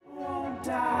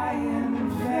die in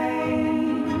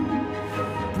vain,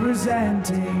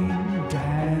 presenting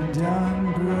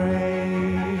Dan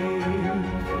Brave.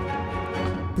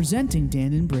 Presenting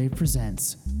Dan and Brave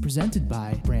Presents. Presented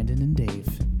by Brandon and Dave.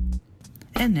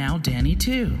 And now Danny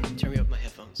too. Turn me up my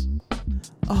headphones.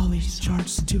 All these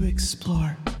charts to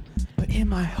explore, but in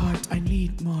my heart I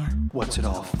need more. What's it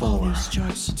all All for? these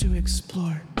charts to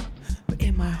explore, but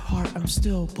in my heart I'm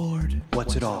still bored.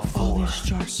 What's it all All for? these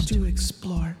charts to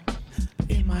explore,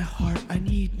 but in my heart I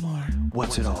need more.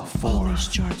 What's it all All for? these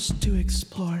charts to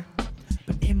explore,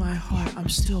 but in my heart I'm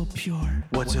still pure.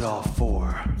 What's it all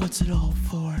for? What's it all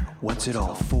for? What's it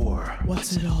all for?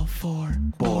 What's it all for?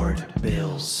 Board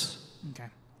bills. Okay.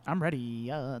 I'm ready.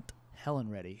 Helen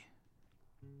ready.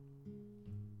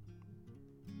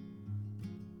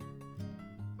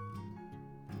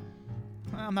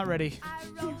 I'm not ready.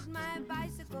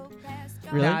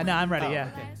 Really? No, I'm ready, yeah.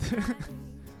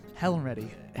 Helen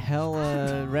ready. Hell,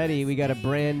 ready. We got a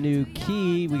brand new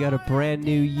key. We got a brand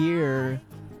new year.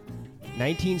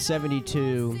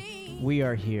 1972. We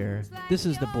are here. This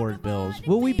is the Board Bills.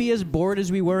 Will we be as bored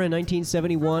as we were in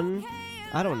 1971?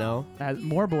 I don't know.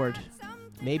 More bored.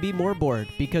 Maybe more bored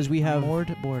because we have More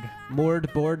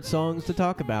bored. bored songs to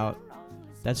talk about.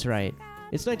 That's right.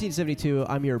 It's 1972.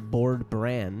 I'm your bored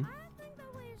Bran.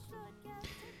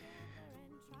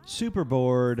 Super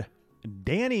bored.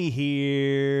 Danny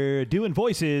here, doing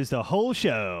voices the whole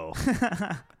show.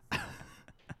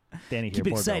 Danny here. Keep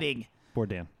bored exciting. Bill. Bored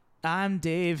Dan. I'm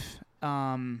Dave,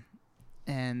 and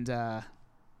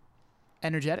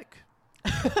energetic.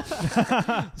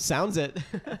 Sounds it.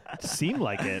 Seemed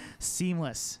like it.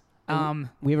 Seamless.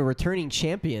 We have a returning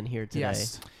champion here today.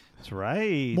 Yes. That's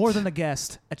right. More than a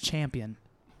guest, a champion.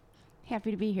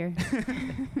 Happy to be here.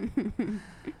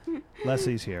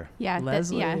 Leslie's here. Yeah,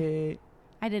 Leslie.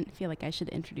 I didn't feel like I should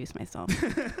introduce myself.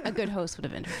 A good host would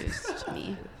have introduced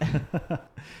me.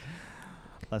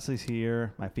 Leslie's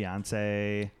here. My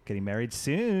fiance getting married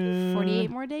soon. 48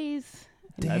 more days.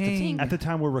 Dang. At the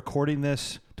time we're recording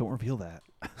this, don't reveal that.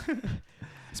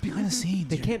 It's behind the scenes.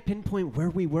 They can't pinpoint where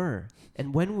we were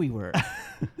and when we were.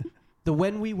 The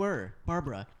when we were.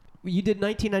 Barbara, you did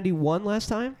 1991 last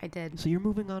time? I did. So you're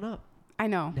moving on up. I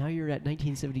know. Now you're at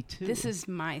 1972. This is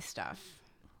my stuff.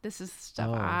 This is stuff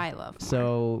Oh. I love more.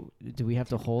 So do we have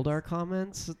to hold our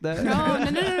comments? That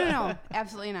No.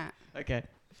 Absolutely not. Okay.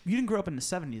 You didn't grow up in the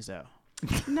 70s, though.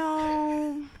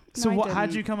 No. So I how'd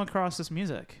didn't. you come across this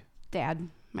music? Dad.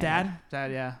 My Dad,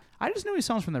 yeah. I just knew his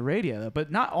songs from the radio, though,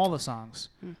 but not all the songs.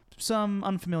 Hmm. Some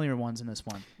unfamiliar ones in this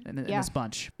one, in Yeah. this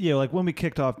bunch. Yeah, like when we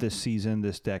kicked off this season,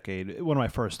 this decade, one of my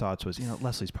first thoughts was,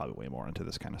 Leslie's probably way more into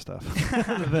this kind of stuff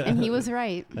And he was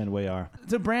right. than we are.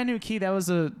 It's a brand new key.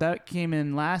 That came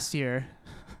in last year.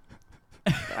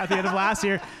 At the end of last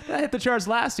year. That hit the charts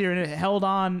last year, and it held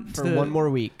on For one more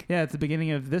week. Yeah, at the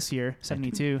beginning of this year,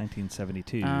 72.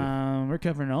 1972. We're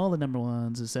covering all the number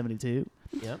ones of 72.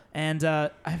 Yep. And I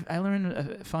learned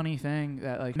a funny thing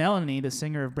that, like, Melanie, the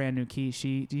singer of Brand New Key,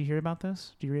 do you hear about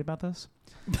this? Do you read about this?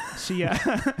 She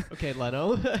Okay,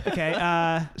 Leno.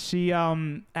 okay. She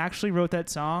actually wrote that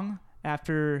song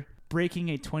after breaking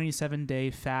a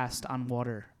 27-day fast on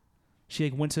water. She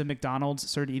went to McDonald's,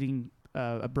 started eating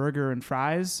a burger and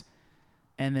fries,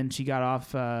 and then she got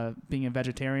off being a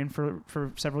vegetarian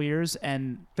for several years.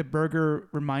 And the burger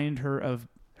reminded her of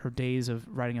her days of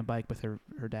riding a bike with her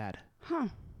dad. Huh.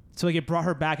 So it brought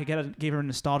her back. It gave her a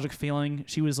nostalgic feeling.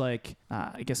 She was I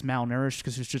guess malnourished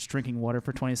because she was just drinking water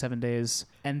for 27 days.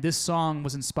 And this song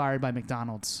was inspired by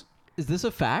McDonald's. Is this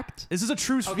a fact? This is a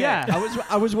true. Okay. Yeah.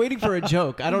 I was waiting for a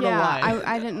joke. I don't know why.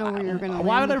 I didn't know where you were going to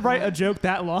Why would I write a joke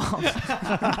that long?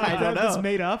 I don't know. That's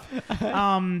made up.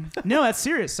 No, that's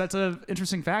serious. That's an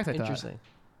interesting fact. I thought. Interesting.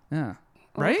 Yeah.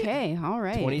 Right? Okay, all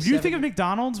right. 20 Do you think of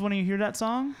McDonald's when you hear that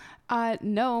song?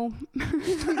 No.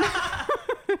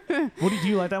 What do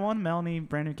you like that one, Melanie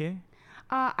Brand New Key?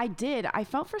 I did. I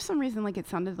felt for some reason like it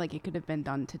sounded like it could have been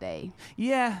done today.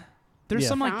 Yeah. There's Yeah.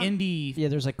 some Sound- indie, Yeah,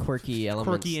 there's quirky elements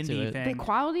quirky to indie it. The thing.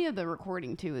 quality of the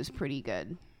recording too is pretty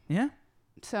good. Yeah.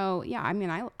 So yeah, I mean,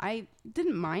 I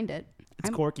didn't mind it. It's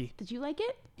quirky. Did you like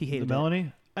it? He The hated it.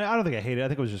 Melanie? I don't think I hate it. I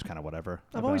think it was just kind of whatever.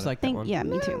 I've always liked that one. Yeah,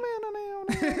 me too.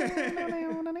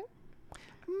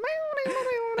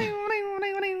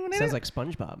 Sounds like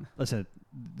SpongeBob. Listen,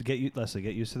 Leslie,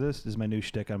 get used to this. This is my new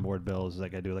shtick on Board Bills.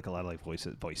 Like I do a lot of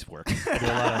voice work.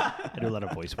 I do a lot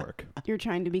of voice work. You're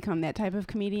trying to become that type of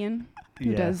comedian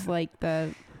who Yeah. does like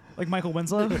the Like Michael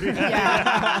Winslow?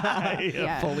 yeah.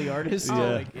 Yeah. Foley artist.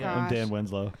 Oh, I'm gosh. Dan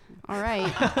Winslow. All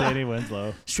right. Danny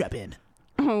Winslow. Strap in.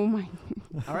 Oh my.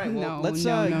 All right, well, No, let's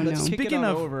no, let's no. kick Speaking it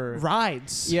on of over.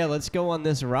 rides. Yeah, let's go on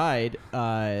this ride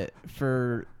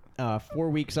for 4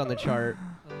 weeks on the chart.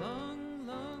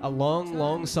 A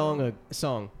long song.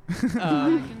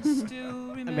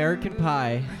 American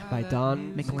Pie by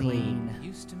Don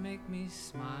McLean.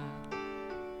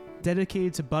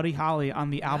 Dedicated to Buddy Holly on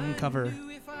the album cover,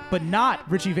 but not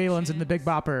Richie Valens in The Big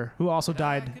Bopper, who also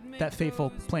died that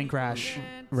fateful plane crash.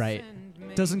 Right.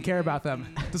 Doesn't care about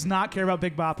them. Does not care about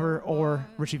Big Bopper or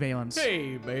Richie Valens.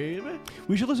 Hey, baby.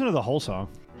 We should listen to the whole song.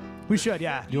 We should,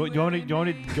 yeah. You want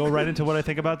to go right into what I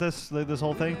think about this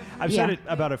whole thing? I've said Yeah. it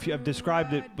about a few. I've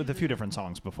described it with a few different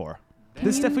songs before.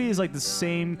 This definitely is like the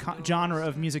same genre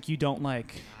of music you don't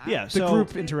like. Yeah, The so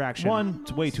group interaction. One,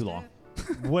 it's way too long.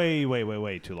 way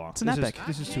too long. It's an this epic.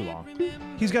 This is too long.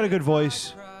 He's got a good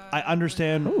voice. I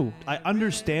understand. Ooh. I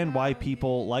understand why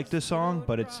people like this song,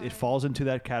 but it falls into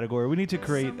that category. We need to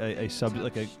create a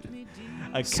Subgenre?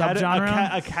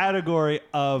 a category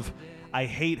of I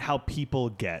hate how people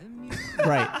get.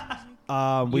 Right.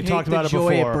 We You talked hate about the it joy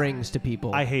before. it brings to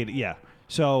people. I hate it. Yeah.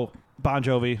 So Bon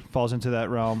Jovi falls into that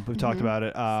realm. We've talked about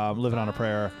it. Living on a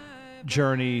Prayer,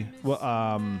 Journey. What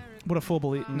a fool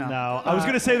believe. No, I was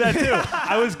gonna say that too.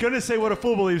 I was gonna say What a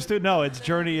Fool Believes too. No, it's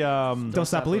Journey. Don't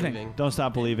Stop Believing. Don't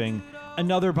Stop Believing.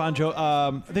 Another Bon Jovi.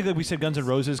 I think that we said Guns N'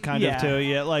 Roses kind Yeah. of too.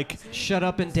 Yeah, like Shut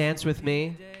Up and Dance with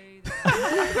Me.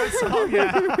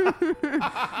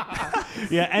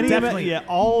 yeah, any Definitely. yeah,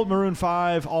 all Maroon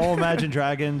 5, all Imagine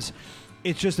Dragons.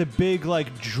 It's just a big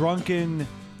like drunken,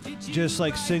 just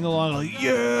like sing along like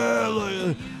yeah,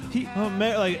 like.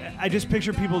 Like I just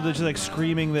picture people that just like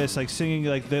screaming this, like singing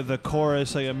like the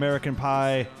chorus, like American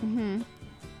Pie, and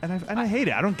I hate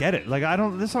it. I don't get it. Like I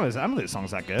don't think this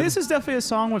song's that good. This is definitely a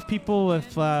song with people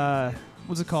with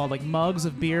what's it called, like mugs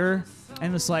of beer,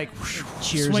 and it's like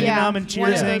Cheersing. swinging Yeah, them and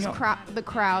one of cheersing. those the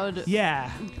crowd. Yeah,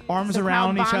 arms The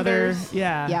around crowd each other. bonders.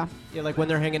 Yeah. Yeah. Yeah, like when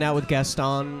they're hanging out with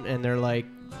Gaston and they're like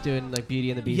doing like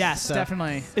Beauty and the Beast. Yes, stuff.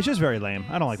 definitely. It's just very lame.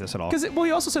 I don't like this at all. Because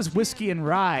he also says whiskey and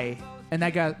rye, and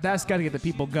that's got to get the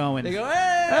people going. They go,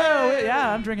 hey! Oh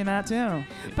yeah, I'm drinking that too.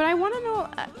 But I want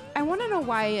to know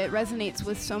why it resonates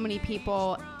with so many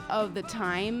people of the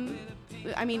time.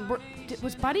 I mean,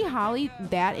 was Buddy Holly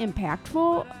that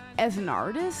impactful as an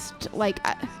artist? Like,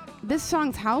 this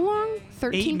song's how long?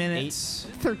 8 minutes.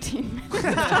 13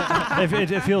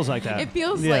 minutes. it feels like that. It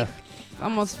feels Yeah. like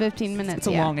almost 15 minutes. It's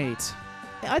a long 8.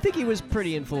 I think he was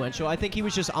pretty influential. I think he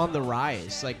was just on the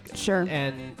rise, like Sure.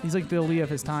 and He's like the Lee of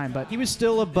his time, but he was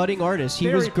still a budding artist. He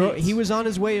Very was Pete. he was on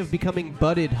his way of becoming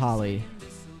Budded Holly.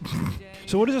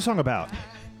 So what is the song about?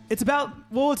 it's about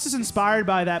it's just inspired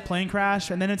by that plane crash,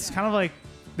 and then it's kind of like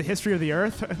the history of the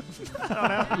Earth.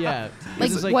 Yeah, Like,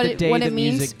 this is like what the it, day what the it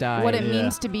means, music died. what it Yeah.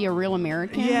 means to be a real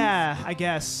American. Yeah, I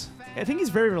guess. I think he's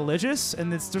very religious,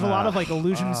 and there's a lot of like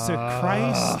allusions to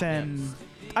Christ, and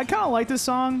I kind of like this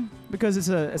song because it's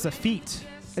a feat.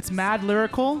 It's mad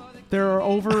lyrical. There are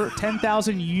over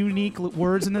 10,000 unique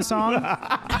words in this song,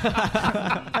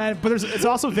 but it's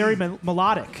also very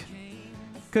melodic.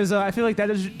 Because I feel like that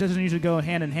doesn't usually go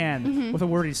hand in hand with a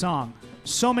wordy song.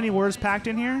 So many words packed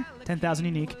in here, 10,000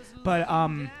 unique. But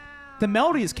the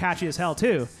melody is catchy as hell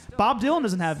too. Bob Dylan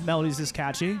doesn't have melodies this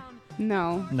catchy.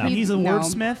 No. No. And he's a No.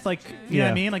 wordsmith, like you know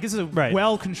what I mean. Like this is a Right.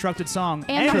 well-constructed song,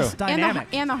 And, and the, it's dynamic.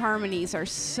 And the harmonies are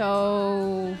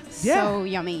so Yeah.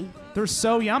 yummy. They're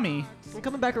so yummy. I'm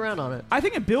coming back around on it. I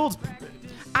think it builds.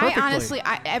 I Perfectly. honestly,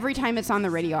 every time it's on the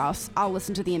radio, I'll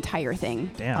listen to the entire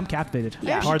thing. Damn. I'm captivated.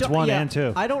 Yeah. Actually Parts don't- 1 yeah, and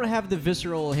 2. I don't have the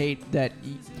visceral hate that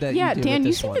Yeah, you do Dan, with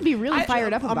you this seem one. to be really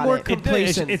fired up I'm about more it.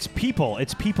 complacent. It's people.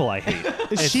 It's people I hate.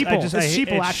 It's sheeple. It's sheeple,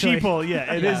 it's actually. sheeple.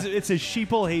 Yeah, it is. It's a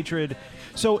sheeple hatred.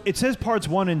 So it says parts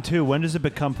 1 and 2. When does it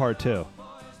become part 2?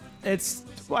 It's.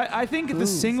 I think the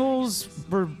singles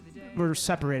were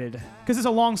separated because it's a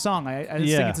long song. I just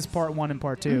Yeah. think it's just part 1 and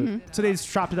part 2. So they just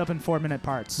chopped it up in 4-minute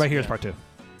parts. Right here's part 2.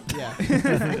 yeah.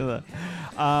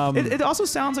 It also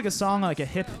sounds like a song like a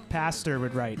hip pastor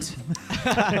would write.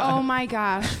 Oh my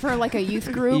gosh, for like a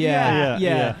youth group. Yeah.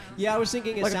 I was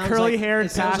thinking it Like a sounds curly-haired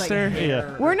it sounds pastor. Like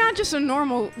hair. We're not just a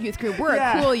normal youth group. We're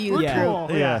Yeah. a cool youth We're Yeah. group.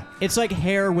 cool. Yeah. It's like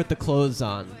hair with the clothes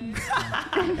on.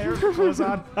 Hair with clothes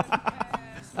on.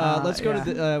 Let's go yeah.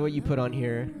 to the, what you put on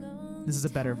here. This is a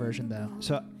better version though.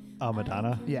 So,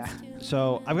 Madonna. Yeah.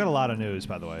 So I've got a lot of news,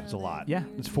 by the way. It's a lot. Yeah.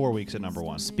 It's 4 weeks at number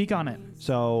 1. Speak on it.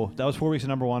 So that was 4 weeks at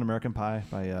number 1, American Pie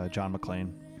by John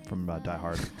McClane from Die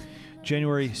Hard.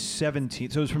 January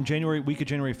 17th. So it was from week of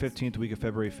January 15th to week of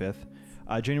February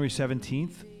 5th. January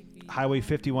 17th, Highway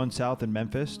 51 South in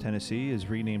Memphis, Tennessee is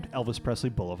renamed Elvis Presley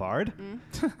Boulevard.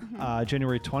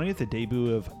 January 20th, the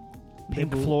debut of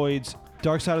Pink Floyd's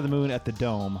Dark Side of the Moon at the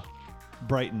Dome,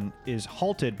 Brighton, is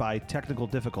halted by technical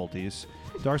difficulties.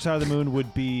 Dark Side of the Moon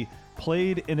would be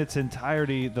played in its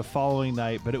entirety the following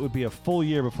night, but it would be a full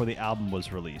year before the album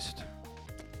was released.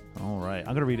 All right. I'm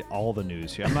going to read all the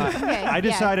news here. I'm not. Okay, I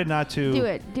decided not to Do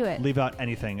it. leave out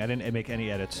anything. I didn't make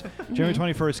any edits. January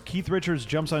 21st, Keith Richards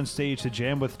jumps on stage to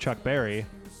jam with Chuck Berry,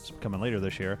 it's coming later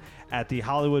this year, at the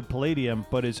Hollywood Palladium,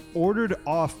 but is ordered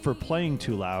off for playing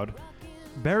too loud.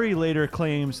 Berry later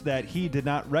claims that he did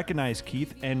not recognize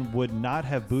Keith and would not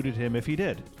have booted him if he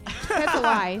did. That's a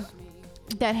lie.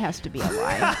 That has to be a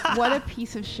lie. What a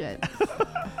piece of shit.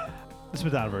 This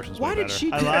Madonna version's Why way did better.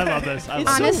 she do I love this. I It's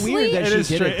love so Honestly, weird that It she is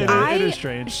did it. straight- though. it is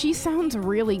strange. She sounds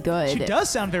really good. She does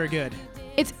sound very good.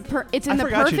 It's I in the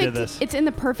forgot you did perfect. this. It's in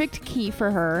the perfect key for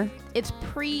her. It's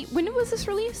pre. When was this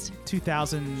released?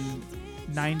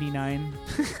 2099.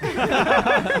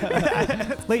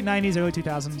 Late 90s, early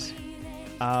 2000s.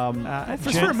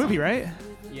 It's for a movie, right?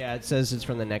 Yeah, it says it's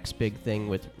from the next big thing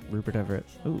with Rupert Everett.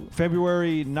 Ooh.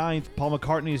 February 9th, Paul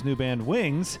McCartney's new band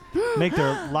Wings make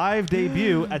their live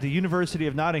debut at the University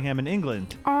of Nottingham in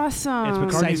England. Awesome.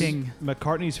 It's Exciting.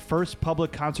 McCartney's first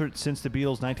public concert since the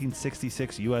Beatles'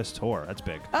 1966 U.S. tour. That's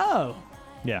big. Oh.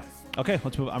 Yeah. Okay,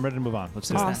 let's move. I'm ready to move on. Let's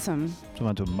do it. Awesome. Let's move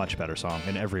on to a much better song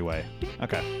in every way.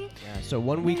 Okay. Yeah, so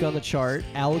 1 week on the chart,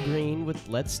 Al Green with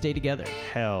 "Let's Stay Together,"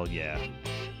 Hell yeah.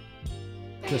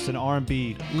 Just an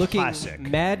R&B looking classic.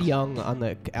 mad young on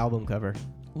the album cover.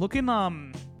 Looking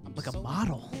like a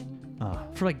model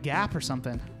for like Gap or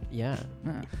something. Yeah.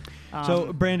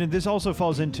 So, Brandon, this also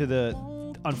falls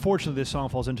into unfortunately, this song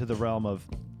falls into the realm of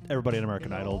everybody in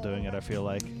American Idol doing it, I feel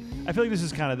like this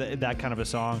is kind of that kind of a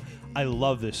song. I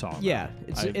love this song. Yeah,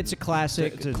 it's a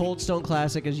classic, it's a- Cold Stone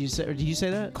classic, as you said. Or did you say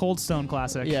that? Cold Stone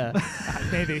classic. Yeah.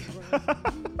 Maybe.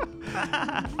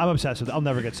 I'm obsessed with it. I'll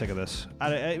never get sick of this.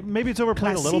 Maybe it's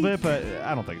overplayed a little bit, Classic.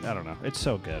 but I don't know. It's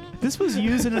so good. This was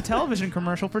used in a television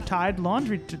commercial for Tide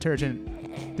laundry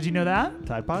detergent. Did you know that?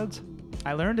 Tide Pods?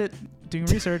 I learned it doing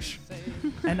research.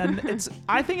 And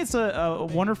I think it's a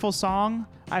wonderful song.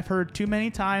 I've heard too many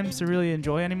times to really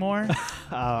enjoy anymore.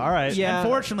 All right. Yeah.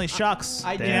 Unfortunately, shucks.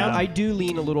 Damn. I do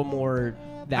lean a little more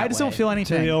that I just way. don't feel To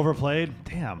anything. the overplayed?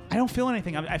 Damn. I don't feel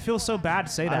anything. I feel so bad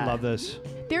to say that. I love this.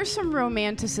 There's some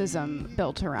romanticism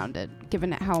built around it,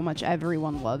 given how much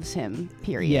everyone loves him.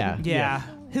 Period. Yeah. Yeah.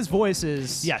 His voice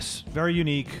is Yes. Very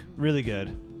unique. Really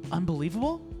good.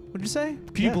 unbelievable. Would you say?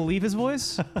 Can Yeah. you believe his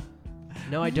voice?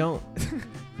 No, I don't.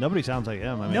 Nobody sounds like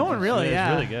him. I mean, No one really, It's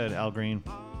yeah. really good. Al Green.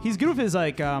 He's good with his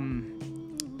like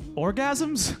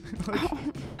orgasms.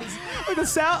 like the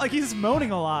sound, like he's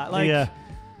moaning a lot. Like yeah.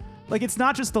 like it's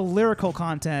not just the lyrical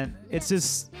content. It's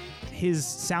just his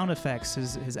sound effects,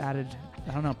 his added,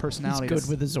 I don't know, He's personality. good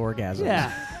with his orgasm.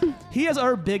 Yeah. He has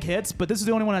other big hits, but this is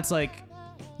the only one that's like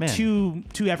Man. too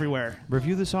everywhere.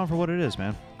 Review the song for what it is,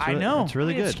 man. I know. It's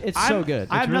really good. It's so good.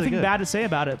 I have really nothing good. bad to say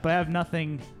about it, but I have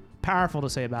nothing powerful to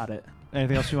say about it.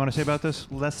 Anything else you want to say about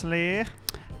this, Leslie?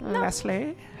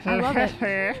 Leslie? I love it.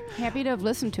 Happy to have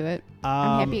listened to it.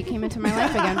 I'm happy it came into my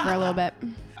life again for a little bit.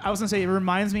 I was gonna say it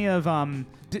reminds me of I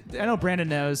know Brandon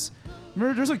knows.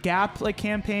 Remember, there's a Gap like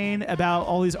campaign about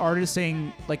all these artists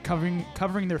saying like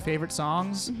covering their favorite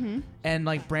songs, and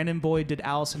like Brandon Boyd did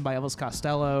 "Allison" by Elvis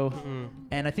Costello,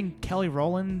 and I think Kelly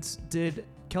Rowland did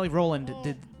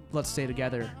 "Let's Stay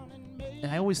Together," and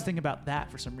I always think about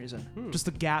that for some reason. Just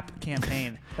the Gap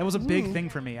campaign. That was a big thing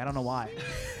for me. I don't know why,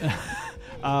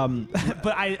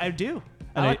 but I do.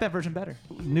 I like that version better.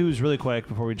 News really quick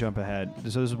before we jump ahead. So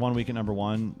this is 1 week at number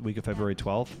one, week of February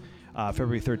 12th.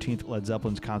 February 13th, Led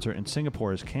Zeppelin's concert in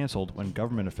Singapore is canceled when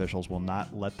government officials will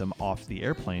not let them off the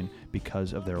airplane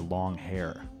because of their long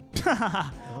hair.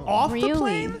 Off the Really?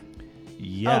 plane?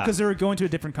 Yeah. Oh, because they were going to a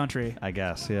different country. I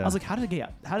guess, yeah. I was like, how did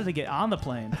they get on the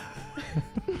plane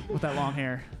with that long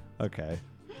hair? okay.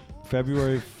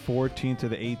 February 14th to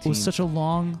the 18th. It was such a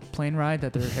long plane ride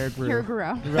that their hair grew. Hair grew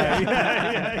out. Right.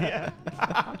 yeah.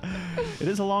 It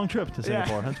is a long trip to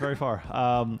Singapore. Yeah. That's very far.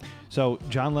 So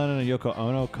John Lennon and Yoko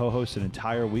Ono co-host an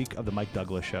entire week of the Mike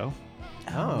Douglas Show.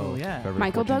 Oh, yeah. February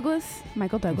Michael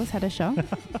 14th. Douglas had a show.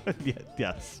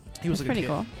 Yes. He was That's a good pretty kid.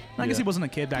 cool. I guess Yeah. he wasn't a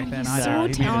kid back then He's either. so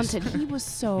he'd be in his- talented. He was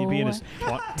so He'd be in his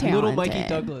talented. Little Mikey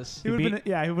Douglas. He would He have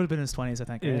been, he would have been in his 20s, I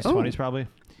think. in his Oh. 20s probably.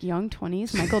 young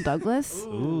 20s. Michael Douglas.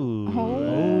 Ooh.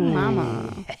 Oh,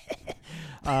 mama.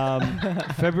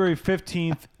 February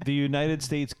 15th, the United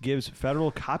States gives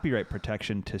federal copyright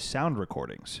protection to sound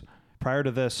recordings. Prior to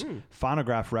this,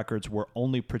 phonograph records were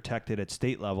only protected at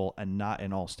state level and not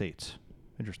in all states.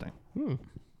 Interesting.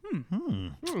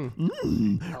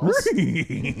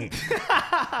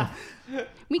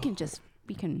 We can just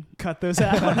We can. Cut those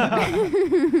out.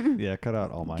 Yeah, cut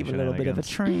out all my Give it a little bit of a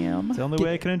shenanigans. trim. It's the only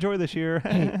way I can enjoy this year.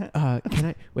 Hey, can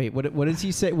I wait? What does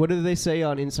he say? What do they say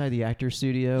on Inside the Actors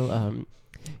Studio?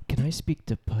 Can I speak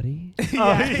to Putty?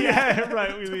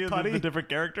 Right. Putty. The different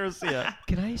characters. Yeah.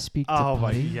 Can I speak to Oh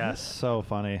my, Putty? yes, so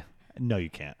funny. No, you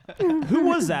can't. Who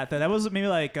was that? That was maybe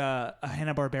like a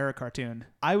Hanna-Barbera cartoon.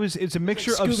 It's a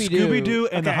mixture of Scooby-Doo. Scooby-Doo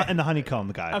and Okay. the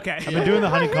honeycomb guy. Okay. I've been doing the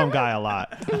honeycomb guy a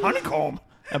lot. Honeycomb.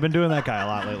 I've been doing that guy a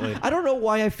lot lately. I don't know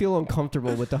why I feel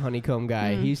uncomfortable with the honeycomb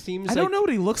guy. He seems I like don't know what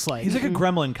he looks like. He's like a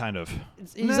gremlin kind of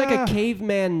he's like a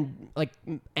caveman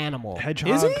animal.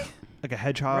 hedgehog. Is he? Like a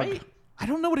hedgehog. Right? I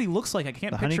don't know what he looks like. I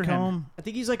can't The picture him. honeycomb. I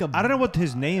think he's like a I don't know what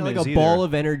his name like is a either. ball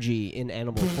of energy in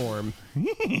animal form.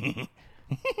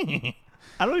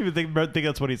 I don't even think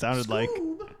that's what he sounded like.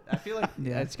 I feel like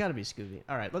Yeah. it's got to be Scooby.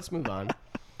 All right, let's move on.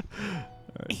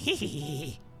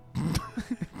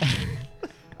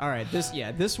 All right,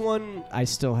 this one I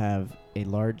still have a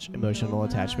large emotional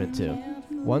attachment to.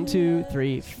 1, 2,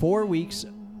 3, 4 weeks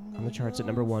on the charts at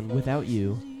number 1 without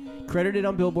you. Credited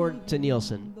on Billboard to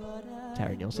Nielsen.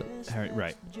 Harry Nielsen.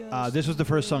 Right. This was the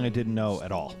first song I didn't know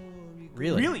at all.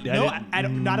 Really? Really? No,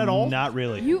 not at all. Not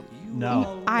really. You.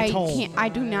 No. I Atoll. can't. I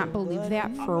do not believe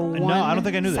that for one. No, I don't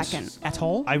think I knew this. second. At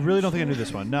all? I really don't think I knew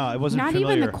this one. No, I wasn't Not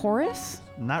familiar. even the chorus.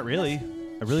 Not really.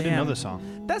 I really didn't know Damn. this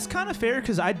song. That's kind of fair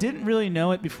because I didn't really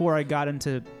know it before I got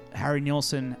into Harry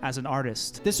Nielsen as an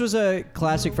artist. This was a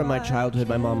classic from my childhood.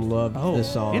 My mom loved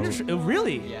this song.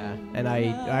 Really? Yeah, and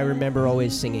I remember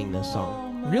always singing this song.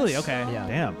 Really? Okay. Yeah.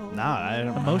 Damn. Nah, I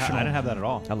didn't, Emotional. I didn't have that at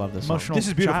all. I love this Emotional. This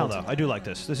is beautiful child. though. I do like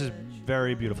this. This is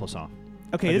very beautiful song.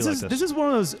 Okay, I this do is like this is one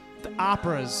of those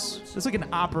operas. It's like an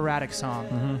operatic song.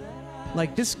 Mm-hmm.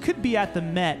 Like this could be at the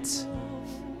Met,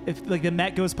 if like the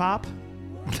Met goes pop.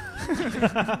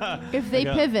 If they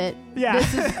Like a- pivot, Yeah.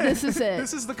 this is it.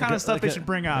 This is the kind of stuff they should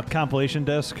bring A up. compilation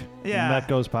disc. Yeah. That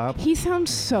goes pop. He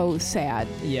sounds so sad.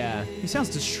 Yeah. He sounds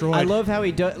destroyed. I love how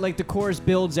he does, like the chorus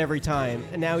builds every time,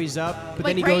 and now he's up, but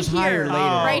then he right goes here, higher later.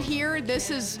 Right here,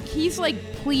 he's like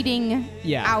pleading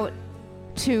Yeah. out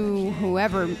to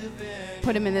whoever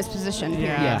put him in this position. here.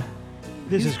 Yeah. Yeah.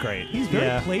 This is great. he's very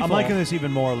yeah. playful. I'm liking this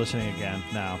even more listening again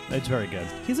now. It's very good.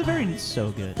 He's a very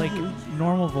So good. like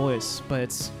normal voice, but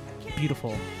it's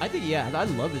beautiful. I think, yeah, I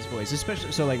love his voice,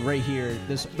 especially so like right here,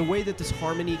 the way that this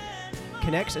harmony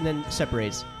connects and then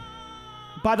separates.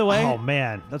 By the way, Oh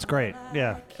man, that's great.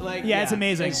 Yeah. Like, Yeah, it's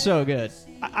amazing. It's so good.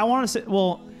 I want to say,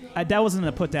 well, that wasn't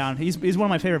a put down. He's one of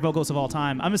my favorite vocalists of all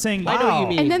time. I'm just saying. I know what you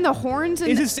mean. And then the horns and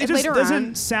It just later doesn't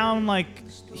on. sound like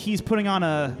he's putting on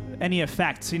any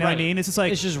effects. You know what I Right. mean? It's just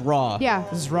like It's just raw. Yeah,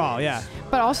 this is raw. Yeah.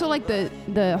 but also like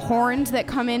the horns that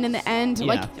come in the end. Yeah.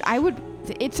 Like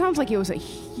it sounds like it was a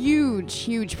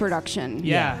huge production.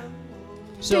 Yeah.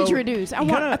 So, Didgeridoos. I you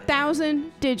want kinda-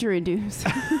 1,000 didgeridoos.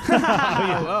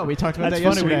 oh, we talked about That's that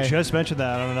funny. yesterday. We just mentioned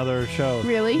that on another show.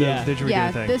 Really? The Yeah. didgeridoo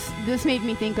Yeah. thing. This made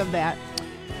me think of that.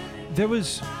 There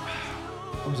was.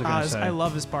 What was I gonna say? I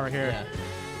love this part here.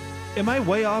 Yeah. Am I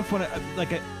way off when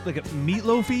like a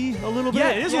meatloafy a little bit?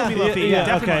 Yeah, it is a little meatloafy. Yeah,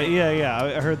 Yeah, okay, definitely. yeah.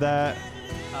 I heard that.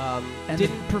 And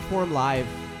Didn't perform live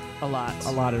a lot.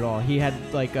 a lot at all. He had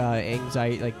like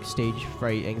anxiety, like stage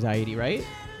fright anxiety, right?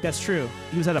 That's true.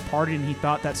 He was at a party and he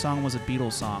thought that song was a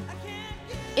Beatles song.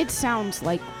 It sounds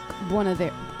like one of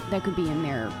their that could be in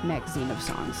their magazine of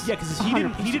songs. Yeah, because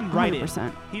he didn't write it.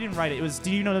 100%. He didn't write it. It was. Do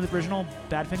you know the original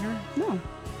Badfinger? No.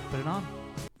 Put it on.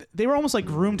 They were almost like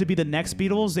groomed to be the next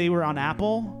Beatles. They were on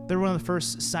Apple. They were one of the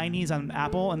first signees on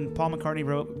Apple, and Paul McCartney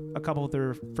wrote a couple of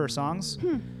their first songs.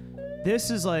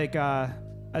 This is like a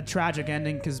tragic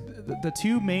ending because the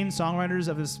two main songwriters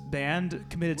of this band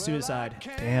committed suicide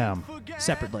Damn.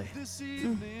 separately.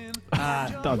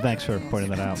 Oh, thanks for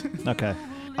pointing that out. Okay.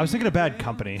 I was thinking of Bad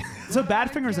Company. So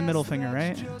Badfinger's the middle finger,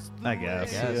 right? I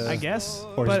guess. I guess.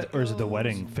 Or, But is it the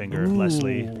wedding finger,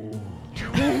 Leslie?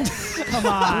 come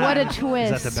on. What a Is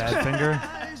twist. that the bad finger?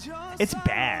 It's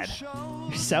bad.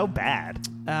 You're so bad.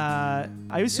 I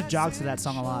used to jog to that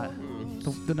song a lot.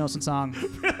 The Nelson song.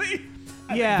 Really?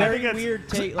 Yeah. Very weird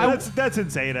take. That's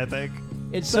insane, I think.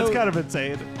 It's That's so kind of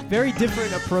insane. very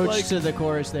different approach Like- to the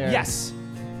chorus there. Yes.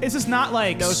 It's just not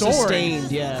like No soaring.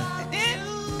 sustained. Yeah.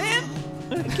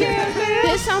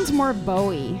 This sounds more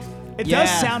Bowie. It Yeah,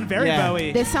 does sound very yeah.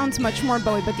 Bowie. This sounds much more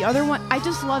Bowie, but the other one, I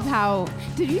just love how.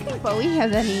 Did you think Bowie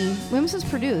has any? When was this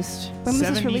produced? When was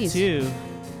this released? 72.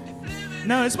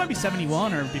 No, this might be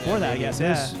 71 or before that, I guess.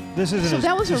 Yeah. This isn't. So as-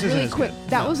 that was a this isn't really as quick. good.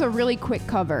 That No. was a really quick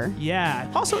cover. Yeah.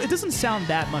 Also, it doesn't sound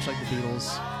that much like the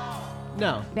Beatles.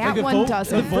 No. That the one vo-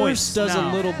 doesn't. The The verse voice, does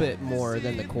no. a little bit more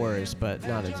than the chorus, but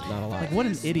not a lot. Like, what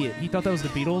an idiot. He thought that was the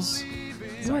Beatles.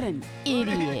 What an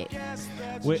idiot.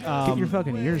 Wait, Get your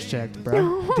fucking ears checked,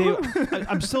 bro. Dave,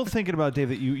 I'm still thinking about Dave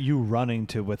that you running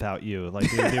to Without You, like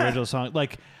the original song.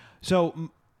 Like, so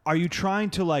are you trying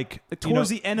to like Towards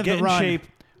the end of get the in run. shape,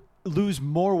 lose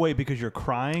more weight because you're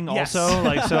crying? Yes. Also,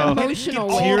 like so. Emotional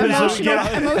all weight. that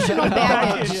out. Emotional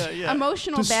baggage. Yeah, yeah.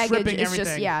 Emotional Just baggage stripping is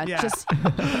just everything. just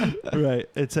Right.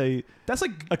 It's That's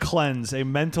like a cleanse, a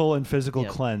mental and physical Yeah.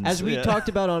 cleanse. As we Yeah. talked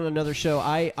about on another show,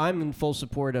 I'm in full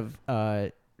support of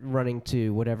running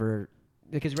to whatever.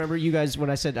 Because remember, you guys, when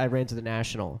I said I ran to the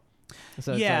National.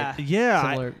 So Yeah. It's like Yeah.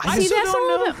 similar. I see, still that's a don't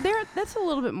little know. bit there. That's a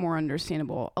little bit more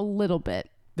understandable. A little bit.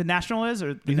 the National is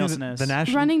or the You know, Nielsen is. the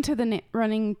national. Running to the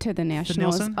National is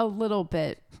Nielsen? a little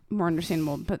bit more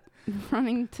understandable, but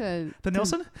running to The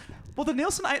Nielsen? Well, the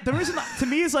Nielsen, the reason to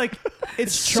me is like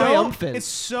it's so triumphant. It's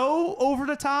so over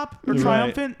the top or Right,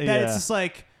 triumphant that yeah. it's just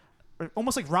like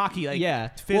almost like Rocky. Like Yeah.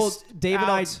 fist Well, Dave and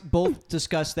I out. both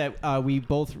discussed that we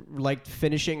both liked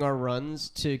finishing our runs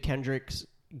to Kendrick's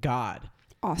God.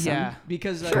 awesome. Yeah.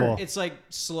 Because Cool. it's like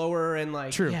slower and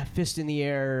like True. yeah, fist in the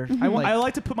air. I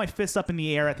like to put my fist up in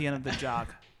the air at the end of the jog.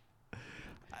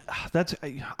 That's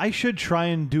I should try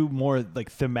and do more like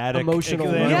thematic, Emotional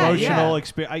like, running. Yeah, emotional yeah.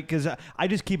 experience. Because I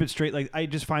just keep it straight. Like I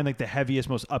just find like the heaviest,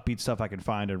 most upbeat stuff I can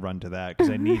find and run to that because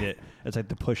I need it. It's like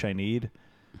the push I need.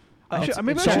 Maybe it's I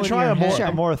all should in try your a more head.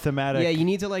 a more thematic, Yeah, you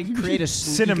need to like create a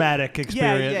cinematic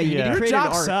experience. yeah, you need to Your create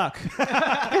jogs an suck.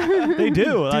 They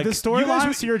do. Like, Dude, the you guys storylines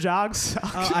would- to your jogs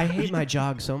suck. I hate my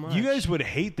jog so much. You guys would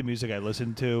hate the music I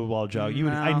listen to while jogging. You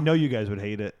would, No. I know you guys would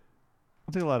hate it.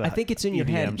 I think a lot of I think it's in your EDM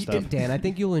head, stuff. Dan. I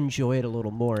think you'll enjoy it a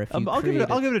little more if you I'll give create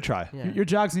it. I'll give it a try. Yeah. Your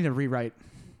jogs need a rewrite.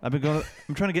 I've been going.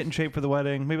 I'm trying to get in shape for the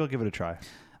wedding. Maybe I'll give it a try.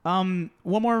 One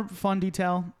more fun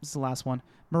detail. This is the last one.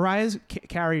 Mariah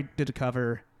Carey did a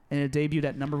cover, and it debuted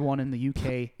at #1 in the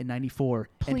UK in '94.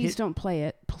 Please don't play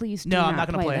it. Please do No, not I'm not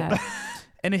going to play that. it.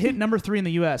 And it hit #3 in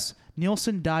the US.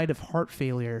 Nielsen died of heart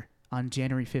failure on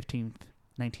January 15th,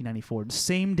 1994. The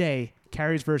same day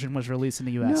Carey's version was released in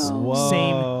the US. No. Whoa.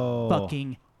 Same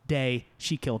fucking day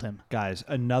she killed him. Guys,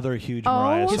 another huge Oh.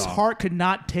 Mariah His song. heart could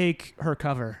not take her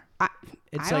cover.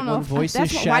 It's I like don't know when if voices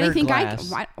that's shatter why do you think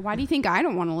glass. why do you think I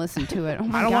don't want to listen to it? Oh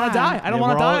my I don't want to God. die. I don't Yeah,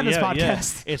 want to we're all- die on this yeah,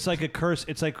 podcast. yeah. It's like a curse.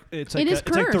 It's like It is it's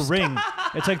like the cursed. Ring.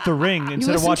 It's like the Ring.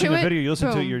 Instead of listen watching to the it, video, you listen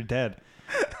to it. boom. You're dead.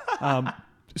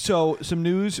 So some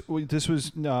news. This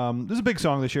was this is a big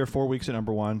song this year. 4 weeks at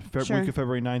 #1. Sure. Week of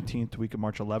February 19th. Week of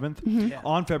March 11th. Yeah.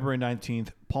 On February 19th,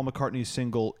 Paul McCartney's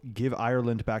single "Give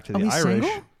Ireland Back to the he's Irish."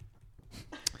 single?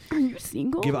 Are you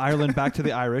single? Give Ireland Back to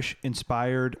the Irish,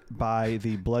 inspired by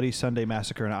the Bloody Sunday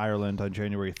massacre in Ireland on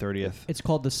January 30th, It's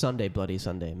called the Sunday Bloody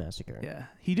Sunday Massacre. Yeah.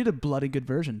 He did a bloody good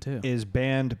version, too. is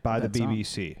banned by the That song.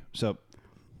 BBC. So,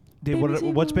 Dave,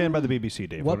 BBC what's banned by the BBC,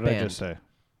 Dave? What What did I band? just say?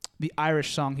 The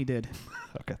Irish song he did.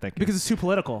 Okay, thank you. Because it's too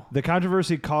political. The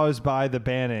controversy caused by the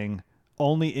banning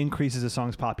only increases the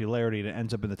song's popularity and it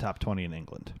ends up in the top 20 in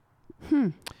England.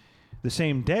 The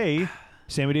same day,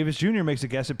 Sammy Davis Jr. makes a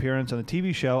guest appearance on the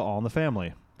TV show All in the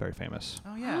Family. Very famous.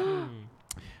 Oh,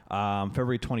 yeah.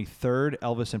 February 23rd,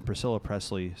 Elvis and Priscilla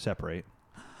Presley separate.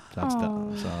 So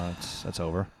that's, that's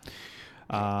over.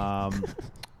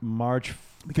 March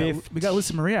We 5th. got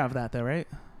Lisa Maria out of that, though, right?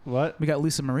 What? We got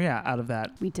Lisa Maria out of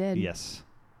that. We did. Yes,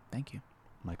 Thank you.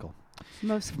 Michael.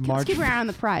 Let's March- keep our eye on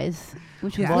the prize,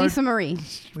 which was Yeah. Lisa Marie.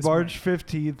 March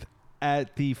 15th,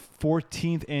 at the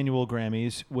 14th annual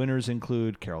Grammys, winners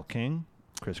include Carole King,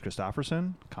 Chris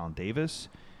Christopherson, Colin Davis,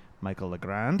 Michael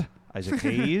Legrand, Isaac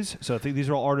Hayes. So I think these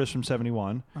are all artists from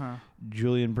 71. Uh-huh.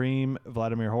 Julian Bream,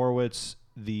 Vladimir Horowitz,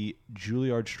 the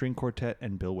Juilliard String Quartet,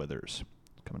 and Bill Withers.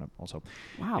 Coming up also.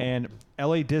 Wow. And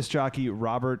LA disc jockey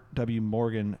Robert W.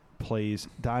 Morgan plays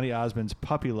Donny Osmond's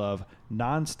Puppy Love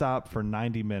nonstop for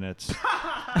 90 minutes.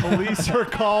 Police are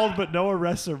called, but no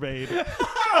arrests are made.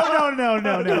 Oh, no.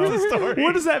 That's the story.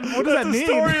 What does that That's mean? the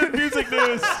story of music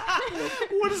news.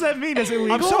 What does that mean? Is it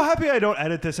illegal? I'm so happy I don't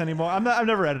edit this anymore. I'm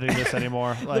never editing this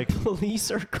anymore. Like, The police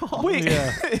are called. Wait,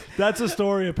 yeah, that's a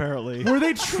story apparently. were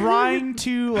they trying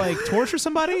to, like, torture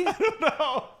somebody?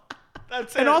 No,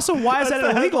 that's And it. also, why is That's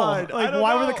that the illegal? headline. I Like, don't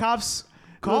why were the know. cops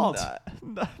called?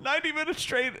 90 minutes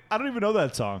straight. I don't even know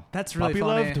that song. That's really Puppy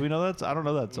funny. Love? Do we know that? I don't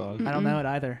know that song. I don't know it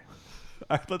either.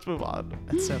 All right, let's move on.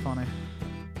 That's so funny.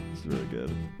 It's really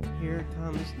good. Here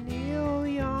comes Neil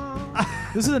Young.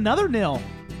 This is another Neil.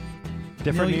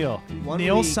 Different Neil- Neil. One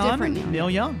Neil's week. son, Different Neil. Neil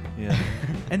Young. Yeah.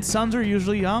 And sons are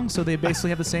usually young, so they basically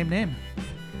have the same name.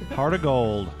 Heart of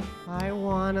Gold. I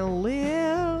wanna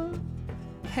live.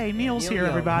 Hey, Neil's Neil here, Young,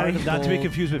 everybody. Heart of Not to be Gold.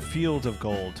 confused with Fields of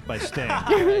Gold by Sting.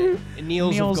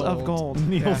 Neil's, Neil's of Gold. Yeah.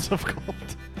 Neils of Gold.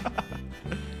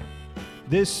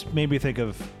 This made me think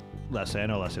of Leslie. I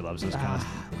know Leslie loves this kind of. I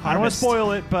don't want to Harvest.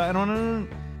 spoil it, but I don't.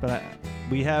 But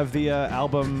we have the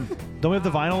album. Don't we have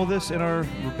the vinyl of this in our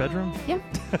bedroom? Yeah.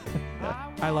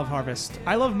 I love Harvest.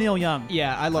 I love Neil Young.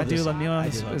 Yeah, I love I do this. love Neil Young. I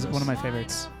do Is love is this. one of my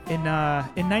favorites. In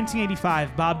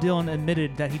 1985, Bob Dylan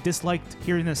admitted that he disliked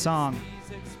hearing this song,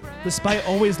 despite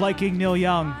always liking Neil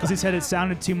Young, because he said it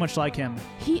sounded too much like him.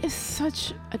 He is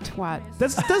such a twat.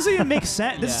 That doesn't even make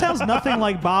sense. This Yeah. sounds nothing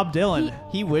like Bob Dylan.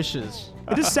 He wishes.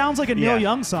 It just sounds like a Neil Yeah.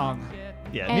 Young song.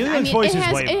 Yeah, And Neil I Young's mean, voice it is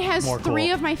has way it has more three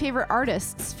cool. of my favorite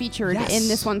artists featured Yes. in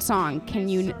this one song. Do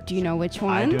you know which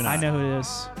ones? I do not. I know who it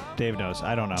is. Dave knows.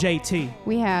 I don't know. JT.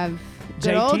 We have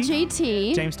good JT? old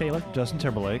JT. James Taylor. Justin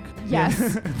Timberlake. Yes.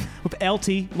 With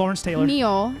LT, Lawrence Taylor.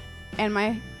 Neil and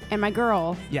my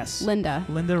girl Yes. Linda.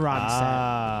 Linda Ronstadt.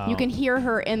 Ah. You can hear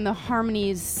her in the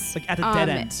harmonies Like at the dead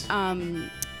end.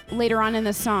 Later on in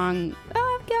the song.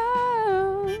 I've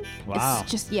got. Wow. It's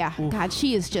just yeah. Oof. God,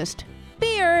 she is just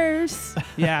fierce.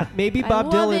 Yeah. Maybe I Bob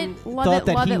love Dylan it, love thought it,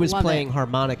 that love he it, was love playing it.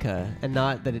 harmonica and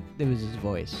not that it was his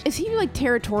voice. Is he like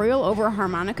territorial over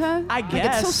harmonica? I Like,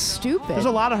 it's so guess. stupid. There's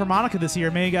a lot of harmonica this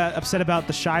year. Maybe he got upset about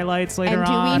the Shy Lights later And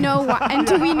do on. we know why? And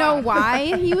do we know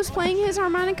why he was playing his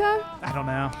harmonica? I don't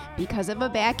know. Because of a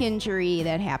back injury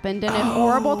that happened in a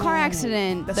horrible car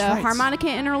accident. that's The right. harmonica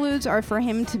interludes are for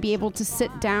him to be able to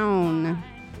sit down.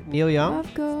 Neil Young?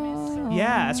 Love go.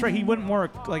 Yeah, that's right. He went more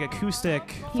like acoustic,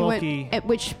 He folky. went,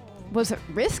 which was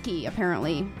risky,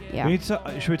 apparently. Yeah. We need to,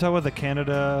 should we talk about the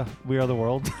Canada We Are the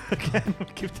World again?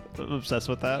 I'm obsessed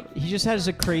with that. He just has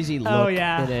a crazy look Oh,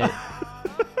 yeah. in it.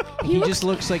 He just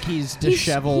looks like he's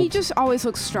disheveled. He just always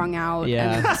looks strung out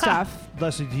Yeah. and stuff.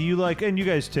 Leslie, do you like, and you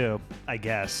guys too, I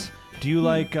guess, do you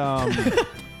like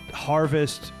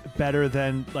Harvest better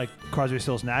than like Crosby,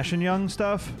 Stills, Nash and Young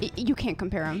stuff? You can't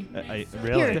compare him.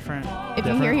 Really? Here. different. If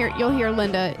you hear here, you'll hear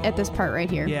Linda at this part right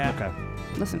here. Yeah. Okay.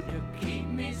 Listen.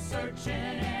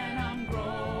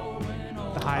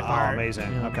 The high Oh, part.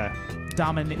 amazing. Yeah. Okay.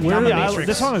 Dominatrix.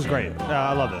 This song is great.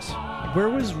 I love this. Where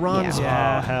was Ron's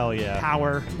Yeah. Oh, hell yeah.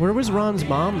 Power. Where was Ron's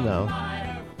mom though?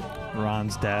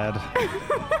 Ron's dad.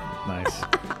 Nice.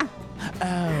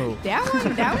 Oh.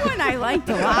 That one I liked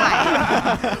a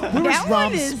lot. that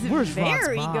one is where's Ron's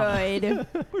very mom? good.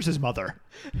 Where's his mother?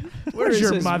 Where's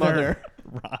your his mother?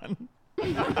 Ron.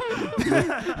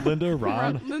 Linda,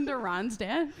 Ron. Linda Ron's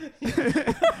dad.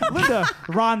 Linda,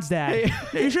 Ron's dad.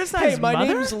 You sure it's not Hey, his my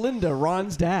mother? name's Linda,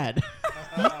 Ron's dad.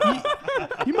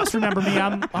 You must remember me.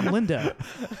 I'm Linda.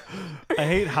 I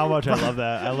hate how much I love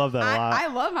that. I love that a lot. I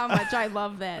love how much I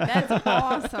love that. That's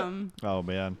awesome. Oh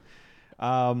man.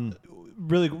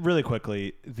 Really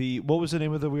quickly, what was the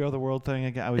name of the We Are the World thing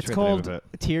again? I always It's forget the name called of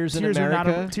it. Tears in Tears are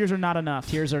America. not. Tears are not enough.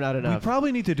 Tears are not We enough.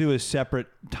 probably need to do a separate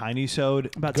tiny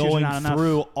sode About Tears Are going Not Enough.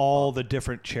 through all the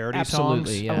different charity Absolutely,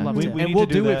 songs. yeah. I would love to. We and need we'll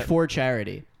to do it that. for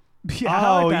charity. Yeah,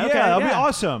 I Oh like yeah, that. Okay, that'd be yeah.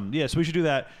 awesome. Yes, we should do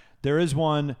that. There is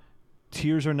one.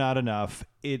 Tears Are Not Enough.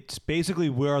 It's basically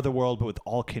We Are the World, but with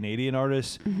all Canadian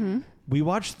artists. Mm-hmm. We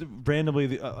watched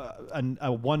randomly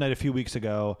one night a few weeks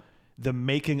ago the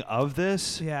making of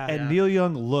this. Yeah. and Yeah. Neil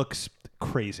Young looks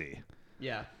crazy.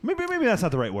 Yeah. Maybe that's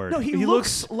not the right word. No, he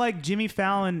looks like Jimmy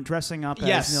Fallon dressing up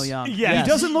Yes. as Neil Young. Yeah. He Yes.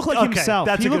 doesn't look like Okay, himself.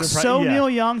 that's he a good looks impre- so yeah. Neil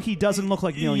Young. He doesn't look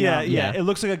like Neil yeah, Young. yeah, Yeah. It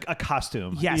looks like a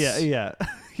costume. Yes. Yeah.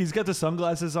 He's got the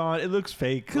sunglasses on. It looks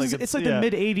fake. Because it's like yeah. the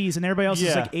mid '80s, and everybody else is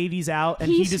Yeah. like '80s out,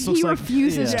 and he just looks he like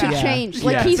refuses to Yeah. change.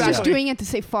 Like Yeah, he's just exactly. doing it to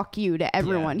say fuck you to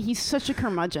everyone. He's such a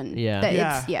curmudgeon. Yeah. That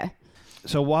Yeah. It's, yeah.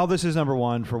 So while this is number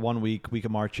one for 1 week of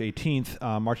March 18th,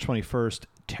 March 21st,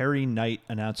 Terry Knight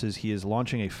announces he is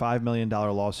launching a $5 million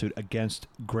lawsuit against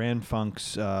Grand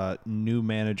Funk's new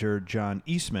manager, John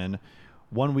Eastman,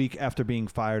 1 week after being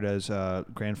fired as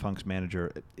Grand Funk's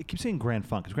manager. It keeps saying Grand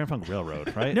Funk. It's Grand Funk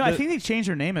Railroad, right? No, I think they changed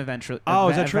their name eventually. Oh,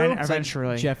 is that true? It's like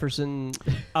Eventually. Jefferson.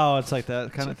 Oh, it's like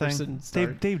that kind of thing. Jefferson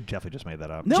started- Dave definitely just made that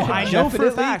up. No, I know for a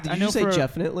Definitely? fact. Did I you know say for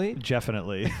definitely?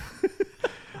 Definitely.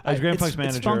 As Grand Funk's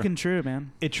manager. It's funkin' true,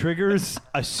 man. It triggers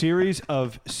a series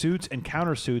of suits and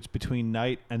countersuits between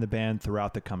Knight and the band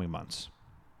throughout the coming months.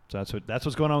 So that's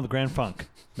what's going on with Grand Funk,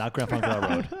 not Grand Funk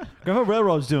Railroad. Grand Funk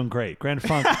Railroad's doing great. Grand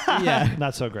Funk, Yeah.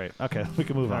 not so great. Okay, we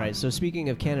can move All on. right. So speaking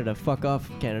of Canada, fuck off,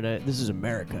 Canada. This is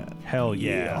America. Hell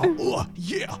yeah.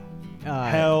 Yeah.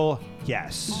 Hell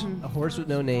yes. A horse with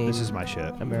no name. This is my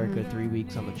shit. America. 3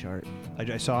 weeks on the chart.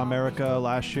 I saw America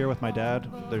last year with my dad.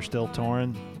 They're still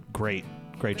touring. Great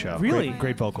show. Really?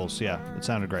 Great vocals. Yeah, it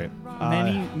sounded great.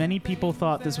 Many people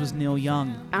thought this was Neil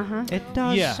Young. Uh huh. It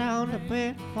does Yeah. sound a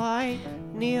bit like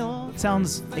Neil.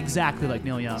 Sounds exactly like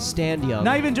Neil Young. Stand Young.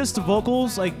 Not even just the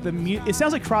vocals, like it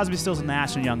sounds like Crosby, Stills and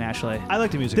Nash and Young. Actually, I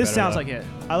like the music. this better, sounds though. like it.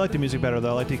 I like the music better though.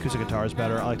 I like the acoustic guitars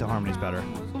better. I like the harmonies better.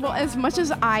 Well, as much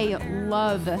as I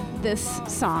love this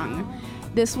song,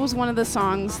 this was one of the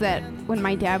songs that when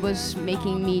my dad was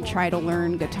making me try to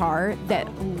learn guitar, that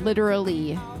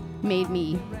literally made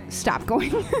me stop going.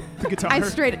 The guitar. I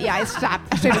straight up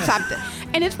stopped it.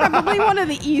 And it's probably one of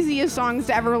the easiest songs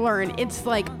to ever learn. It's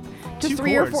like just 2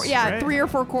 three or chords, four, right? 3 or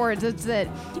 4 chords. That's it.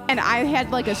 And I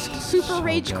had like a super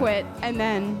rage good. quit, and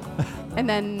then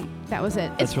that was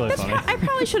it. That's really funny. I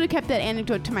probably should have kept that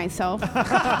anecdote to myself.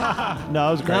 No,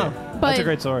 it was great. No. That's a But-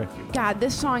 great story. God,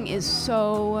 this song is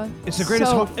so. It's the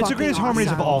greatest. So It's the greatest fucking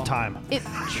harmonies of awesome. all time. It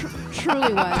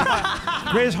truly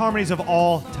was. Greatest harmonies of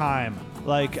all time.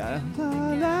 Like la,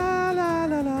 la, la,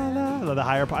 la, la, la, the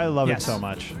higher. I love Yes. it so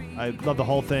much. I love the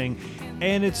whole thing,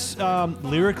 and it's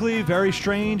lyrically very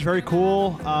strange, very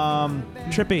cool.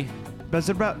 Trippy. But is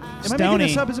it about? Am I making Stony.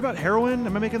 this up? Is it about heroin?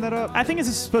 Am I making that up? I think it's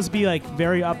supposed to be like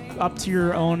very up to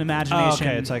your own imagination. Oh,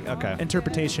 okay, it's like okay.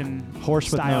 Interpretation. Horse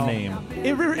with style. no name.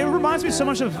 It reminds me so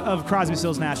much of Crosby,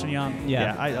 Stills, Nash and Young.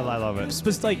 Yeah, I love it.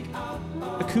 Just like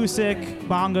acoustic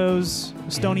bongos,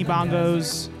 stony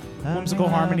bongos, whimsical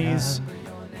harmonies.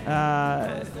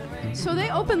 So they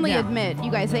openly Yeah. admit,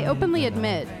 you guys, they openly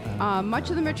admit much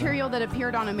of the material that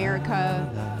appeared on America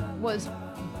was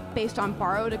based on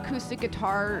borrowed acoustic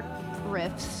guitar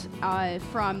riffs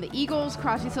from the Eagles,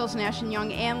 Crosby, Stills, Nash and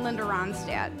Young, and Linda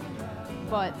Ronstadt.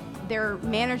 But their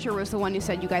manager was the one who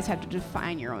said, you guys have to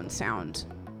define your own sound.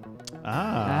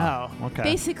 Ah. Okay.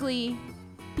 Basically,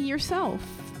 be yourself.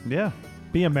 Yeah.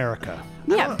 Be America.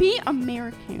 Yeah, be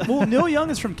American. Well, Neil Young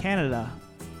is from Canada,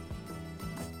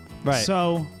 Right.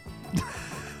 so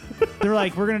they're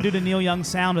like, we're gonna do the Neil Young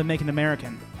sound and make it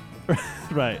American.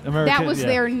 right. America. That was yeah.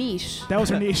 their niche. That was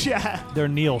her niche. Yeah. Their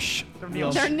Neilsh.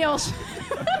 Their niche.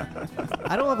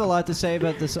 I don't have a lot to say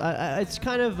about this. It's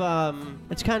kind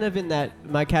of in that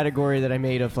my category that I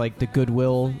made of like the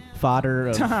goodwill fodder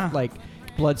of like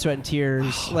blood, sweat, and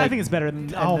tears. Like, I think it's better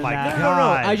than. Oh than my that.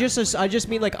 God. I just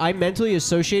mean like I mentally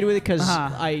associated with it because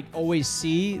Uh-huh. I always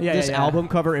see Yeah, this yeah, yeah. album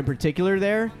cover in particular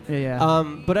there. Yeah, yeah.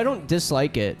 But I don't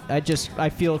dislike it. I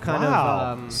feel kind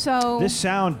Wow. of So This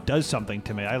sound does something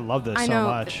to me. I love this I so know.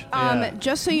 much. Yeah.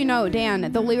 Just so you know,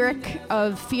 Dan, the lyric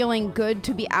of feeling good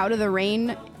to be out of the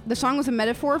rain, the song was a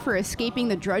metaphor for escaping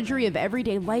the drudgery of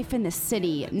everyday life in the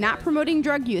city, not promoting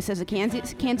drug use as a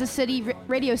Kansas City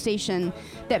radio station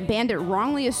that Bandit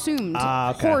wrongly assumed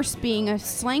Okay. horse being a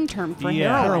slang term for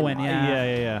yeah. heroin. Heroin,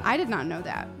 yeah. Yeah. I did not know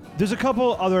that. There's a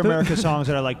couple other America songs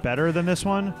that I like better than this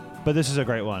one, but this is a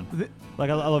great one.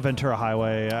 Like I love Ventura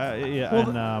Highway. Yeah. Well,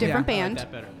 and, Different yeah. band.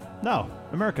 No,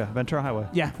 America. Ventura Highway.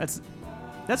 Yeah, that's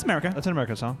America. That's an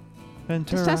American song.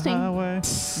 Ventura testing. Highway.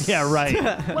 Yeah, right.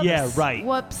 Yeah, right.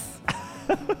 Whoops.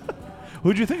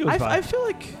 Who'd you think it was by? I feel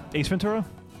like Ace Ventura?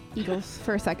 Eagles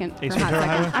for a second. Ace for a hot Ventura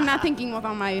second. Highway? I'm not thinking with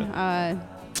all my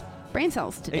brain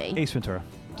cells today. Ace Ventura.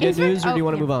 do you Is have it? news or do you Oh,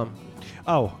 want to yeah. move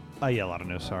on? Oh, yeah, a lot of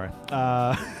news. Sorry.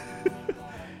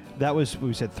 That was,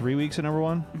 we said 3 weeks at number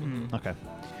one? Mhm. Okay.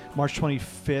 March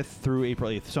 25th through April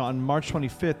 8th. So on March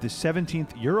 25th, the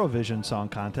 17th Eurovision Song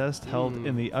Contest held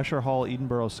in the Usher Hall,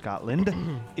 Edinburgh, Scotland,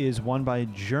 is won by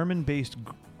German-based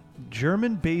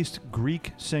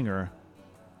Greek singer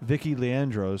Vicky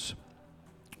Leandros,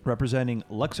 representing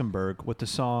Luxembourg with the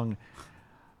song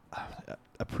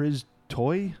Apres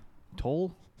Toy?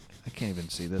 Toll? I can't even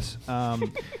see this.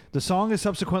 The song is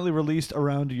subsequently released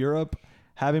around Europe,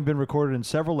 having been recorded in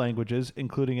several languages,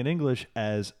 including in English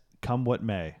as Come What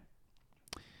May.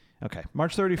 Okay,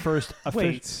 March 31st.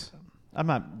 wait. I'm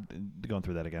not going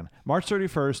through that again. March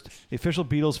 31st, the official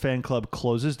Beatles fan club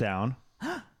closes down.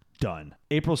 Done.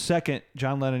 April 2nd,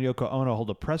 John Lennon and Yoko Ono hold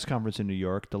a press conference in New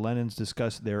York. The Lennons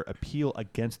discuss their appeal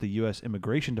against the U.S.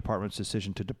 Immigration Department's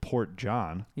decision to deport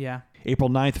John. Yeah. April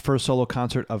 9th, first solo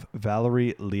concert of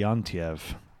Valery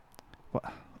Leontiev. What?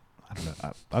 I don't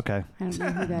know. Okay. I don't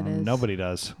know who that is. Nobody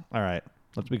does. All right.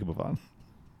 We can move on.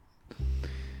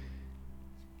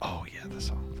 Oh, yeah, this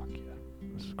song. Fuck yeah.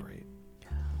 This is great.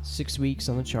 6 weeks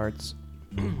on the charts.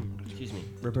 Excuse me.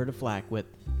 Roberta Flack with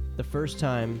The First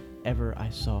Time Ever I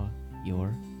Saw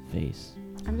Your Face.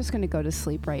 I'm just going to go to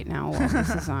sleep right now while this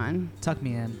is on. Tuck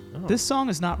me in. Oh. This song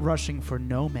is not rushing for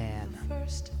no man.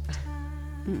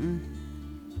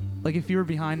 Like if you were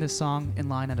behind this song in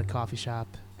line at a coffee shop,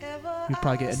 you'd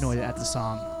probably get annoyed at the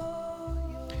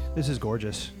song. This is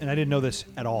gorgeous. And I didn't know this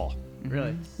at all.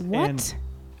 Really? What? And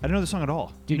I didn't know the song at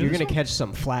all. Dude, You you're knew going to this catch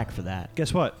some flack for that. song?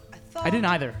 Guess what? I didn't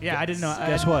either. Yeah, I didn't know.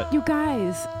 Guess what? You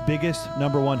guys. Biggest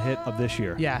 #1 hit of this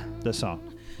year. Yeah. This song.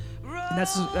 And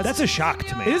That's a shock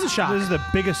to me. It is a shock. This is the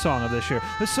biggest song of this year.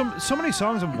 There's so many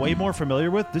songs I'm way more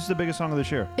familiar with. This is the biggest song of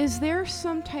this year. Is there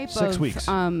some type 6 of weeks.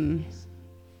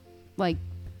 like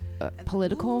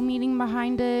political meaning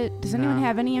behind it? Does anyone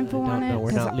have any info on it? No,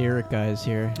 we're 'Cause not lyric guys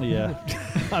here. Yeah.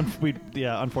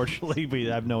 Unfortunately, we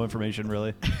have no information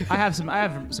really. I have some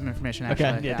information actually.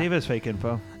 Okay. Yeah, Dave has fake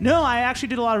info. No, I actually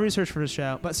did a lot of research for this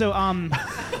show. But so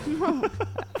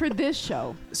for this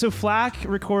show. So Flack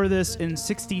recorded this in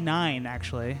 '69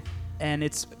 actually, and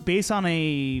it's based on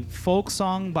a folk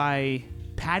song by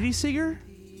Patti Seeger.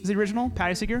 Is the original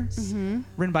Patti Seeger? Mm-hmm.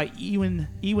 Written by Ewan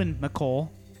McCall.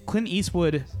 Clint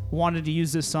Eastwood wanted to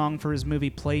use this song for his movie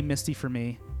Play Misty for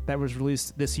Me that was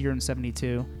released this year in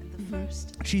 '72.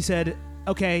 She said,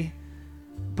 "Okay,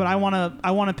 but I want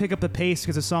to pick up the pace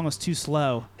because the song was too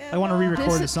slow. I want to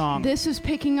re-record the song." This is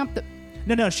picking up the.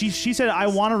 No. She said, "I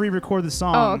want to re-record the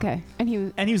song." Oh, okay. And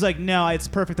he was like, "No, it's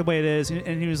perfect the way it is."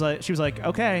 And she was like,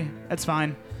 "Okay, that's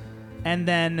fine." And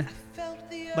then,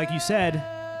 like you said,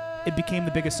 it became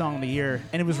the biggest song of the year,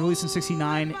 and it was released in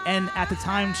 '69. And at the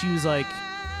time, she was like,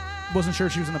 wasn't sure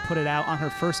she was going to put it out on her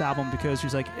first album because she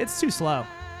was like, it's too slow.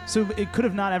 So it could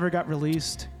have not ever got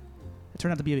released. It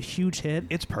turned out to be a huge hit.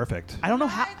 It's perfect. I don't know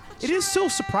how. It is so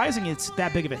surprising it's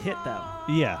that big of a hit, though.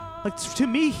 Yeah. Like, to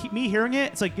me hearing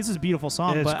it, it's like, this is a beautiful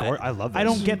song, It's but I love this. I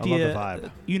don't get I love the the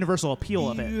vibe. universal appeal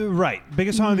of it. Right.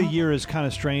 Biggest song of the year is kind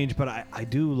of strange, but I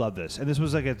do love this. And this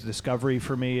was like a discovery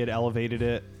for me. It elevated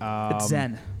it. It's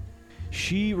zen.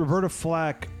 Roberta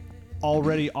Flack,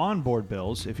 already on Board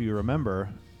Bills, if you remember,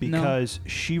 because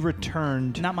she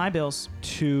returned Not my bills.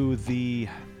 to the,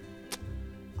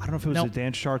 I don't know if it was Nope. the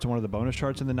dance charts or one of the bonus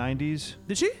charts in the 90s,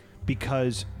 Did she?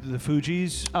 because the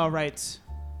Fugees Oh, right.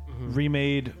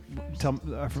 remade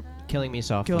Killing Me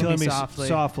Softly. Killing Killing Me Me Softly.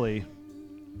 Softly.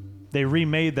 They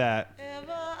remade that,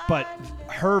 but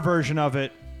her version of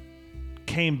it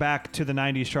came back to the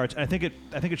 90s charts. I think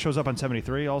it shows up on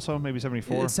 73 also, maybe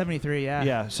 74. It's 73, yeah.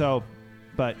 Yeah, so,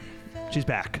 but she's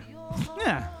back.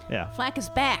 Yeah. Yeah, Flack is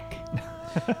back.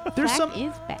 There's Flack some.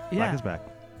 is back. Yeah. Flack is back.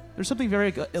 There's something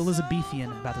very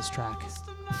Elizabethan about this track.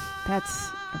 That's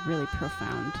really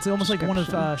profound. It's almost like one of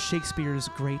description. Shakespeare's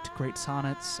great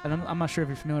sonnets. And I'm not sure if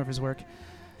you're familiar with his work,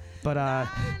 but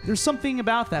there's something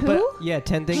about that. Who? But Yeah,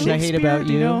 10 Things I Hate Shakespeare, About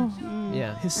do You. you know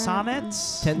Yeah. his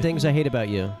sonnets? 10 Things I Hate About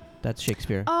You. That's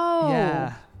Shakespeare. Oh.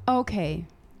 Yeah. Okay.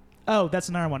 Oh, that's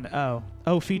another one.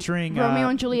 Oh, featuring Romeo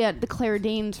and Juliet, the Claire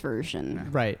Danes version.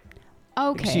 Right.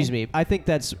 Okay. Excuse me. I think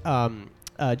that's John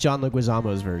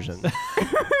Leguizamo's version.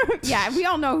 Yeah, we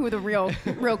all know who the real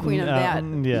queen of that yeah.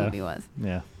 movie was.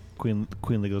 Yeah, Queen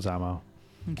Leguizamo.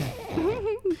 Okay.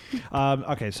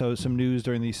 Okay, so some news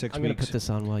during these 6 I'm going to weeks. put this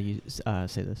on while you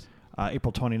say this.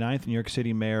 April 29th, New York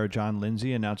City Mayor John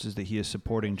Lindsay announces that he is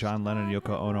supporting John Lennon and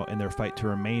Yoko Ono in their fight to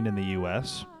remain in the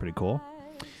U.S. Pretty cool.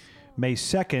 May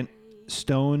 2nd,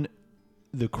 Stone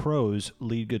the Crows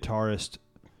lead guitarist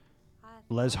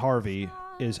Les Harvey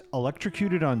is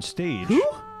electrocuted on stage. Who?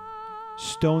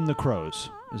 Stone the Crows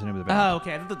is the name of the band. Oh,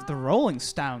 okay. The Rolling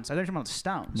Stones. I thought you were talking about the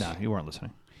Stones. No, you weren't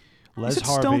listening. You Les said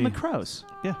Harvey. Stone the Crows.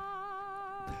 Yeah.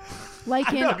 Like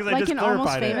I in know, 'cause I like just in Almost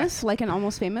clarified it. Famous, like in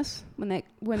Almost Famous, when the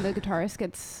guitarist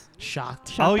gets Shocked.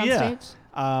 shot on yeah.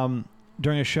 stage.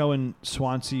 During a show in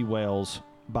Swansea, Wales,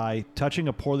 by touching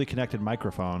a poorly connected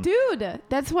microphone, Dude,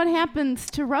 that's what happens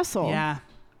to Russell. Yeah.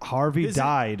 Harvey Is it-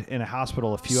 died in a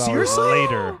hospital a few Seriously?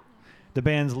 hours later. The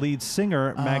band's lead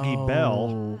singer, Maggie Oh.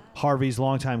 Bell, Harvey's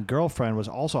longtime girlfriend, was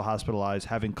also hospitalized,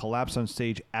 having collapsed on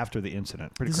stage after the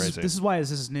incident. Pretty crazy. This is why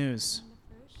this is news.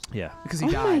 yeah. Because he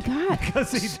Oh my died. god.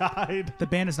 Because he died. The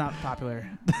band is not popular.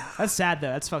 That's sad,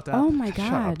 though. That's fucked up. Oh my god.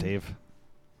 Shut up, Dave.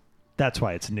 That's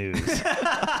why it's news.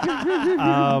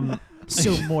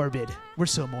 So morbid. We're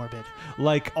so morbid.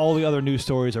 Like all the other news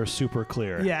stories are super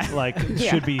clear. Yeah. Like it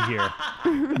Yeah. should be here.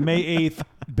 May 8th,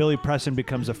 Billy Preston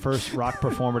becomes the first rock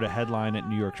performer to headline at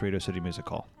New York's Radio City Music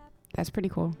Hall. That's pretty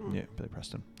cool. Yeah, Billy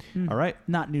Preston. Mm. All right.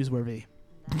 Not newsworthy.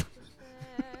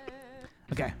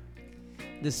 Okay.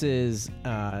 This is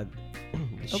the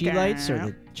She Lights or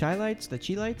the Chai Lights? The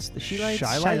Chi Lights? The She Lights?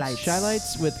 Shy Shy Lights? Lights. Shy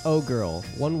Lights with Oh Girl.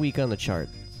 1 week on the chart.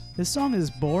 This song is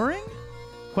boring?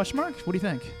 Question mark? What do you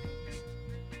think?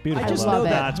 Beautiful. I just though. love it.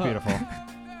 That's beautiful.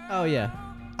 Oh, yeah.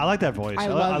 I like that voice. I I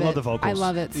love love it. the vocals. I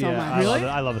love it so yeah, much. I Really? love it.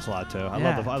 I love this a lot too.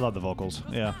 Yeah. I love the vocals.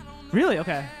 Yeah. Really?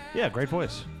 Okay. Yeah, great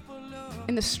voice.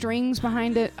 And the strings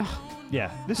behind it. Oh,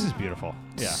 Yeah, this is beautiful.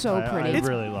 Yeah. So pretty. I It's-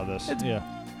 really love this. it's- Yeah.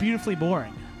 Beautifully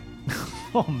boring.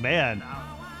 Oh man.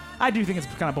 I do think it's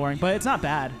kind of boring, but it's not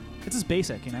bad. It's just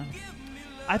basic, you know?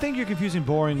 I think you're confusing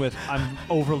boring with I'm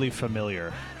overly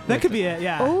familiar. That could be it,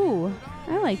 yeah. oh,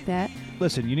 I like that.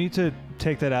 Listen, you need to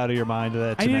take that out of your mind.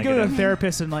 That's I need to go to a negative.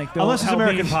 therapist and like. they'll Unless it's help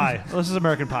American me. Pie. Unless it's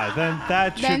American Pie, then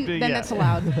that should be. Then yeah. it's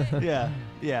allowed.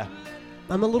 Yeah.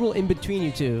 I'm a little in between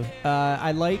you two.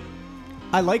 I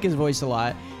like his voice a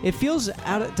lot. It feels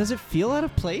does it feel out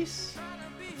of place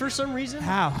for some reason?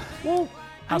 How? Well,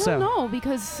 How I so? don't know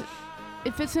because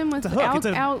it fits in with It's a hook. It's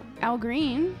a- Al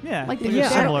Green. Yeah. Like Yeah.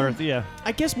 Similar. Yeah.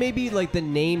 I guess maybe like the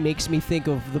name makes me think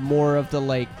of the more of the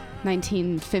like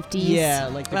 1950s. yeah,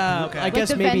 like the, Okay. I Like guess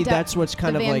the maybe Vande- that's what's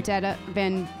kind the of like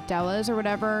Vandellas or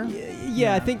whatever.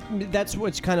 yeah, I think that's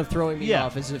what's kind of throwing me Yeah.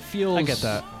 off. Is it feels I get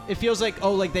that. It feels like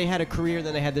like they had a career,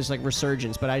 then they had this like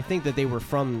resurgence. But I think that they were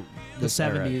from The this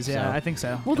era, 70s. Yeah, so. I think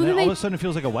so. Well, And then then all they of a sudden it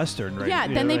feels like a Western, right? yeah,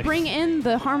 You then know, they like- bring in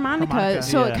the harmonica, Harmonica.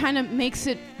 so Yeah. it kind of makes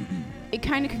it. It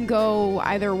kind of can go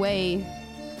either way,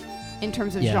 in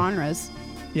terms of Yeah. genres.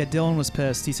 Yeah, Dylan was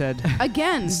pissed. He said,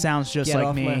 Again, "Sounds just Get like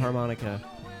off me." my harmonica.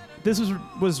 This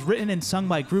was written and sung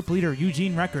by group leader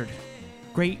Eugene Record.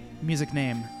 Great music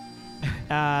name.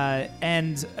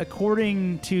 And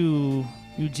according to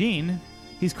Eugene,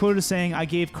 he's quoted as saying, "I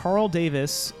gave Carl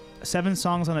Davis 7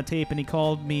 songs on a tape, and he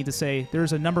called me to say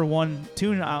there's a #1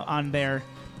 tune on there.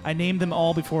 I named them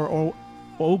all before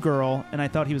Oh Girl, and I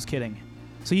thought he was kidding.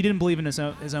 So he didn't believe in his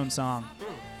own song.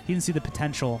 He didn't see the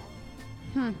potential.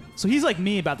 So he's like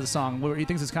me about the song, where he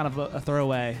thinks it's kind of a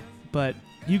throwaway. But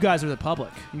you guys are the public.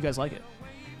 You guys like it.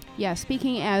 yeah.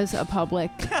 Speaking as a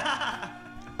public,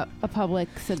 a public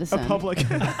citizen.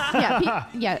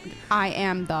 Yeah. I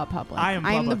am the public. I am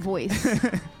the public. voice.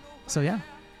 So yeah,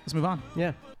 let's move on.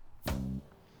 Yeah.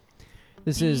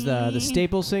 This is the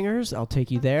Staple Singers. I'll Take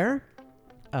You There.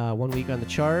 1 week on the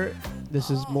chart. This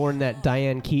is more in that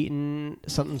Diane Keaton,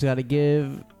 Something's Gotta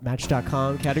Give,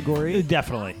 Match.com category.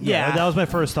 Definitely. Yeah. That was my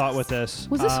first thought with this.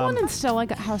 Was this one in Stella?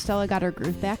 How Stella got her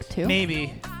groove back too?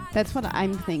 Maybe. That's what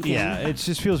I'm thinking. Yeah, it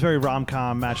just feels very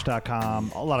rom-com,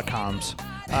 Match.com, a lot of comms.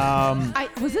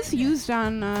 Was this used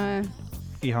on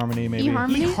eHarmony, maybe.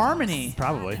 eHarmony? Harmony.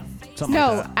 Probably. Something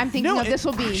No, like that. I'm thinking No, of This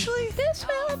Will Be. actually- This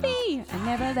will be a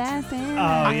never lasting.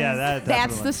 Oh, yeah, that That's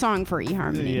definitely. the song for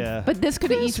eHarmony. Yeah. But this could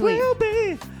have easily.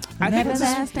 I think Never this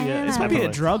lasting. yeah, it's might be a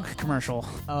Definitely. drug commercial.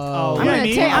 Oh, I'm Yeah, gonna I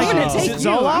mean, take. I'm gonna is take it you.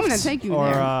 I'm Zoloft? gonna take you or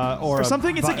there. Or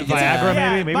something. It's like it's Viagra,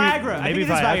 yeah, maybe. Viagra. I Maybe think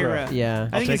it is Viagra. Yeah.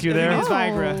 I think take it's, you I think there. it is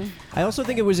Viagra. I also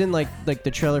think it was in like the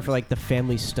trailer for like the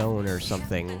Family Stone or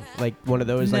something, like one of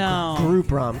those No. like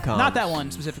group rom-coms. Not that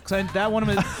one specific. 'Cause that one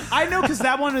was. I know because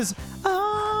that one is.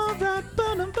 All right,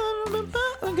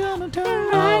 I'm gonna turn Oh,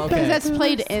 right. okay. Because that's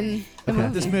played in the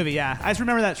movie. This movie, yeah, I just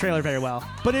remember that trailer very well.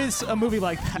 But it is a movie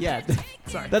like that. Yeah,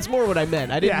 Sorry. that's more what I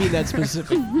meant. I didn't Yeah. mean that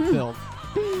specific film.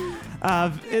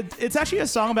 It's actually a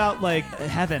song about like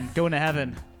heaven, going to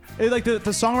heaven. Like the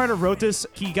songwriter wrote this.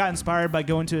 He got inspired by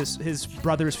going to his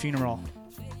brother's funeral.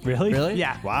 Really? Really?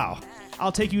 Yeah. Wow.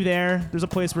 I'll take you there. There's a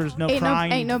place where there's no Ain't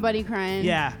crying. nobody crying.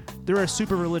 Yeah, they're a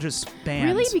super religious band.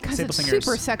 Really? Because Staple it's Singers.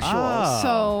 super sexual. Oh.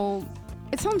 So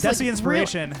it sounds That's like the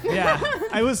inspiration. Yeah,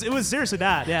 it was seriously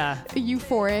that. Yeah.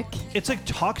 euphoric. It's like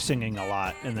talk singing a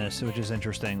lot in this, which is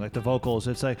interesting. Like the vocals,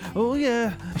 it's like, oh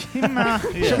yeah.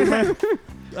 Yeah.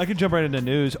 I can jump right into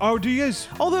news. Oh, do you guys?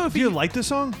 Although if Do you like this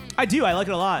song? I do, I like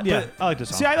it a lot. Yeah, but- I like this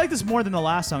song. See, I like this more than the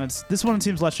last song. This one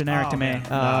seems less generic to me. man.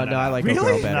 No, I like Really? Oh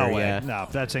Girl better. No way. Yeah. No,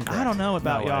 that's incorrect. I don't know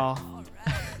about No way. y'all.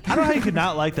 I don't know how you could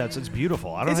not like that. It's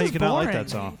beautiful. I don't know It's how you just could not like boring. that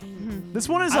song. This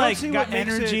one is I don't like see got what makes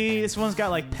energy. This one's got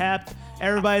like pep.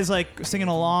 Everybody's like singing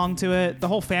along to it. The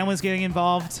whole family's getting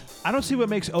involved. I don't see what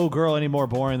makes Oh Girl any more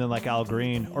boring than like Al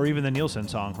Green or even the Nielsen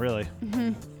song, really.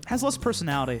 Has less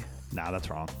personality. Nah, that's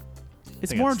wrong. It's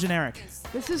think more it's- generic.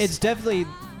 This is. It's definitely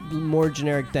more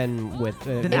generic than with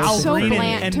Than it's Al so Green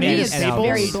bland. and To me, Mavis it's Staples.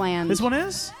 very bland. This one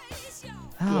is?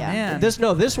 Oh, Yeah. man.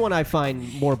 This one I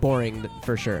find more boring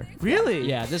for sure. Really?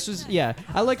 Yeah, this was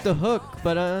I like the hook,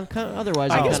 but kind of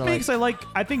otherwise I I guess kind of like. because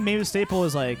I think Mavis Staple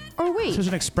is like Or wait. such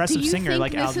an expressive do you singer think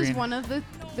like this Al is Green. one of the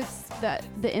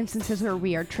instances where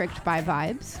we are tricked by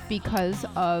vibes because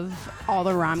of all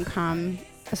the rom-com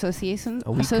associations?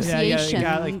 Oh, we could- Yeah, you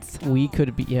got, like, We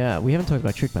could be we haven't talked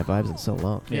about Tricked by Vibes in so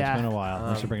long. Yeah, Yeah. it's been a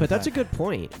while. We should bring But it that's a back. good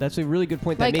point. That's a really good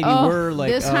point. like, that maybe oh, we're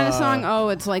like this kind of song. Oh,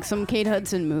 it's like some Kate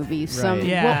Hudson movie, some Right.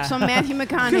 Yeah. some Matthew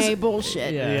McConaughey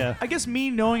bullshit. Yeah. Yeah. I guess me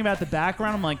knowing about the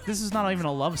background, I'm like, this is not even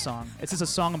a love song. It's just a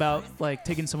song about like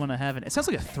taking someone to heaven. It sounds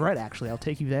like a threat, actually. I'll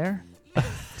take you there.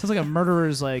 Sounds like a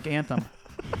murderer's like anthem.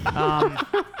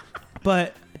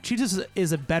 But she just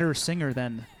is a better singer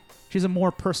than. She has a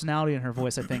more personality in her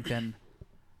voice, I think,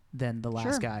 than the last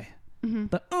Sure. guy. Mm-hmm.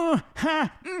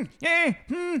 The yeah,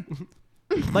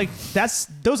 like that's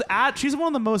those ad. She's one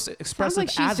of the most Sounds expressive like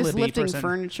she's just ad-libby lifting person.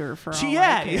 furniture for all She I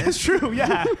yeah, care. it's true.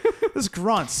 Yeah, this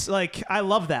grunts. Like I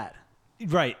love that.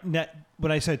 Right.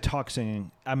 When I said talk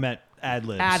singing, I meant ad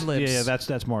libs. Ad libs. Yeah,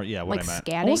 that's more. Yeah, what Like I meant.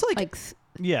 scatting? Almost like-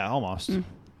 Yeah, almost.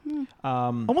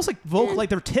 Almost like vocal, like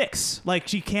they're ticks. Like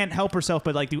she can't help herself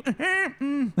but like do. You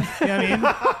know what I mean?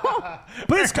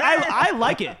 But it's I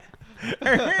like it.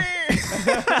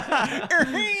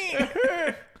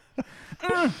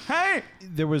 Hey.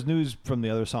 There was news from the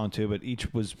other song too, but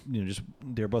each was just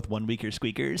they're both 1 weeker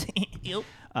squeakers.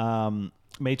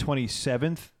 May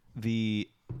 27th, the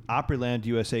Opryland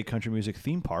USA Country Music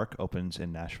Theme Park opens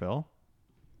in Nashville.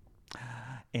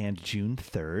 And June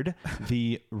 3rd,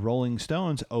 the Rolling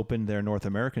Stones opened their North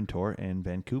American tour in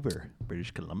Vancouver,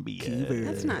 British Columbia.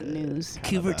 That's not news.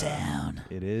 Vancouver Town.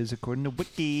 It is according to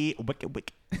Wiki.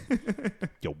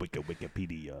 Yo,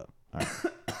 Wikipedia. All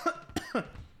right.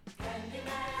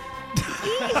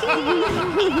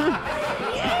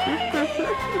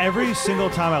 Every single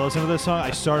time I listen to this song,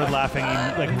 I started laughing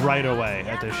like right away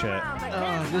at this shit.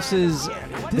 This is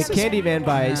the Candyman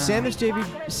by Samus Davy.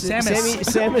 Samus.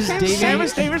 Samus Davy.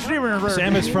 Samus Davis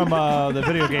Samus from the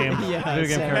video game. Yeah, video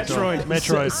game Samus. character.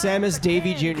 Metroid. Samus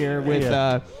Davy Jr. with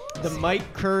Yeah. the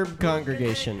Mike Curb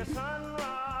Congregation.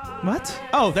 What?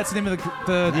 Oh, that's the name of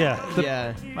the Yeah.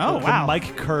 Yeah. Oh The wow.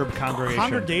 Mike Curb congregation.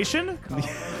 Congregation.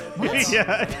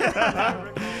 Yeah.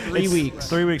 3 weeks.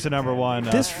 3 weeks of number one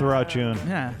throughout June.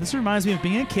 Yeah, this reminds me of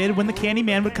being a kid when the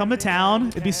Candyman would come to town.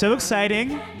 It'd be so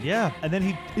exciting. Yeah, and then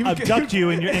he'd He would- abduct you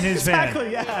in his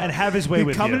Exactly, van yeah. and have his way He'd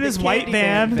with come you. in his white Candyman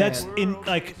van. van. That's in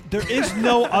there is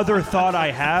no other thought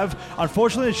I have.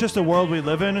 Unfortunately, it's just the world we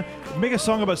live in. Make a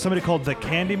song about somebody called the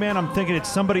Candyman. I'm thinking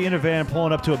it's somebody in a van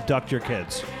pulling up to abduct your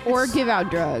kids. Or give out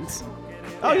drugs.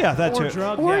 Oh yeah, that's Or it.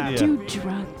 drug, Or yeah. do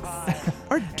drugs.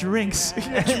 Or drinks.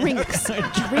 Drinks.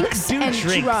 Drinks Do and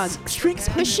drinks. drugs. Drinks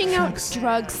and Pushing out drugs.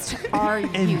 drugs to our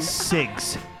And youth.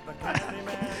 cigs.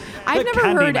 I've the never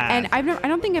heard, Candyman. and I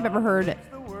don't think I've ever heard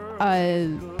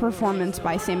a performance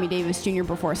by Sammy Davis Jr.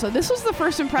 before. So this was the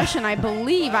first impression I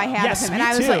believe I had Yes, of him,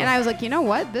 and me too. I was like, you know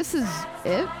what? This is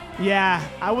it. Yeah,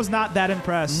 I was not that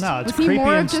impressed. No, it's Was he creepy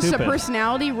more and of just stupid. a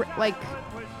personality, like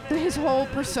his whole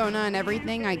persona and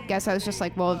everything? I guess I was just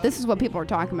like, well, if this is what people are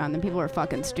talking about, then people are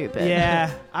fucking stupid. Yeah,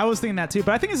 I was thinking that too.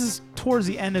 But I think this is towards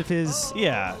the end of his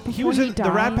Yeah, he Before was he in,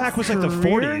 the Rat dies. Pack was like the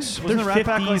career. 40s. Wasn't They're the Rat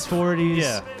Pack 50s, like 40s.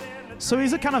 Yeah, So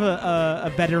he's a kind of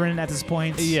a veteran at this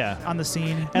point. Yeah. On the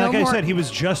scene. and No like I more- said, he was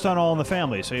just on All in the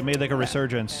Family, so he made like a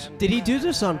resurgence. Did he do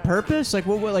this on purpose? Like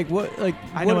what?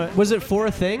 I know it. Was it for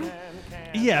a thing?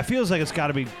 Yeah, it feels like it's got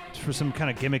to be for some kind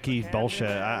of gimmicky bullshit.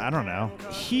 I don't know.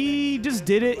 He just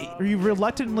did it. He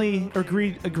reluctantly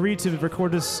agreed to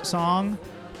record this song.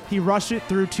 He rushed it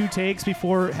through 2 takes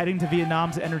before heading to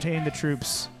Vietnam to entertain the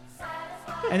troops.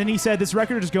 And then he said this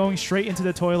record is going straight into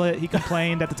the toilet. He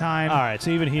complained at the time. All right,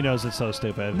 so even he knows it's so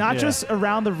stupid. Not Yeah. just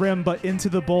around the rim, but into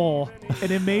the bowl.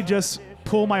 And it may just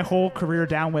pull my whole career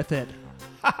down with it.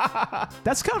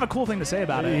 That's kind of a cool thing to say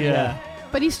about it. Yeah.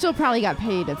 But he still probably got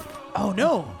paid a Oh,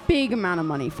 no. big amount of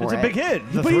money for It's it. a big hit.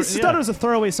 But he thought it was a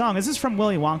throwaway song. This is from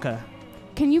Willy Wonka.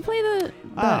 Can you play the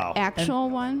Oh. actual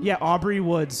one? Yeah, Aubrey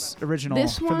Wood's original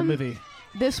This from the one? movie.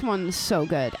 This one's so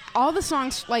good. All the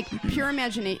songs, like pure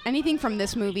imagination, anything from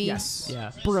this movie, Yes.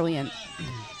 Yeah. brilliant.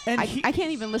 And I he-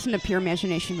 can't even listen to Pure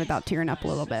Imagination without tearing up a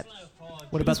little bit.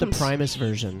 What about This the one's- Primus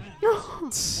version?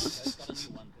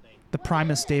 the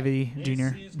Primus Davy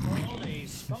Jr.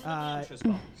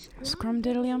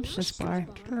 Scrumdiddlyumptious.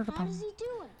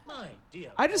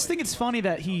 I just think it's funny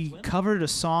that he covered a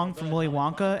song from Willy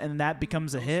Wonka and that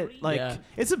becomes a hit. Like, Yeah.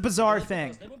 it's a bizarre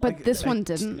thing. But this one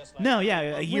didn't. No, yeah,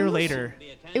 a year later.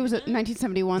 It was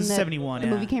 1971 that 71, the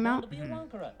yeah. movie came out.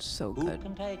 So good.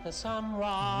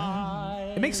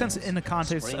 It makes sense in the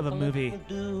context of a movie.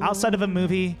 Outside of a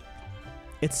movie,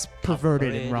 it's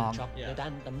perverted and wrong.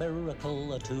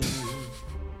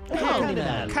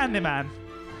 Candyman.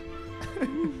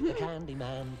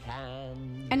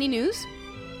 Any news?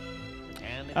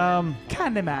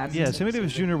 Candyman. Yeah, Sammy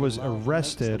Davis Jr. was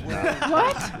arrested.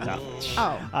 What?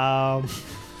 Oh.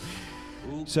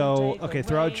 So, okay,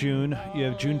 throughout June, you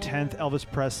have June 10th, Elvis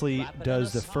Presley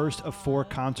does the first of 4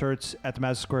 concerts at the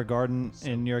Madison Square Garden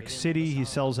in New York City. He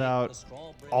sells out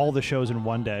all the shows in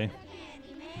one day.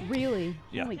 Really?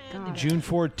 Yeah. Oh my God. June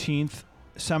 14th,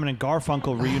 Simon and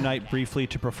Garfunkel reunite briefly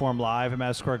to perform live at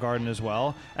Madison Square Garden as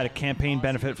well at a campaign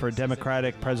benefit for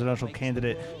Democratic presidential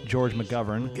candidate George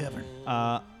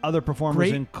McGovern. Other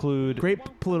performers include... Great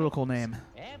political name.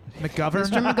 McGovern.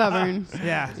 Mr. McGovern.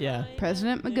 Yeah. Yeah.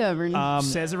 President McGovern.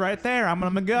 Says it right there. I'm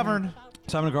gonna McGovern.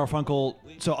 Simon and Garfunkel.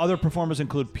 So other performers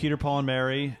include Peter, Paul, and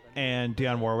Mary and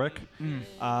Dionne Warwick.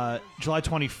 July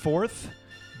 24th,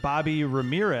 Bobby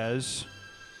Ramirez.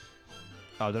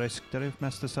 Oh, did I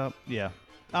mess this up? Yeah.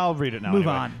 I'll read it now. Move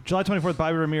anyway. on. July 24th,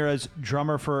 Bobby Ramirez,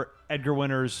 drummer for Edgar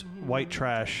Winter's White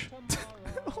Trash.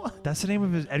 That's the name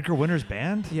of his Edgar Winter's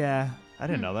band? Yeah. I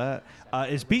didn't know that.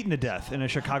 Is beaten to death in a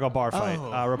Chicago bar fight,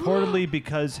 reportedly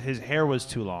because his hair was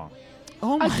too long.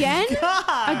 Oh my Again?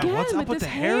 God. Again What's with up with this the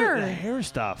hair? The hair. hair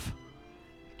stuff.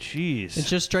 Jeez. It's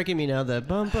just striking me now that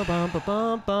bum ba bum ba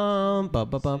bum bum bum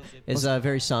ba bum is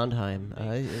very Sondheim.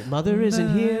 Mother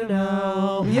isn't here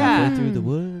now. Yeah. Halfway through the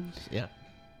woods. Yeah.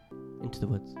 Into the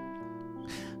woods.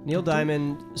 Neil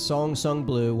Diamond, song sung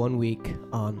blue, 1 week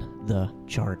on the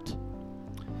chart.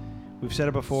 We've said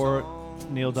it before.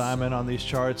 Neil Diamond on these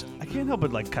charts. I can't help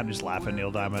but kind of just laugh at Neil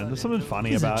Diamond. There's something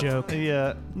funny He's a about joke.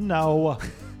 Yeah. No.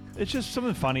 It's just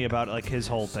something funny about his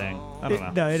whole thing. I don't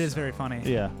know. No, it is very funny.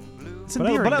 Yeah. It's But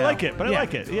endearing, I though. like it. But Yeah. I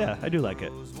like it. Yeah, I do like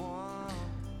it.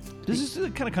 This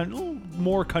is kind of a little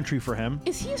more country for him.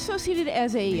 Is he associated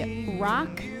as a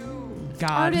rock God.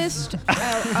 artist,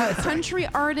 a country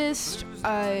artist?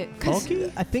 'Cause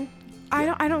Folky? I think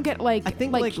I don't get like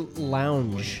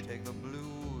lounge.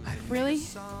 really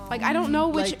like I don't know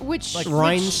which Like which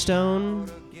Rhinestone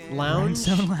Lounge?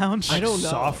 Rhinestone Lounge. I don't know.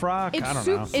 Soft rock? It's I don't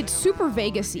know. it's super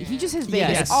Vegas-y. He just has Vegas.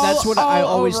 Yes, all, that's what I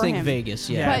all always over think him. Vegas.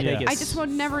 Yeah, Yeah. But Vegas. I just would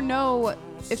never know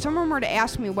if someone were to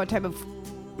ask me what type of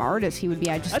artist he would be.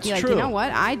 I'd just That's be like, true. you know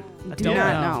what? I do don't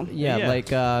not know. know. Yeah, Yeah. like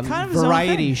Kind of his own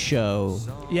variety thing. show.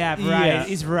 Yeah, variety. Yeah.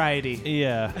 He's variety.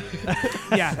 Yeah.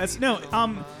 Yeah, that's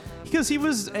because he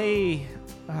was a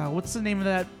what's the name of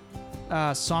that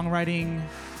songwriting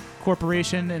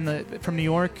corporation from New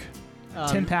York?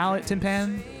 Tin Pan,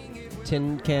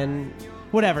 Tin Can.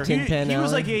 whatever. Tin Pan he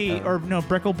was Alley? like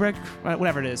Brickle Brick,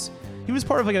 whatever it is. He was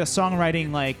part of like a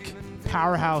songwriting like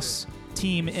powerhouse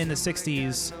team in the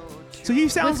 '60s. So he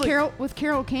sounds With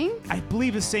Carole King? I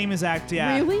believe the same exact.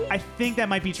 Yeah, Really? I think that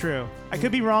might be true. I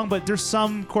could be wrong, but there's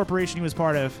some corporation he was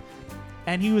part of,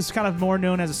 and he was kind of more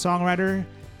known as a songwriter.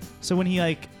 So when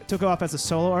he took off as a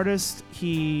solo artist,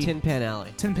 he Tin Pan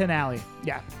Alley. Tin Pan Alley.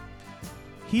 Yeah,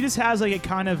 he just has a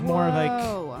kind of more of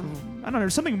Whoa. I don't know.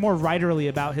 There's something more writerly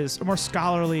about more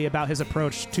scholarly about his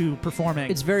approach to performing.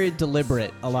 It's very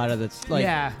deliberate. A lot of it's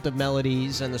Yeah. the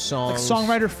melodies and the songs.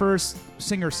 songwriter first,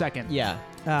 singer second. Yeah.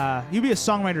 He'd be a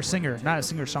songwriter-singer, not a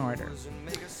singer-songwriter.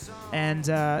 And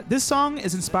this song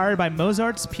is inspired by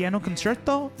Mozart's Piano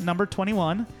Concerto No.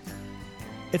 21.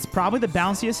 It's probably the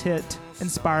bounciest hit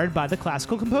inspired by the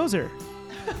classical composer.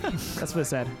 That's what it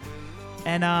said.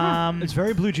 And It's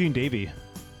very Blue Jean Davy.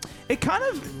 it kind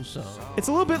of, So. it's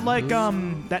a little bit like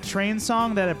that Train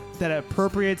song that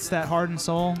appropriates that heart and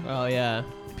soul Oh yeah.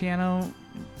 piano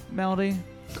melody.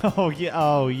 Oh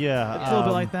yeah. It's a little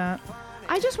bit like that.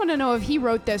 I just want to know if he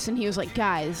wrote this and he was like,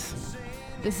 guys,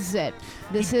 this is it.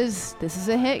 This is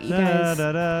a hit, you guys.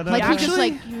 Like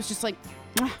Actually- he was just like,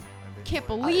 "Mwah, can't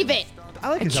believe it. I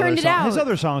like I his churned other it songs. out. His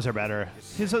other songs are better.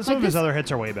 Some of his this- other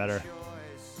hits are way better.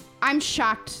 I'm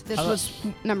shocked this was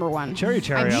number one. Cherry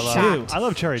Cherry, I'm I love. shocked. I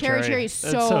love Cherry Cherry Cherry. Cherry is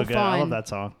It's so so good. I love fun. that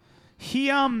song. He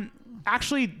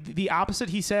actually the opposite.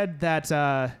 He said that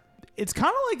it's kind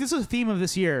of like this is a theme of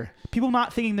this year. People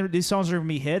not thinking these songs are gonna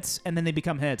be hits, and then they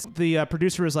become hits. The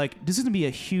producer was like, "This is gonna be a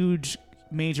huge,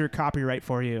 major copyright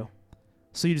for you,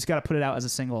 so you just got to put it out as a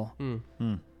single."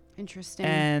 Interesting.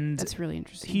 And that's really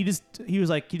interesting. he was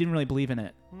like he didn't really believe in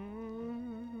it,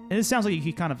 and it sounds like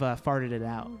he kind of farted it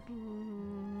out.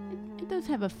 It does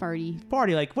have a farty.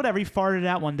 Farty, like whatever. He farted it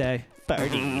out one day.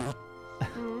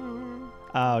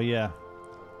 Oh yeah.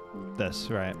 This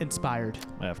right. Inspired.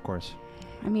 Yeah, of course.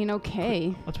 I mean,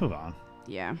 okay. Let's move on.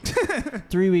 Yeah.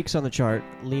 3 weeks on the chart.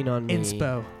 Lean on Me.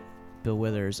 Inspo. Bill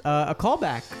Withers. A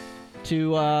callback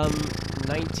to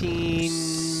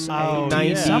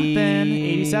 1990 something.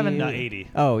 87. No, 80.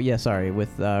 Oh yeah, sorry,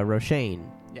 with Roshane.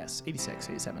 Yes, 86,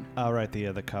 87. Oh right,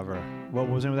 the cover. What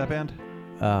was the name of that band?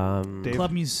 Dave?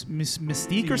 Club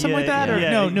Mystique or something Yeah, like that? yeah, Or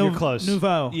yeah, no, you're close.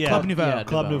 Nouveau. Yeah. Club Nouveau. Yeah,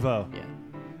 Club Nouveau. Yeah.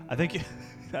 I think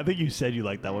you said you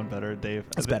liked that one better, Dave.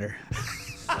 That's better.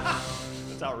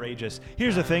 It's outrageous.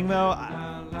 Here's the thing, though.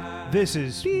 This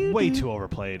is way too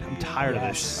overplayed. I'm tired of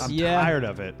this. I'm Yeah. tired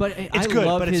of it. But it's I good,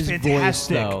 love but it's his voice,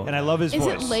 fantastic, though. and I love his Is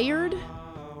voice. it layered?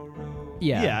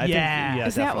 Yeah. Yeah, I think, Yeah. yeah,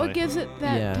 Is that what definitely. gives it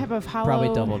that Yeah. type of hollow?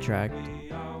 Probably double tracked.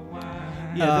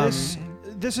 Yeah,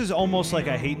 this is almost like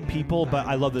I hate people, but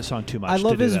I love this song too much. I to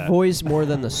love do his that. voice more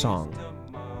than the song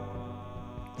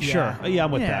Sure. Yeah,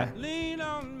 I'm with Yeah.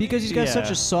 that. because he's got Yeah.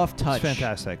 such a soft It's touch.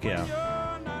 fantastic. Yeah.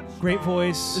 Great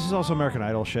voice. This is also American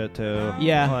Idol shit too.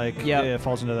 Yeah, Like yep. it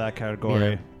falls into that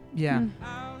category. Yeah.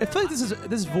 I feel like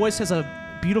this voice has a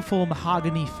beautiful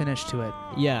mahogany finish to it.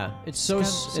 Yeah, it's so got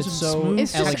it's such a so smooth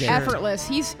It's just elegant. effortless.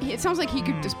 It sounds like he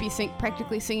could just be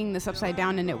practically singing this upside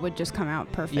down, and it would just come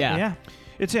out perfect. Yeah. Yeah.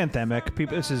 It's anthemic.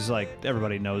 People, this is like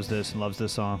everybody knows this and loves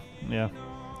this song. Yeah.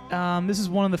 This is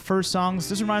one of the first songs.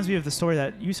 This reminds me of the story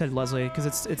that you said, Leslie,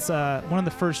 because it's one of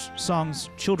the first songs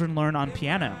children learn on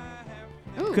piano.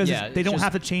 Ooh. Because Yeah, they it's don't just-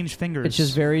 have to change fingers. It's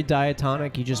just very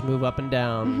diatonic. You just move up and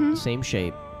down, same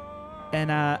shape.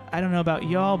 And I don't know about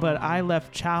y'all, but I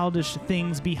left childish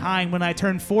things behind when I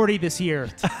turned 40 this year.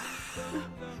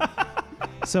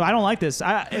 So I don't like this.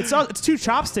 It's too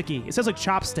chopsticky. It sounds like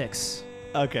chopsticks.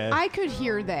 Okay. I could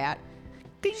hear that.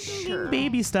 Ding, Sure.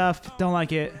 baby stuff. Don't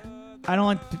like it. I don't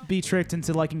like to be tricked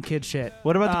into liking kid shit.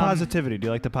 What about the positivity? Do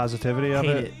you like the positivity of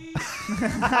Hate it?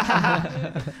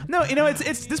 it. No,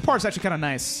 it's this part's actually kind of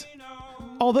nice.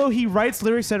 Although he writes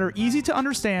lyrics that are easy to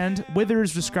understand,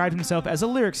 Withers described himself as a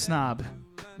lyric snob.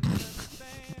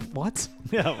 What?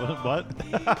 Yeah. What?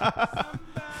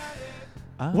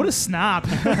 What a snob.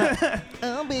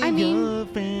 I mean,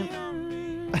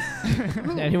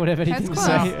 Anyone have anything to That's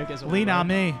say? close. I guess we'll Lean move on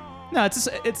me. No,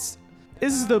 this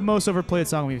is the most overplayed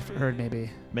song we've heard, maybe.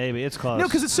 Maybe it's close. No,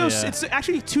 because it's Yeah. it's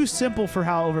actually too simple for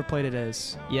how overplayed it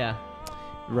is. Yeah.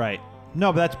 Right.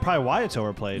 No, but that's probably why it's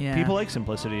overplayed. Yeah. People like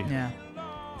simplicity. Yeah.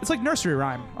 It's like nursery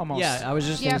rhyme, almost. Yeah, I was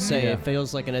just Yeah. gonna say Yeah. it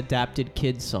feels like an adapted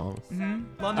kids song.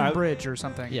 London I- Bridge or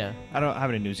something. Yeah. I don't have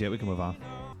any news yet. We can move on.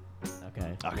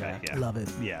 Okay. Okay. Yeah. Love it.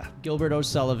 Yeah. Gilbert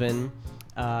O'Sullivan,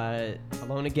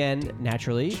 Alone Again,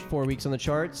 naturally, 4 weeks on the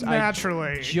charts.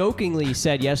 Naturally. I jokingly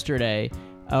said yesterday,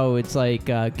 oh, it's like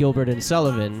Gilbert and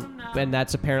Sullivan, and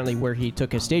that's apparently where he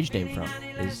took his stage name from,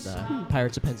 is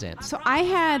Pirates of Penzance. so I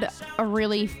had a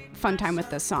really fun time with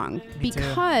this song Me too.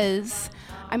 because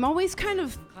I'm always kind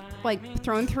of like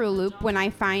thrown through a loop when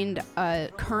I find a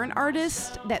current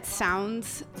artist that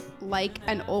sounds like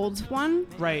an old one.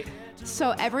 Right.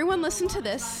 So everyone listen to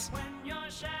this.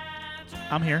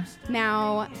 I'm here.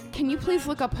 Now, can you please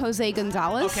look up Jose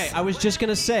Gonzalez? Okay, I was just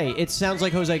gonna say, it sounds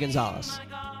like Jose Gonzalez.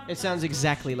 It sounds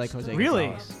exactly like Jose Really?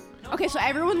 Gonzalez. Okay, so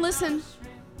everyone listen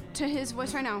to his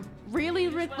voice right now. Really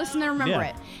listen and remember Yeah.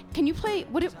 it. Can you play?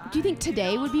 Do you think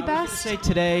today would be best? Say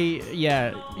today,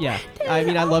 yeah. I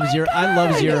mean, I Oh love my zero. I God. love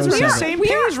Because zero we are- seven. Same we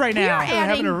are- page right we now. are We're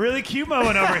having adding- a really cute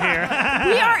moment over here.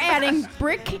 We are adding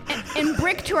brick and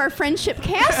brick to our friendship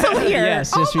castle here.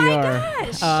 Yes, oh yes, my we are.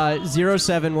 gosh.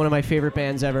 07, one of my favorite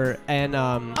bands ever, and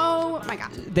Oh my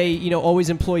god. they always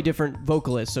employ different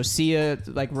vocalists. So Sia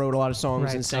wrote a lot of songs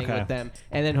Right, and sang okay. with them,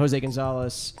 and then Jose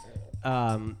Gonzalez,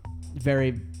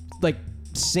 very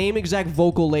same exact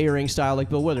vocal layering style like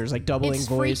Bill Withers, like doubling It's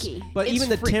voice. freaky. But It's even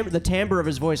the timbre of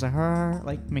his voice,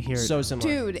 Let me hear it. so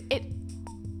similar. Dude,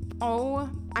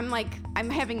 I'm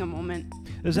having a moment.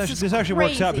 This is actually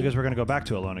works out crazy. because we're gonna go back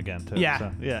to Alone again too. Yeah.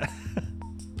 So, yeah.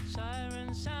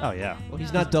 Oh yeah. Well,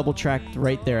 he's not double tracked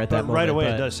right there at that But moment. right away,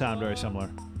 but it does sound very similar.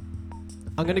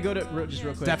 I'm gonna go to just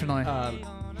real quick. Definitely.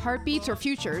 Heartbeats or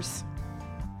futures?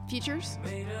 Futures?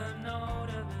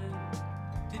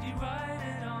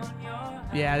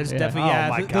 Yeah, there's Yeah. definitely Oh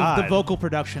my the God. vocal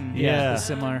production Yeah. is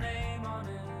similar.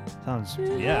 Sounds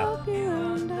yeah.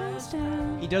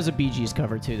 He does a Bee Gees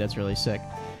cover too. That's really sick.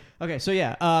 Okay, so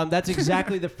yeah, that's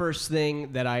exactly the first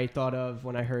thing that I thought of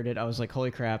when I heard it. I was like,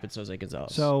 "Holy crap!" It's Jose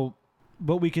Gonzalez. So,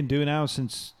 what we can do now,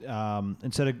 since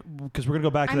instead of because we're gonna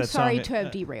go back to I'm that sorry song. to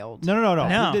have derailed. No.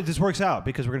 No. This works out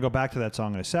because we're gonna go back to that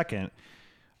song in a second.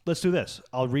 Let's do this.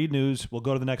 I'll read news. We'll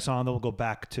go to the next song. Then we'll go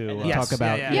back to Yes, talk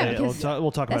about yeah. Yeah, we'll, because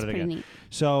we'll talk that's about it pretty again. neat.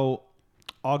 So,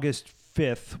 August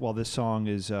 5th. Well, this song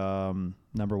is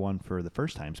number one for the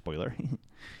first time. Spoiler.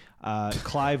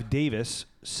 Clive Davis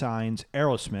signs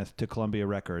Aerosmith to Columbia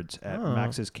Records at Oh.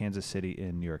 Max's Kansas City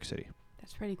in New York City.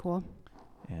 That's pretty cool.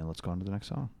 And let's go on to the next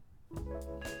song.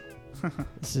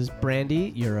 This is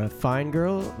Brandy. You're a fine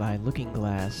girl by Looking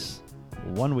Glass.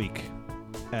 1 week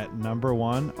at number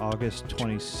one, August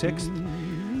 26th.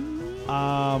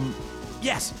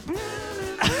 Yes.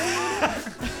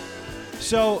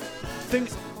 So,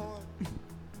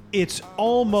 it's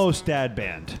almost dad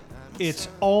band. It's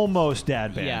almost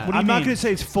dad band. Yeah. What do you I'm not mean? going to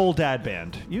say it's full dad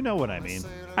band. You know what I mean.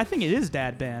 I think it is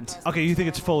dad band. Okay, you think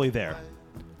it's fully there.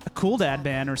 A cool dad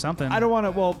band or something. I don't want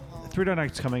to, well, Three Door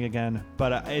Night's coming again,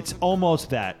 but it's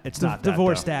almost that. It's not that,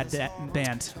 Divorced though. dad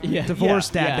band. Yeah.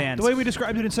 Divorced Yeah. dad Yeah. band. The way we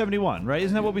described it in 71, right?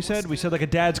 Isn't that what we said? We said like a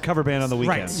dad's cover band on the Right.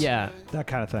 weekends. Yeah. That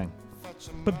kind of thing.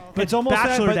 but It's almost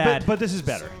Bachelor that, Dad. but this is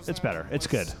better. It's better. It's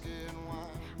good.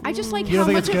 I just like You how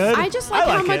don't think much it's good? I just I like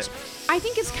how like much it. I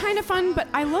think it's kind of fun, but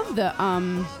I love the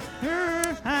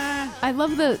I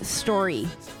love the story.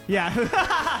 Yeah.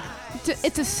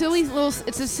 It's a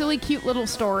silly cute little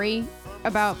story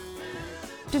about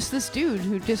just this dude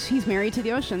who he's married to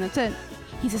the ocean. That's it.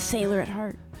 He's a sailor at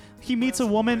heart. He meets a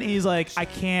woman and he's like, I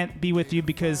can't be with you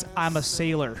because I'm a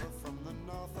sailor.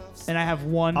 and I have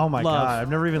one. Oh my love. god, I've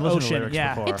never even listened to Ocean, lyrics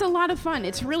yeah. before. It's a lot of fun.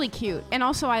 It's really cute. And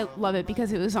also, I love it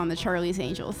because it was on the Charlie's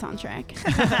Angels soundtrack.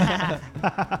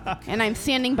 And I'm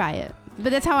standing by it.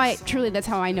 But that's how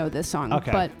I know this song.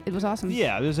 Okay. But it was awesome.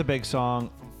 Yeah, this is a big song.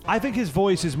 I think his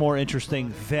voice is more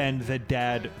interesting than the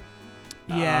Dad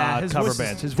His cover voice is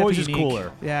bands. His definitely voice is unique.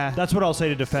 cooler. Yeah. That's what I'll say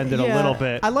to defend it a Yeah, little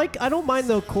bit. I don't mind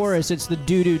the chorus. It's the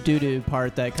doo-doo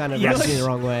part that kind of Yes. rubs me the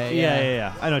wrong way.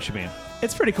 yeah. I know what you mean.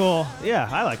 It's pretty cool. Yeah,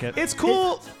 I like it. It's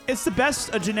cool. It's the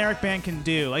best a generic band can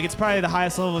do. Like, it's probably the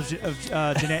highest level of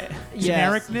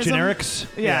genericness. Generics?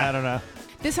 Yeah. I don't know.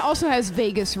 This also has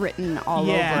Vegas written all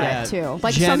Yeah. over Yeah. it, too.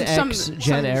 Like Gen some X,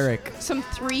 Gen Eric. Some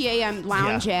 3 a.m.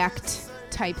 lounge Yeah. act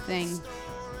type thing.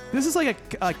 This is like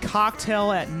a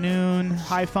cocktail at noon,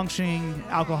 high functioning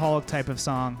alcoholic type of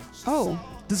song. Oh.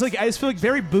 This is like, I just feel like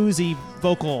very boozy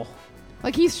vocal.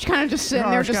 Like he's kind of just sitting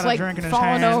there, He's just got a like drink in his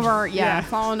falling hand. over. Yeah, Yeah.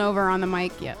 falling over on the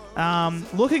mic. Yeah.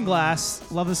 Looking Glass,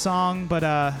 love the song,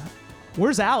 but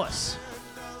where's Alice?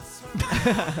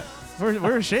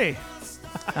 Where is she?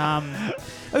 But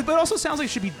it also sounds like it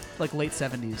should be like late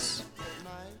 70s.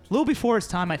 A little before its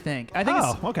time, I think. I think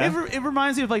Oh, okay. it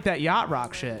reminds me of like that yacht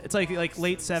rock shit. It's like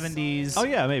late 70s. Oh,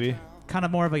 yeah, maybe. Kind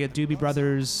of more of like a Doobie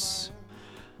Brothers,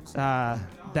 that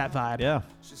vibe. Yeah.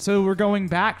 So we're going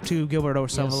back to Gilbert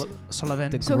O'Sullivan.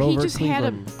 The So Grover he just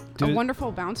Cleveland. had a Dude.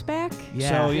 wonderful bounce back.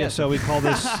 So we call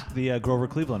this the Grover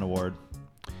Cleveland Award.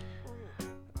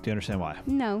 Do you understand why?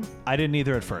 No. I didn't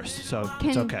either at first, so it's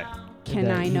Can- okay. Can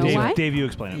That- I know Dave, why? Dave, you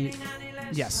explain it.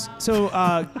 Yes. So,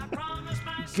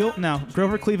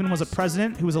 Grover Cleveland was a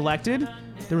president who was elected.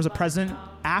 There was a president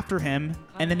after him,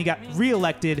 and then he got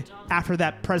reelected after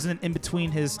that president in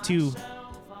between his two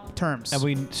terms. And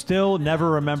we still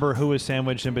never remember who was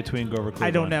sandwiched in between Grover Cleveland.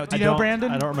 I don't know. Do you know, Brandon?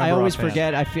 I don't remember. I always offhand.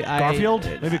 forget. Garfield?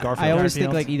 Maybe Garfield. I always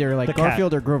Garfield. think like either like The cat.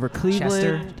 Garfield or Grover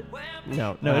Cleveland.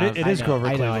 No, No, it is I know, Grover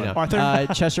I know, Cleveland. I know.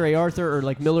 Arthur? Chester A. Arthur or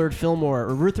like Millard Fillmore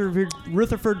or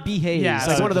Rutherford B. Hayes. Yeah,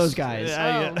 like so one of those just- guys.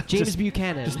 yeah. James Just-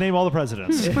 Buchanan. Just name all the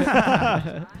presidents.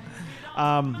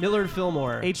 Millard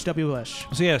Fillmore. H.W. Bush.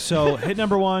 So yeah, so hit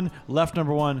number one, left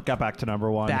number one, got back to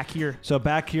number one. Back here. So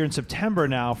back here in September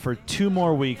now for 2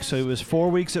 more weeks. So it was 4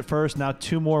 weeks at first, now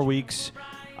 2 more weeks.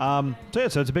 So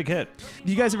it's a big hit.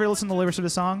 Do you guys ever listen to the lyrics of the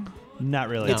song? Not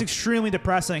really. No. It's extremely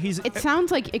depressing. It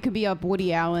sounds like it could be a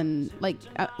Woody Allen, like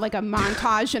a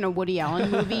montage in a Woody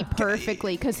Allen movie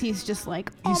perfectly, because he's just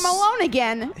like, oh, He's- I'm alone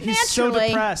again. He's so Naturally.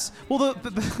 depressed. Well,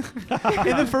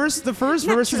 in the first verse is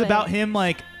Naturally. about him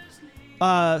like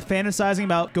fantasizing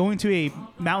about going to a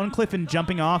mountain cliff and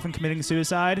jumping off and committing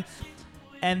suicide.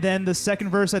 And then the second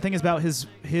verse I think is about his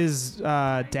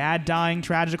dad dying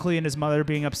tragically and his mother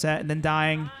being upset and then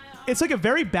dying. It's like a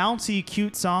very bouncy,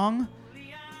 cute song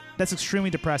that's extremely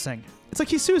depressing. It's like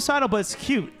he's suicidal, but it's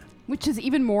cute. Which is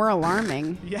even more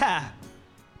alarming. Yeah.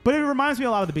 But it reminds me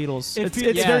a lot of the Beatles. It It's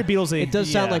feels- Yeah. very Beatlesy. It does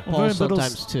sound Yeah. like Well, Paul Beatles-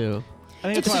 sometimes too. I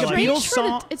think It's that's why I like strange. it. Beatles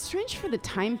song- it's strange for the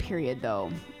time period,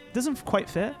 though. Doesn't quite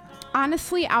fit.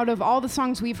 Honestly, out of all the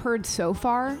songs we've heard so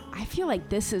far, I feel like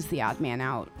this is the odd man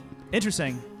out.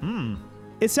 Interesting.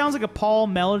 It sounds like a Paul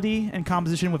melody and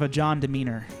composition with a John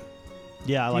demeanor.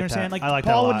 Yeah, I You like understand? that. Like I like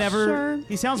Paul that a would lot. never. Sure.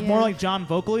 He sounds Yeah. more like John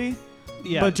vocally,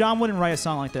 Yeah. but John wouldn't write a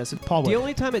song like this. Paul would. The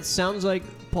only time it sounds like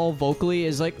Paul vocally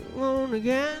is like "Alone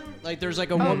again." Like there's like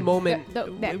a one moment that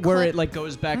where clip. it like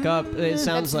goes back up. It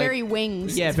sounds That's like very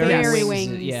Wings. yeah, It's very, very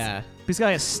wings. Wings. Yeah. He's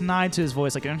got a snide to his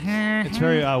voice, like. It's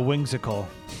very whimsical.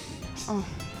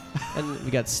 And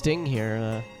we got Sting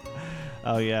here.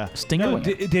 Oh yeah, Stinger No,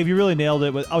 winner. Dave, you really nailed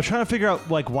it. I was trying to figure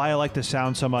out like why I like the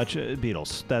sound so much.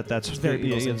 Beatles. That's very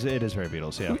yeah, Beatlesy. it is very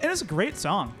Beatles. Yeah. And it's a great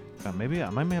song. Maybe I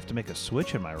might have to make a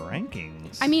switch in my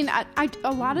rankings. I mean,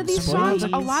 a lot of these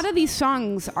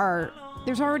songs are.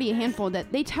 There's already a handful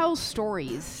that they tell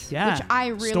stories, Yeah. which I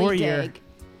really Story year. dig.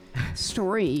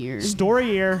 Story year.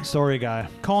 Story year. Story guy.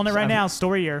 Calling it right now.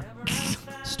 Story year.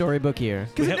 Storybook year.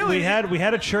 We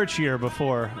had a church year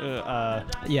before.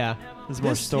 Yeah. This is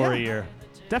more story yeah. year.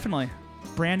 Definitely.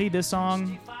 Brandy, this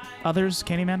song. Others,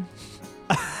 Candyman.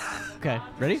 Okay.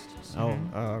 Ready? Oh,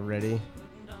 ready.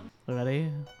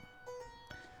 Ready?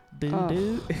 Do, Oh.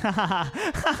 do.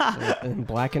 In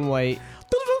black and white.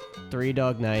 3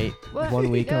 Dog Night. What 1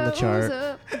 week on the goes chart.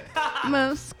 up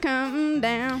must come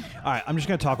down. All right, I'm just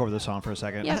gonna talk over the song for a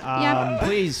second. Yeah.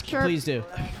 Please, Sure. please do.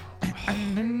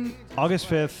 August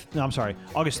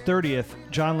 30th,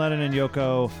 John Lennon and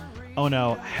Yoko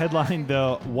Ono headlined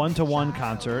the one-to-one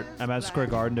concert at Madison Square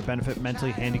Garden to benefit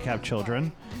mentally handicapped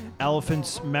children.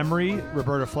 Elephant's Memory,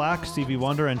 Roberta Flack, Stevie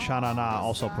Wonder, and Sha Na Na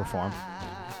also performed.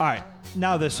 All right,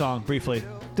 now this song, briefly.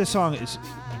 This song is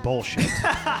bullshit.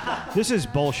 This is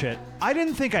bullshit. I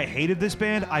didn't think I hated this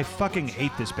band. I fucking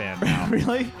hate this band now.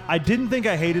 Really? I didn't think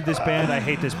I hated this band. I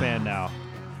hate this band now.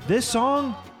 This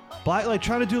song, like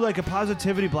trying to do like a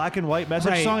positivity black and white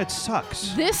message Right. song, it sucks.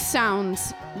 This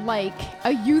sounds like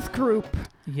a youth group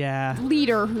Yeah.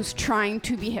 leader who's trying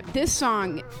to be hip. This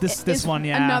song This is one,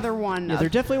 yeah. another one. Yeah, they're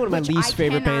definitely one of my which least I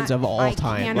favorite cannot- bands of all I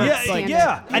time. cannot Yeah, stand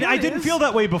yeah. it. I didn't feel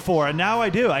that way before, and now I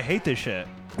do. I hate this shit.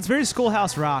 It's very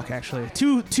Schoolhouse Rock, actually.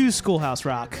 Too Schoolhouse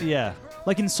Rock. Yeah.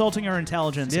 Like insulting our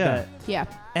intelligence Yeah. a bit. Yeah.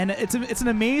 And it's an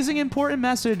amazing, important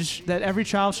message that every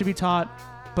child should be taught,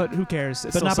 but who cares? It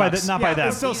But still not sucks. by them.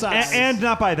 It still sucks. And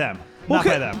not by them. Well, Not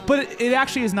by them. But it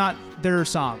actually is not their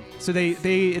song. So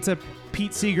it's a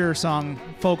Pete Seeger song,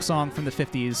 folk song from the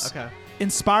 50s. Okay.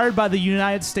 Inspired by the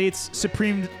United States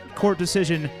Supreme Court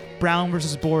decision Brown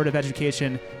versus Board of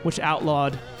Education, which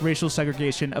outlawed racial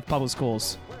segregation of public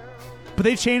schools. But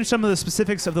they changed some of the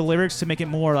specifics of the lyrics to make it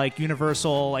more like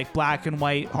universal, like black and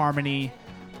white harmony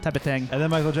type of thing. And then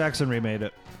Michael Jackson remade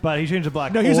it. But he changed the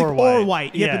black No, he was or like, white. or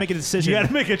white. You had to make a decision. You had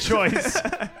to make a choice.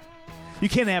 You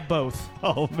can't have both.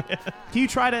 Oh, man. He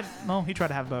tried it. No, he tried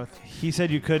to have both. He said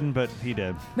you couldn't, but he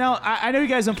did. Now, I know you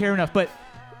guys don't care enough, but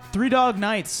Three Dog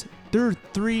Nights, there are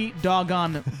 3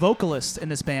 doggone vocalists in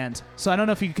this band. So I don't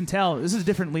know if you can tell. This is a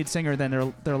different lead singer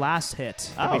than their last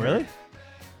hit. Oh, really?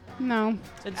 No.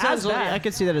 It sounds bad. I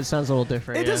could see that it sounds a little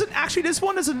different. It doesn't actually. This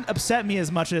one doesn't upset me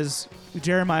as much as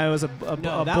Jeremiah was a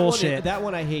No, that bullshit. One, that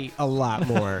one I hate a lot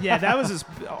more. Yeah, that was just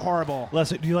horrible.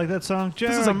 Leslie, do you like that song? is a-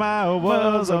 Jeremiah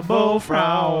was a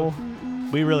bullfrau.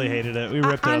 We really hated it. We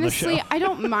ripped it on the show. Honestly, I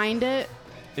don't mind it.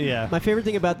 Yeah. My favorite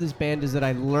thing about this band is that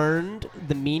I learned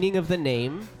the meaning of the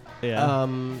name. Yeah.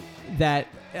 That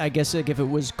I guess like if it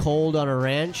was cold on a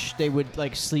ranch, they would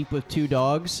like sleep with 2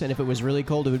 dogs, and if it was really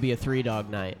cold, it would be a 3-dog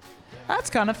night. That's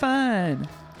kind of fun.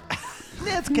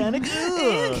 That's kind of cool.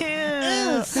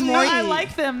 The more I you-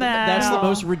 like them now. That's the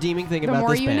most redeeming thing The about more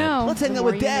this you band. know. Let's hang the out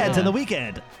more with you dads know. on the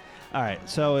weekend. All right,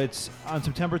 so it's on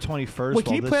September 21st. Wait,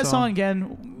 can you while play that this song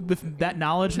again with that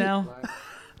knowledge now?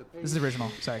 This is the original.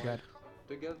 Sorry, go ahead.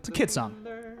 It's a kid's song.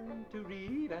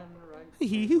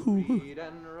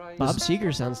 Bob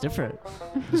Seger sounds different.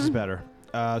 This is better.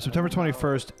 September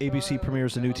 21st, ABC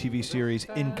premieres the new TV series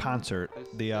In Concert.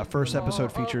 The first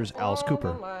episode features Alice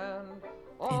Cooper.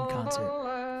 In concert.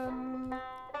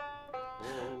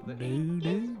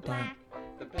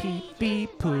 Beep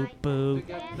beep poop poop.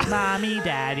 Mommy,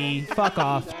 daddy. Fuck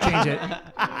off. Change it.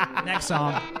 Next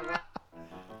song.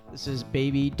 This is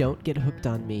Baby Don't Get Hooked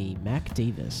on Me, Mac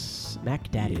Davis.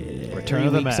 Mac Daddy. Return 3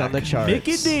 of the weeks Mac. on the charts.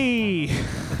 Mickey D.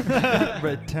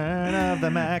 Return of the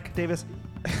Mac Davis.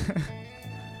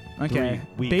 Okay.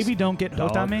 3 weeks, Baby Don't Get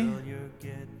Hooked on dog. Me.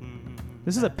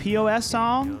 This is a POS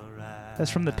song. That's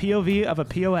from the POV of a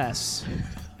POS.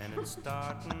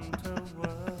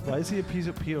 Why is he a piece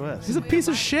of POS? He's a piece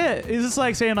of shit. He's just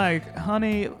like saying like,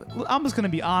 honey, I'm just going to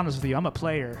be honest with you. I'm a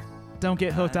player. Don't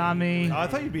get hooked on me. Oh, I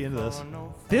thought you'd be into this.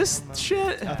 This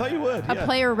shit. I thought you would. A yeah.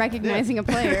 player recognizing a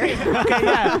player. Okay,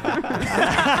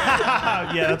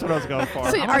 yeah. Yeah, that's what I was going for.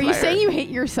 So are you saying you hate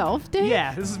yourself, Dave?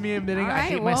 Yeah, this is me admitting All I right,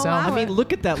 hate well, myself. allow I mean,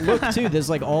 look at that look, too. There's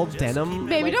like all denim.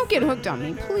 Baby, like, don't get hooked on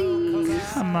me, please.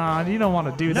 Come on, you don't want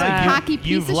to do No, that. Cocky piece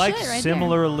you've of liked shit right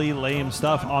similarly lame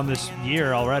stuff on this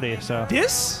year already, so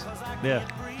This? yeah.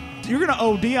 You're going to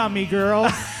OD on me, girl.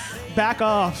 Back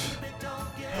off.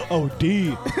 OD.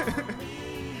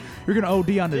 You're going to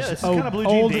OD on this. Yeah, this is kind of Blue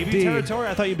Jean old Davy D. territory.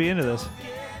 I thought you'd be into this.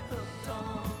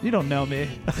 You don't know me.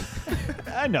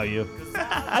 I know you.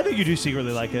 I think you do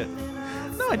secretly like it.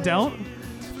 No, I don't.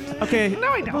 Okay. No,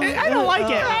 I don't. I don't like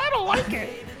it. I don't like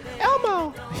it.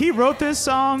 Elmo. He wrote this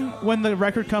song when the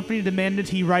record company demanded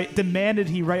he write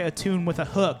a tune with a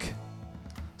hook.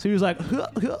 So he was like,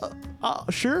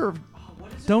 sure.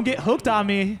 Don't get hooked on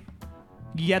me.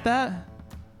 You get that?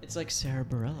 It's like Sarah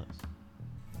Bareilles.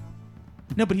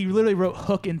 No, but he literally wrote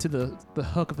hook into the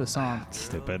hook of the song.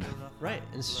 Stupid. Right.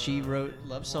 And she wrote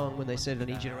Love Song when they said, I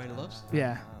need you to write a love song.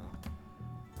 Yeah.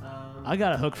 I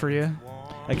got a hook for you.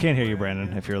 I can't hear you,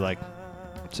 Brandon, if you're like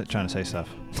trying to say stuff.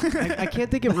 I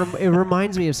can't think it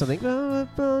reminds me of something.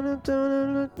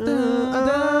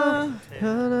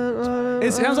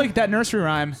 It sounds like that nursery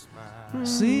rhyme.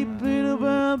 Sleep,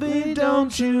 little baby,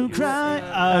 don't you cry.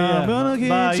 I'm gonna get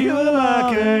Buy you a a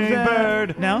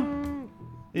mockingbird. No?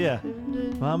 Yeah.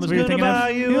 Mama's what you're gonna thinking of? buy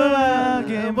you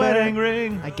a wedding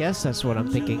ring. I guess that's what I'm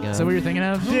thinking of. Is that what you're thinking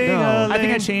of? No. I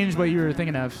think I changed what you were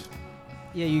thinking of.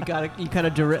 Yeah, you kind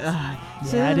of direct.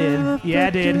 Yeah, I did. Yeah, I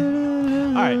did.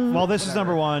 All right. Well, this is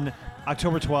number 1,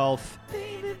 October 12th.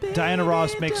 Diana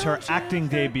Ross makes her acting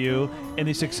debut in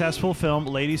the successful film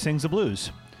Lady Sings the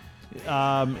Blues.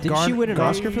 Did she win an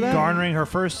Oscar for that? Garnering her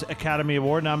first Academy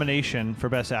Award nomination for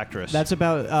Best Actress. That's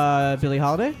about Billie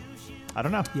Holiday? I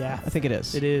don't know. Yeah, I think it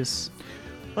is. it is.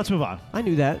 Let's move on. I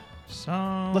knew that.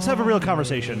 So Let's have a real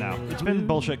conversation now. It's been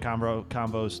bullshit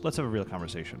combos. Let's have a real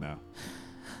conversation now.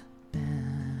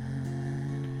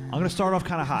 I'm going to start off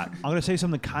kind of hot. I'm going to say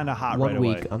something kind of hot right One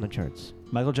week away. on the charts.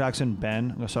 Michael Jackson, Ben.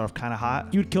 I'm going to start off kind of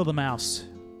hot. You'd kill the mouse.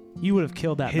 You would have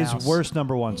killed that His mouse. worst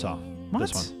number one song. What?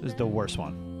 This one. This is the worst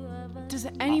one. Does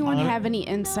anyone have any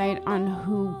insight on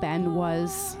who Ben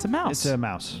was? It's a mouse. It's a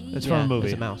mouse. It's Yeah, from a movie.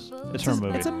 It's a mouse. It's from a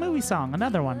movie. It's a movie song.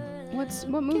 Another one. What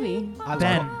movie?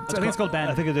 Ben. I think it's called Ben.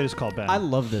 I think it is called Ben. I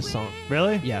love this song.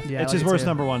 Really? Yeah. Yeah, It's I his like it worst too.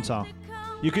 number one song.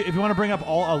 You could, if you want to bring up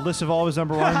a list of all his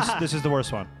number ones, this is the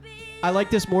worst one. I like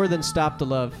this more than Stop the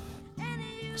Love.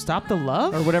 Stop the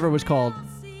Love? Or whatever it was called.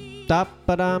 Stop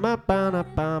ba da ma ba na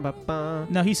ba ba ba.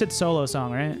 No, he said solo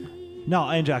song, right? No,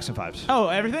 and Jackson 5s. Oh,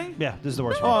 everything? Yeah, this is the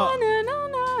worst one.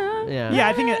 Oh, Yeah. yeah,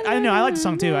 I think I know. I like the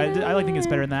song too. I like think it's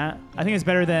better than that. I think it's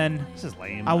better than This is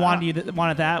lame. I Want You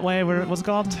Want It That Way. What's it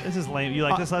called? This is lame. You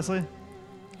like this, Leslie?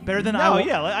 Better than No,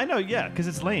 yeah, I know, yeah, because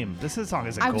it's lame. This song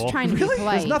isn't I cool. was trying to be Really?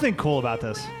 polite. There's nothing cool about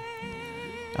this.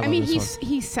 I mean,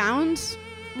 he sounds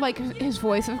like his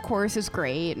voice, of course, is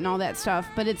great and all that stuff,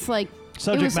 but it's like it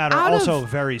Subject was matter out also of-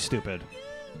 very stupid.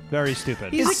 Very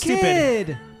stupid. He's a stupid.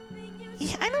 kid.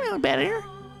 Yeah, I don't know better.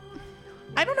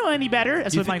 I don't know any better.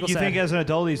 That's You, what Michael you said. think as an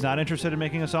adult he's not interested in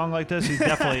making a song like this? He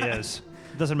definitely is.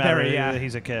 It doesn't matter Very, yeah. that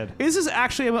he's a kid. This is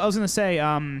actually what I was going to say.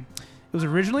 It was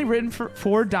originally written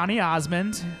for Donny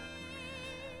Osmond.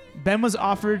 Ben was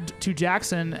offered to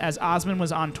Jackson as Osmond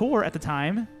was on tour at the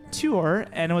time,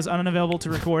 and was unavailable to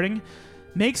recording.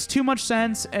 Makes too much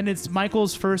sense, and it's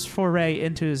Michael's first foray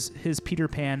into his Peter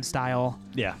Pan style,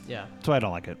 Yeah. Yeah. That's why I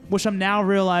don't like it. which I'm now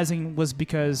realizing was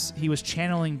because he was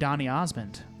channeling Donny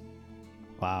Osmond.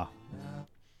 Wow.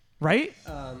 Right?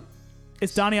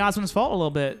 It's Donny Osmond's fault a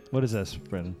little bit. What is this,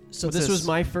 Brendan? So What's this this? was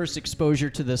my first exposure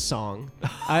to this song.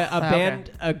 A okay.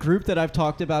 band, a group that I've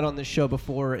talked about on the show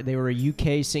before. They were a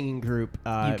UK singing group,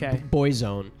 UK.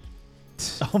 Boyzone.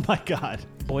 Oh my God.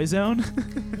 Boyzone?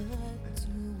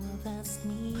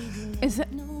 Is it?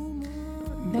 a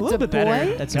That's little bit boy?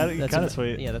 better. That's Kinda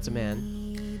sweet. Yeah, that's a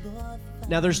man.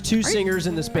 Now there's two singers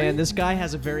in this band. This guy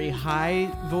has a very high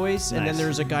voice, and then Nice.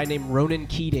 there's a guy named Ronan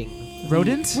Keating.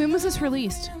 Rodent? When was this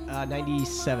released?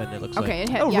 97, it looks Okay,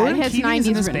 like. Oh, it Ronan has Keating's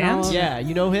in 90s this written band? all over. Yeah,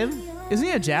 you know him? Isn't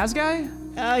he a jazz guy?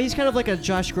 He's kind of like a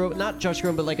Josh Groban, not Josh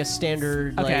Groban, but like a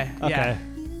standard. Okay. Like, Yeah. Okay.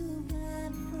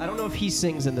 I don't know if he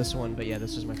sings in this one, but yeah,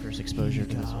 this was my first exposure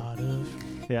to this one.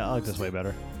 Yeah, I like this way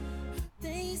better.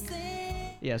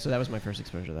 Yeah, so that was my first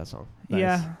exposure to that song.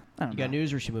 Yeah. I don't You know. got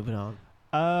news, or should we move it on?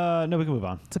 No, we can move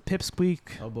on. It's a pipsqueak.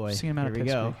 Oh boy, Singing about here a we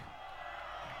go.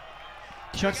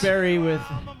 pipsqueak. Chuck Berry with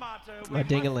a My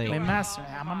ding-a-ling. master,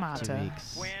 alma 2 mater.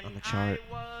 weeks on the chart.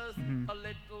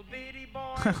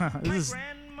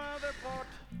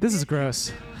 This is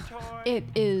gross. It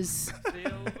is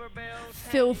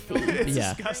filthy.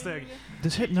 Yeah, Disgusting.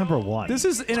 This hit number one. This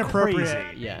is inappropriate.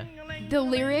 crazy. yeah. The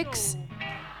lyrics,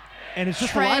 And it's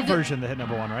just the live Tread- version that hit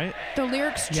number one, right? the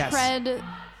lyrics Yes. tread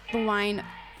the line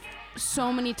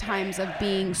so many times of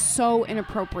being so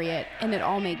inappropriate, and it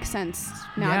all makes sense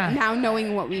now. Yeah. Now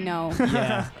knowing what we know,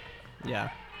 Yeah. Yeah.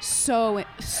 so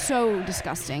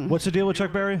disgusting. What's the deal with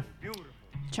Chuck Berry?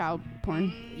 Child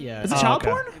porn? Yeah. Is it Oh, child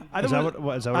okay. porn? I Is thought that it was-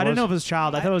 what is that what I it didn't know was? if it was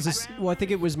child. I thought it was just. Well, I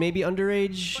think it was maybe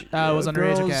underage. It was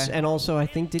underage, girls, okay. And also, I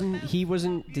think didn't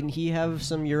he have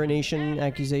some urination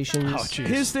accusations? Oh, jeez.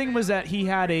 His thing was that he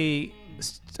had a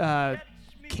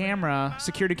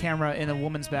security camera in a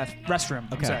woman's restroom.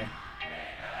 I'm Okay. sorry.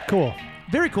 Cool.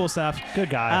 Very cool stuff. Good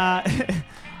guy.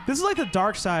 This is like the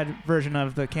dark side version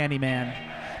of the Candyman.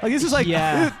 Like this is like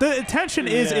Yeah. the intention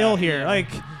is Yeah. ill here. Like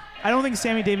I don't think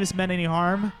Sammy Davis meant any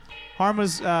harm. Harm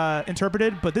was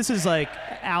interpreted, but this is like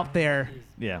out there.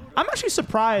 yeah. I'm actually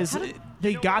surprised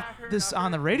they got this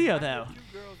on the radio though.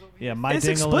 Yeah, my It's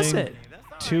ding-a-ling. explicit.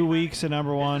 2 weeks at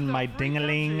number one, my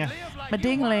ding-a-ling. My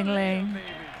ding-a-ling-ling.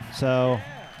 So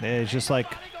it's just like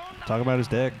talking about his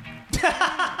dick.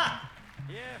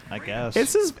 I guess.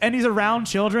 And he's around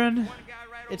children.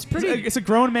 It's It's pretty. a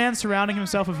grown man surrounding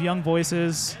himself with young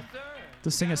voices to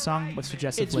sing a song with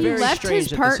suggestive It's He very lyrics. left strange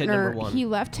his that this hit number partner. one. He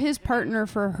left his partner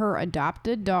for her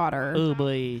adopted daughter. Oh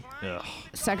boy. Ugh.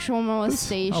 Sexual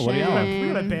molestation. Oh, Woody Allen.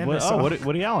 We're gonna ban What, this oh, song.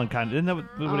 Woody Allen kind of. Isn't that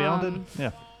what Woody Allen did?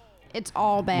 Yeah. It's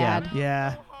all bad.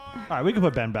 Yeah. All right, we can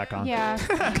put Ben back on. Yeah.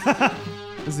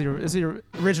 This is the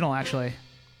original, actually.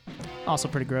 Also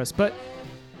pretty gross. But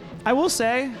I will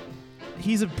say,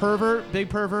 he's a pervert, big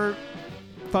pervert,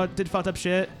 did fucked up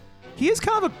shit. He is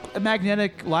kind of a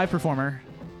magnetic live performer.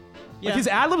 Like his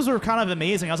ad libs were kind of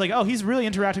amazing. I was like, oh, he's really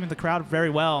interacting with the crowd very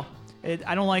well.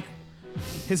 I don't like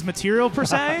his material per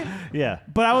se, Yeah.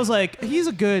 but I was like, he's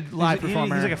a good live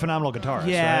performer. He's like a phenomenal guitarist.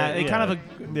 Yeah, right? it kind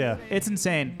of Yeah. it's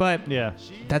insane, but Yeah.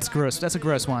 that's gross. That's a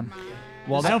gross one.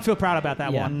 Well, I don't feel proud about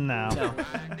that Yeah. one. No.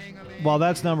 Well,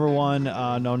 that's number one.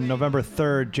 No, November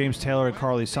 3rd, James Taylor and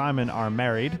Carly Simon are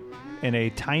married in a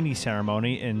tiny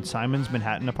ceremony in Simon's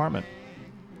Manhattan apartment.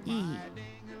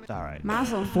 All right.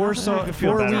 Mazel. Four We can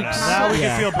feel 4 better weeks. now. Now we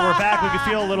Yeah. can feel. We're back. We can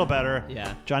feel a little better.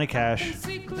 Yeah. Johnny Cash.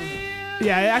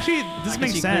 Yeah, actually, this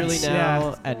makes See clearly sense. now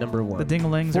Yeah, at number 1. the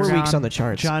dinglings 4 are weeks gone. on the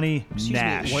charts. Johnny Excuse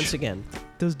Nash. me, once again.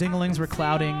 Those dinglings were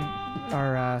clouding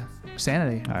our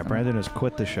sanity. All right, Brandon has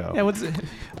quit the show. Yeah, what's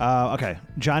Okay,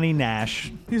 Johnny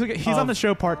Nash. he's on the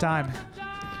show part time.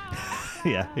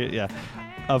 Yeah.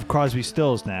 Of Crosby,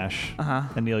 Stills, Nash, Uh-huh.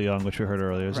 and Neil Young, which we heard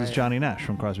earlier. This is Right. Johnny Nash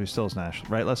from Crosby, Stills, Nash.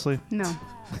 Right, Leslie? No.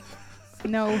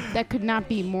 No, that could not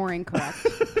be more incorrect.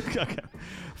 Okay.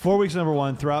 4 weeks, number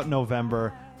one, throughout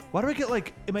November. Why do I get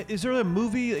like? Is there a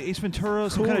movie, Ace Ventura,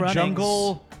 some Cool kind of Runnings.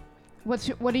 jungle? What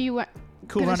are you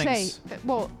Cool gonna Runnings. say?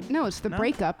 Well, no, it's the No?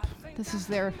 breakup. This is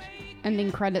their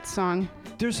ending credits song.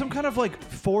 There's some kind of like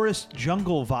forest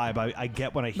jungle vibe I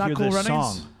get when I Not hear Cool this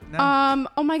Runnings. song. No.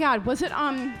 Oh my God, was it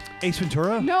Ace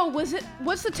Ventura? No, what's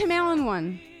the Tim Allen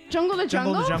one? Jungle to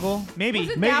Jungle Jungle. to Jungle. Maybe. Was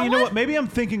it Maybe that you know one? what? Maybe I'm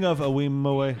thinking of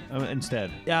Awimowe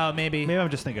instead. Yeah, maybe. Maybe I'm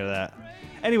just thinking of that.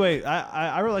 Anyway,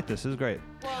 I really like this. This is great.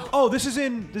 Oh, this is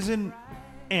in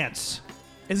Ants.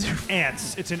 Is there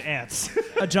Ants. It's in Ants.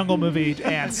 a jungle movie?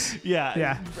 Ants. yeah.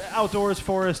 Yeah. Outdoors,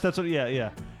 forest. That's what. Yeah.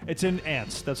 It's in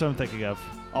Ants. That's what I'm thinking of.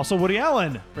 Also, Woody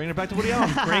Allen. Bringing it back to Woody Allen.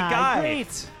 Great guy.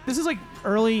 Great. This is like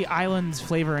early islands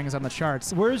flavorings on the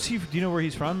charts. Where is he? Do you know where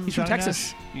he's from? He's from Johnny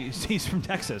Texas. Nash? He's from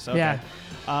Texas. Okay. Yeah.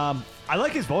 I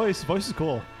like his voice. His voice is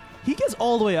cool. He gets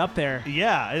all the way up there.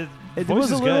 Yeah. It voice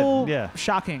was a is little good. Yeah.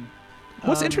 shocking.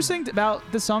 What's interesting about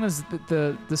this song is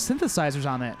the synthesizers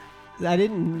on it. I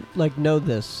didn't know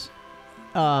this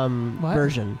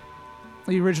version.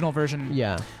 The original version.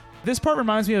 Yeah. This part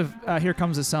reminds me of Here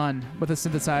Comes the Sun with the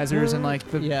synthesizers and like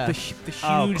the huge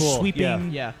Oh, cool.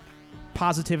 sweeping Yeah.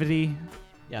 positivity.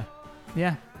 Yeah.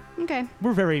 Yeah. Okay.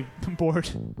 We're very bored.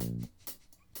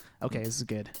 Okay, this is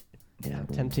good. Yeah.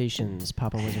 Temptations.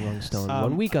 Papa was a Rolling Stone. 1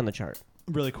 Um, week on the chart.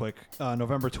 Really quick,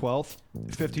 November 12th,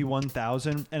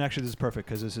 51,000. And actually, this is perfect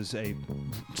because this is a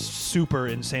super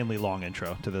insanely long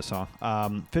intro to this song.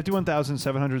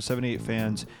 51,778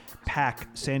 fans pack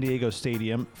San Diego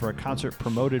Stadium for a concert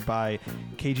promoted by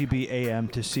KGB AM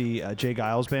to see Jay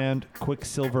Giles Band,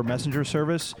 Quicksilver Messenger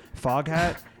Service,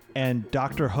 Foghat, and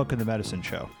Dr. Hook and the Medicine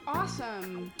Show.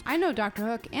 Awesome. I know Dr.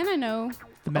 Hook, and I know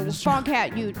The Medicine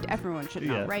Foghat. Everyone should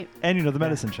know, right? And you know the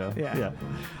Medicine Show. Yeah.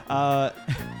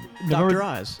 Dr.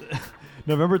 Oz.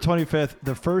 November 25th,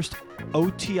 the first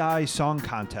OTI song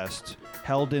contest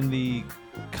held in the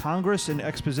Congress and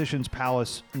Expositions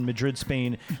Palace in Madrid,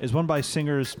 Spain, is won by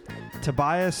singers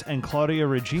Tobias and Claudia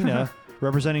Regina,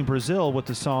 representing Brazil with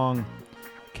the song,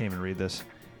 can't even read this,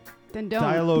 Then don't.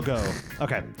 Dialogo.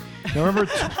 Okay.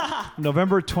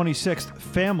 November 26th,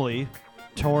 Family,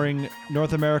 touring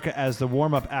North America as the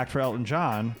warm-up act for Elton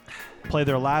John, play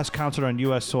their last concert on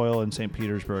U.S. soil in St.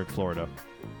 Petersburg, Florida.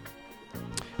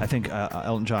 I think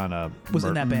Elton John Was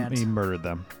in that band. He murdered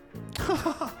them.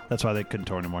 That's why they couldn't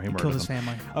tour anymore. He murdered Killed his them.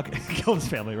 family. Okay, killed his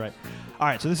family, right. All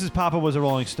right, so this is Papa Was a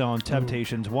Rolling Stone,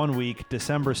 Temptations, 1 week,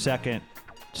 December 2nd.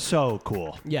 So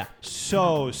cool. Yeah.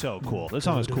 So cool. This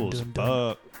song is cool as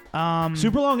fuck. Um,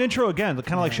 Super long intro again,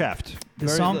 kind of like Shaft.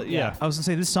 This Very- song, yeah. I was gonna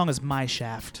say this song is my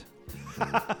Shaft.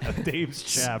 Dave's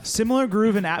Shaft. Similar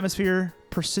groove and atmosphere,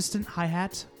 persistent hi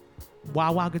hat,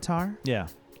 wah wah guitar, Yeah.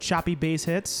 choppy bass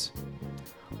hits,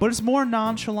 but it's more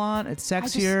nonchalant. It's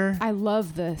sexier, I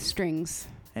love the strings.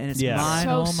 and it's Yeah. mine,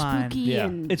 So oh mine. spooky Yeah.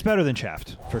 and It's better than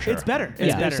Shaft, for sure. It's better. It's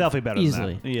Yeah. better. It's definitely better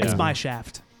Easily. than that. Yeah. It's my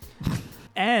Shaft.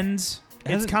 And it's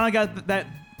Hasn't- kind of got that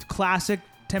classic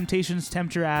Temptations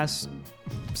tempt your ass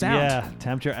sound. Yeah,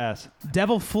 tempt your ass.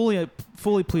 Devil fully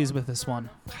pleased with this one.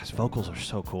 His vocals are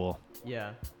so cool.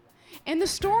 Yeah. And the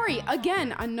story,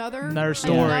 again, another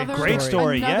story. Great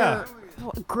story, yeah.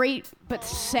 Great, but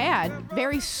sad.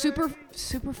 Very super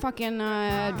fucking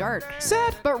dark.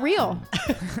 Sad. But real.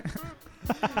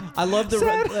 I love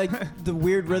the the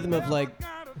weird rhythm of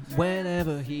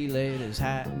whenever he laid his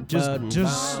hat. Just-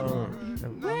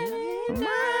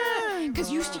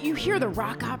 Because you hear the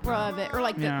rock opera of it, or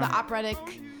the operatic.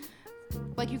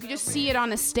 Like you could just see it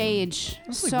on a stage.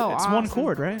 It's So one awesome.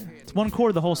 chord, right? It's one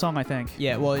chord the whole song, I think.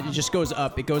 Yeah, well, it just goes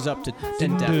up. It goes up to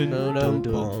Dun, dun,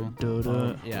 dun,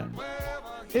 dun. Yeah.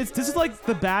 This is like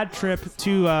the bad trip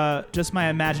to Just My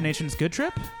Imagination's good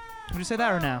trip. Would you say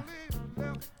that or no?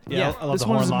 Yeah, I love This the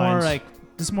horn one's lines. more like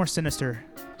this is more sinister.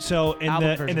 So in Album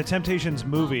the version. Temptations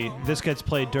movie, this gets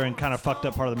played during kind of fucked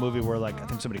up part of the movie where like I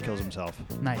think somebody kills himself.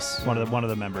 Nice. One of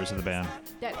the members of the band.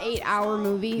 That 8-hour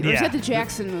movie. Or is Yeah. that the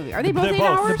Jackson movie? Are they both They're 8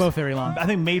 both. hours? They're both very long. I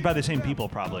think made by the same people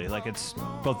probably. Like it's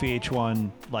both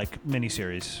VH1 like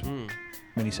miniseries,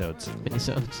 minisodes.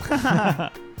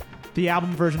 Minisodes. The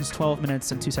album version's 12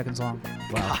 minutes and 2 seconds long.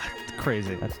 Wow.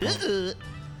 Crazy. That's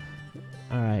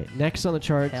all right. Next on the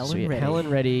charts, Helen we have Reddy. Helen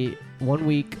Reddy. 1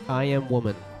 week. I Am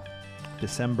Woman.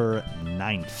 December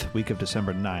 9th. Week of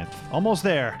December 9th. Almost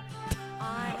there.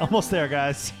 Almost there,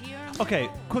 guys. Okay,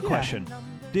 quick question.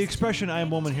 The expression "I am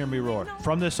woman, hear me roar"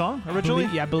 from this song originally?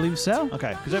 Yeah, I believe so.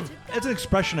 Okay, because it's an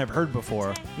expression I've heard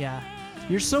before. Yeah.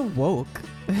 You're so woke.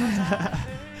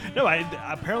 No,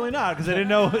 apparently not, because I didn't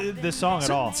know this song at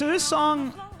all. So this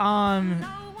song,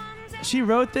 she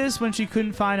wrote this when she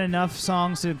couldn't find enough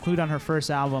songs to include on her first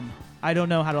album. I Don't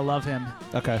Know How to Love Him.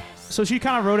 Okay. So she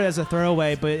kind of wrote it as a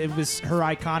throwaway, but it was her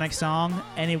iconic song,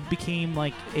 and it became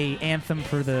like a anthem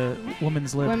for the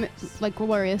woman's lib. Women, like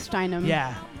Gloria Steinem.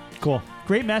 Yeah, Cool.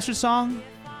 great message song.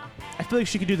 I feel like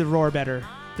she could do the roar better.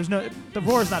 The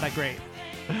roar is not that great.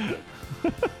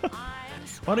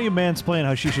 Why don't you mansplain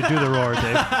how she should do the roar,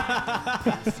 Dave?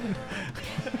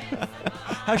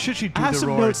 How should she do I have the some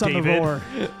roar, notes on David? the roar.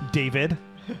 David,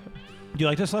 do you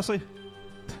like this, Leslie?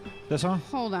 This song?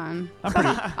 Hold on. I'm pretty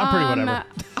whatever.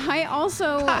 I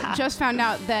also just found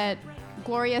out that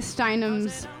Gloria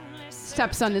Steinem's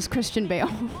stepson is Christian Bale.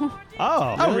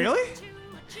 Oh, really?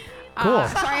 Cool.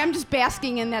 Sorry, I'm just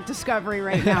basking in that discovery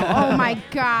right now. Oh my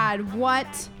God, what?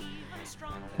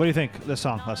 What do you think this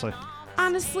song, Leslie?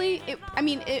 Honestly,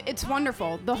 it's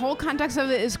wonderful. The whole context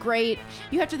of it is great.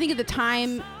 You have to think of the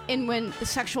time in when the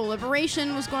sexual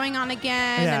liberation was going on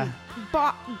again, Yeah.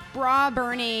 and bra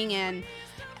burning,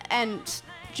 and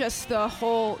just the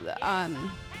whole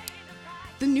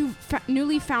the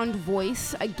newly found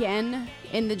voice again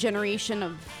in the generation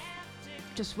of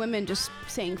just women just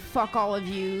saying "fuck all of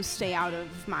you, stay out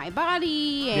of my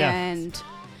body," Yeah. and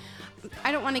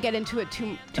I don't want to get into it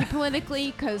too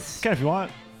politically because. Can if you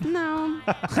want. No,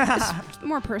 it's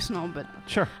more personal, but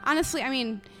Sure. honestly, I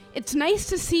mean, it's nice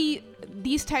to see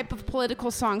these type of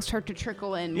political songs start to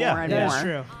trickle in Yeah, more and that more. is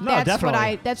true. No, that's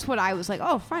definitely. That's what I was like.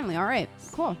 Oh, finally, all right,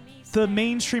 cool. The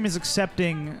mainstream is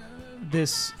accepting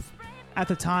this. At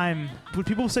the time, would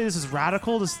people say this is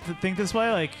radical to think this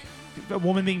way? Like a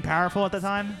woman being powerful at the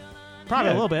time?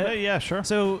 Probably a little bit. Yeah, sure.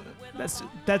 So that's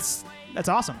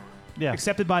awesome. Yeah.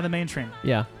 Accepted by the mainstream.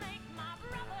 Yeah.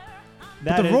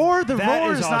 But the roar is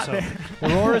not awesome. there. The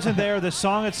roar isn't there. The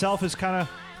song itself is kind of,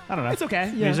 I don't know. It's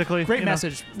okay. Musically, Great you know.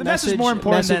 message. The message is more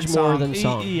important message than more song. than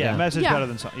song. Yeah, message Yeah. better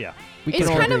than song. Yeah. We It's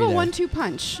can all kind of a agree there. 1-2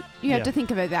 punch. You have Yeah. to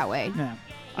think of it that way. Yeah.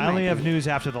 I only have news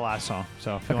after the last song,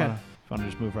 so if you Okay. want to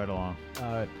just move right along.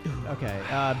 Okay.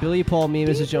 Billy Paul, me,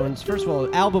 Mrs. Jones. First of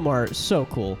all, album art, so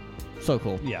cool. So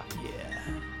cool. Yeah.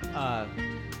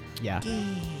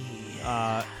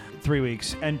 Yeah. 3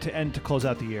 weeks and to close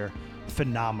out the year,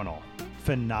 phenomenal.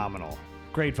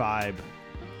 Great vibe,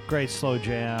 great slow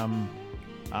jam.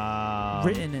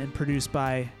 Written and produced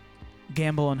by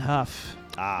Gamble and Huff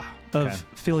of of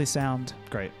Philly Sound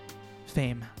great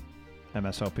fame.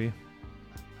 MSOP.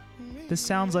 This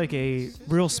sounds like a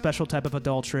real special type of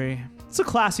adultery. It's a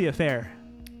classy affair.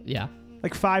 Yeah.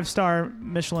 Like 5-star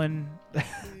Michelin.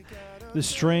 The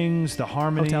strings, the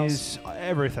harmonies,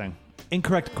 everything.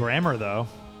 Incorrect grammar though.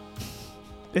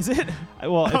 Is it?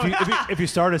 Well, if you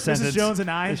start a sentence, Mrs. Jones and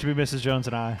I. it should be Mrs. Jones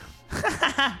and I.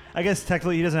 I guess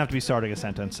technically he doesn't have to be starting a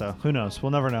sentence, so who knows?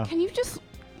 We'll never know. Can you just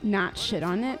not shit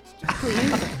on it,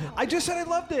 please? I just said I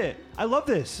loved it. I love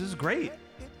this. This is great.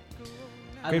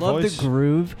 I Great love voice. the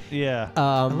groove. Yeah.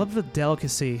 I love the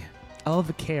delicacy. I love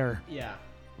the care. Yeah.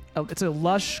 It's a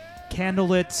lush,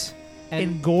 candlelit, And-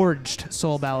 engorged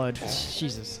soul ballad.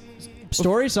 Jesus.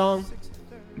 Story song.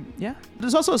 Yeah.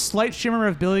 There's also a slight shimmer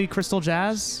of Billy Crystal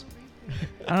jazz.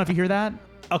 I don't know if you hear that.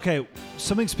 Okay,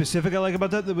 something specific I like about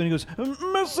that when he goes,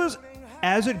 Mrs.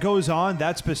 As it goes on,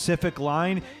 that specific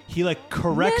line, he like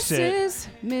corrects it.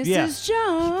 Mrs. Yeah.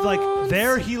 Jones. Like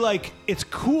there, he like it's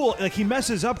cool. Like he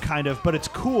messes up kind of, but it's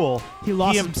cool. He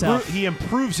lost himself. He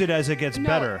improves it as it gets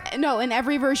better. No, in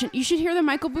every version. You should hear the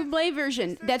Michael Bublé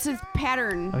version. That's a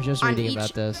pattern. I was just on reading each-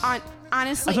 about this.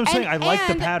 Honestly. That's what I'm saying. I like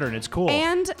the and- pattern. It's cool.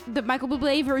 And the Michael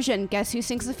Bublé version. Guess who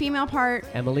sings the female part?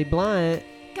 Emily Blunt.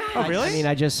 God, Oh, really? I mean,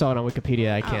 I just saw it on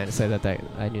Wikipedia. I can't say that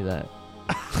I knew that.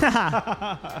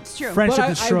 it's true. Friendship but I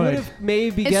destroyed. would have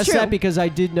maybe It's guessed true. that because I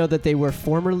did know that they were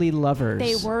formerly lovers.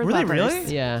 They were Were they lovers.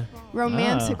 really? Yeah.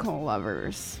 Romantical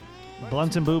lovers.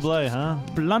 Blunt and Buble, huh?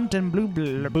 Blunt and blue.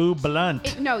 Boo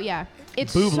Blunt.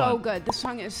 It's Boo so Blunt. good. The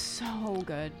song is so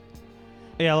good.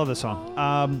 Yeah, I love this song.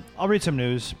 I'll read some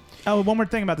news. Oh, one more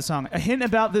thing about the song. A hint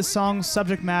about this song's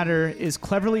subject matter is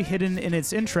cleverly hidden in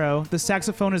its intro. The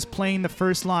saxophone is playing the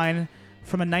first line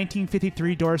from a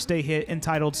 1953 Doris Day hit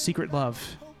entitled Secret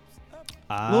Love.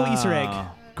 Little Easter egg.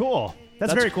 Cool.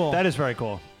 That's very cool. That is very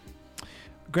cool.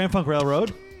 Grand Funk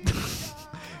Railroad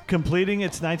completing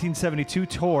its 1972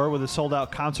 tour with a sold-out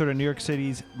concert in New York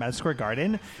City's Madison Square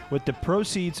Garden, with the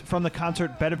proceeds from the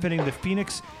concert benefiting the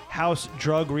Phoenix House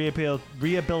Drug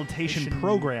Rehabilitation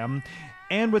Program.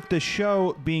 And with the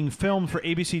show being filmed for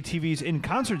ABC TV's In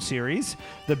Concert series,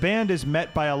 the band is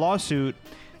met by a lawsuit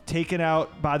taken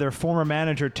out by their former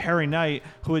manager, Terry Knight,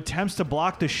 who attempts to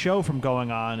block the show from going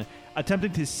on,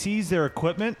 attempting to seize their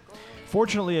equipment.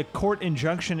 Fortunately, a court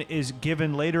injunction is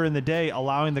given later in the day,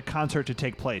 allowing the concert to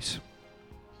take place.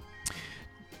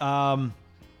 And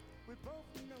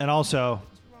also,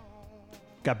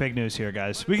 got big news here,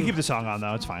 guys. We can keep the song on,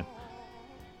 though. It's fine.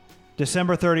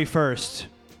 December 31st,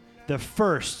 the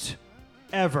first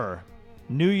ever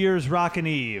New Year's Rockin'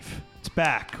 Eve. It's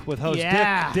back with host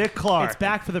Dick Clark. It's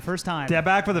back for the first time. They're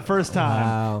back for the first time.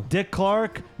 Wow. Dick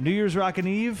Clark, New Year's Rockin'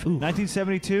 Eve,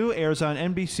 1972, airs on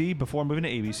NBC before moving to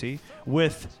ABC,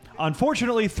 with,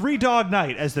 unfortunately, Three Dog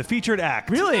Night as the featured act.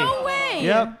 Really? No way.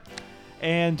 Yep.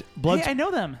 And Blood, Hey, I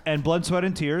know them. and Blood, Sweat,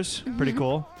 and Tears. Pretty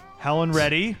cool. Helen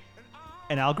Reddy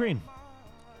and Al Green.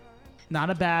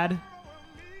 Not a bad.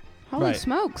 Holy Right.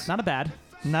 smokes. Not a bad.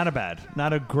 Not a bad.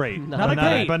 Not a great. Not a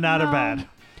great. But not a No. bad.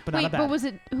 But not a Wait, bad. but was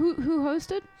it who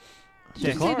hosted? Did Dick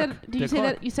you say Clark. that? Did you Dick say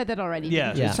Clark. that? You said that already. Yeah,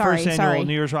 didn't you? it's Sorry, first annual sorry.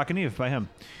 New Year's Rockin' Eve by him.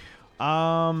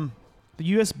 The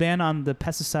U.S. ban on the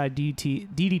pesticide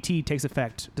DDT takes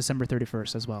effect December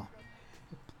 31st as well.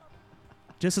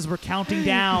 Just as we're counting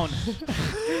down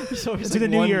So to the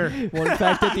new year. One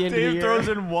fact at the end of the Dave year. throws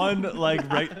in one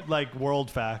like world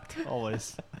fact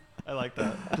always. I like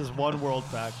that. Just one world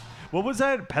fact. What was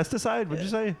that? Pesticide? What'd you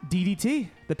say? DDT.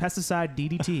 The pesticide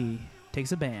DDT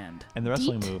takes a ban. And the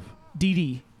wrestling Deet? move.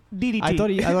 DDT. I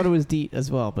thought it was DEET as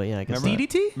well, but yeah, I guess Remember not.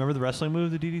 DDT? Remember the wrestling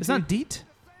move, the DDT? It's not DEET.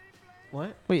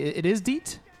 What? Wait, it is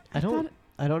DEET? I don't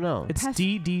know. It's Pest-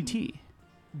 DDT.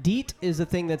 DEET is the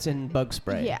thing that's in bug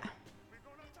spray. Yeah.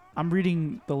 I'm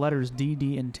reading the letters D,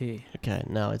 D, and T. Okay,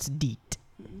 no, it's DEET.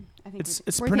 I think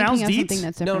It's we're pronounced thinking of Deets? something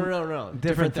that's No, different. no.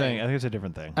 different thing. I think it's a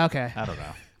different thing. Okay. I don't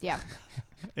know. Yeah.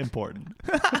 Important.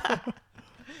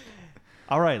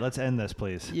 All right, let's end this,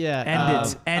 please.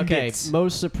 Yeah. End okay, it.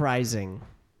 most surprising.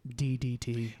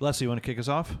 DDT. Leslie, you want to kick us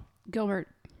off? Gilbert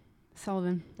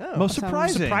Sullivan. Most so-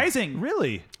 surprising. Surprising.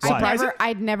 Really? Surprising?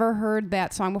 I'd never heard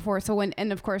that song before. So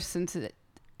and of course, since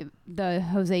the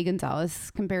Jose Gonzalez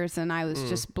comparison, I was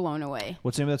just blown away.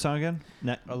 What's the name of that song again?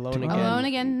 Alone Again. Alone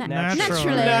again.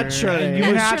 Naturally. Naturally. And you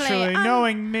were- Naturally.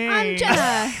 Knowing me. I'm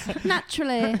Jenna.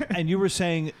 Naturally. And you were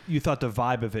saying you thought the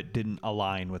vibe of it didn't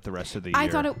align with the rest of the year. I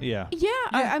thought it. Yeah. Yeah.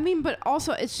 I mean, but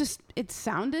also it's just it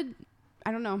sounded.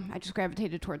 I don't know. I just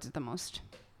gravitated towards it the most.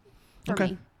 For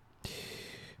Okay. me.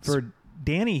 For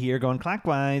Danny here going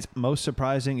clockwise, most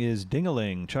surprising is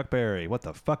Ding-a-ling, Chuck Berry. What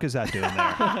the fuck is that doing there?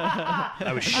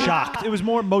 I was shocked. It was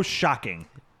most shocking.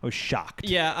 I was shocked.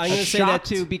 Yeah, I'm gonna say that shocked.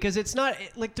 too because it's not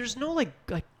like there's no like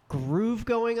groove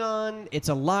going on. It's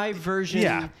a live version.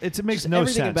 Yeah, it makes Just no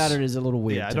everything sense. about it is a little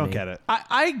weird. Yeah, I to don't me. get it.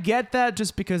 I get that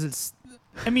just because it's.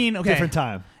 I mean, okay. Different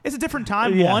time. It's a different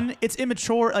time. Yeah. One, it's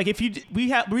immature. Like if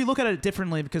we look at it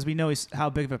differently because we know how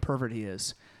big of a pervert he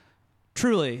is.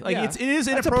 Truly, like Yeah. it is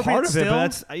That's a inappropriate part of still. it, but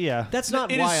that's yeah. That's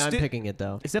not It is why I'm sti- picking it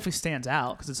though. It definitely stands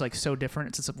out because it's like so different.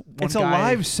 It's just one It's a guy.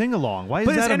 live sing along. Why is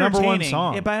but it's that a number one entertaining.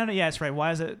 song? Yeah, but I don't know. Yeah, that's right.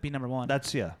 Why does it be number one?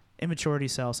 That's yeah. Immaturity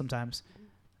sells sometimes.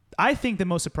 I think the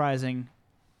most surprising,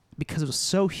 because it was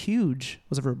so huge,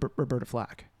 was Roberta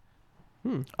Flack.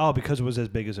 Oh, because it was as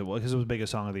big as it was. Because it was the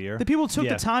biggest song of the year. The people took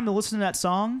Yeah. the time to listen to that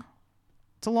song.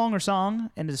 It's a longer song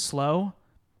and it's slow,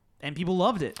 and people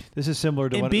loved it. This is similar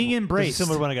to And when, being this is embraced.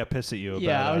 similar to when I got pissed at you. About,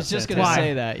 Yeah, I was just gonna Why?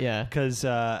 say that. Yeah. because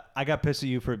I got pissed at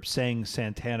you for saying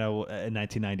Santana in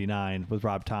 1999 with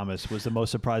Rob Thomas was the most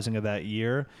surprising of that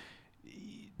year.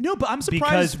 No, but I'm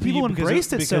surprised people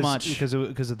embraced it so much. because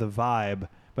of the vibe.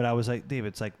 But I was like, Dave,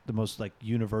 it's like the most like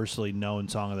universally known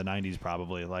song of the 90s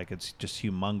probably. Like it's just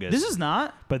humongous. This is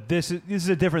not. But this is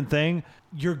a different thing.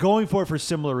 You're going for it for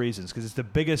similar reasons because it's the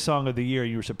biggest song of the year.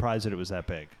 You were surprised that it was that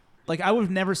big. Like I would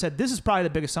have never said this is probably the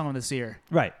biggest song of this year.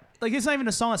 Right. Like it's not even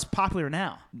a song that's popular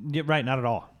now. Yeah, right. Not at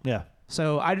all. Yeah.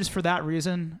 So I just for that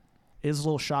reason, it was a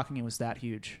little shocking it was that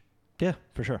huge. Yeah,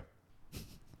 for sure.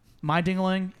 My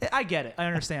Ding-a-ling, I get it. I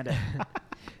understand it.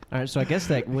 All right, so I guess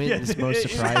that wins it, most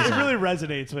it surprising. really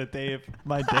resonates with Dave.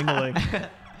 My dingling.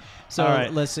 So All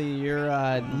right. let's see your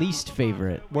least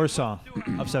favorite. Worst song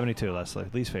of 72, Leslie.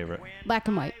 Least favorite. Black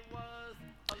and White.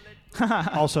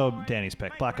 Also, Danny's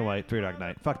pick. Black and White, Three Dog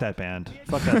Night. Fuck that band.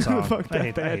 Fuck that song. Fuck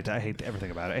that I hate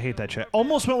everything about it. I hate that shit.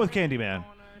 Almost went with Candyman.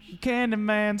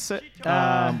 Candyman said.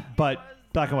 But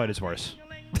Black and White is worse.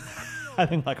 I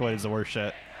think Black and White is the worst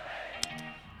shit.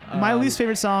 My least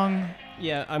favorite song.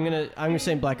 Yeah, I'm gonna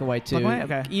say Black and White too. Black and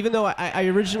White? Okay. Even though I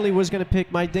originally was gonna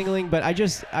pick my Dingling, but I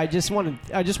just want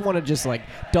to just like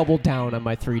double down on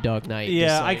my Three Dog Night. Yeah,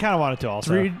 Just, I like, kind of wanted to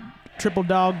also. Triple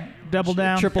dog, double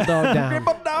down. triple dog down.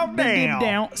 Triple dog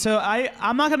down. So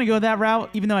I'm not gonna go that route,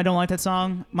 even though I don't like that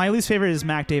song. My least favorite is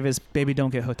Mac Davis, "Baby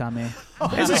Don't Get Hooked on Me."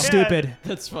 This is man. stupid.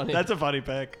 That's funny. That's a funny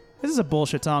pick. This is a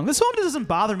bullshit song. This song doesn't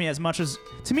bother me as much as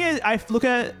to me. I look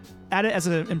at it as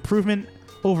an improvement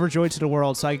over "Joy to the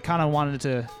World," so I kind of wanted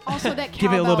to. Also, that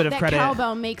Give it a little bit of that credit.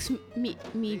 cowbell makes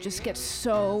me just get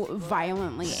so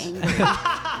violently angry.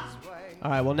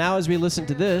 All right. Well, now as we listen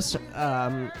to this,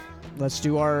 let's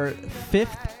do our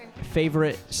fifth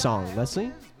favorite song.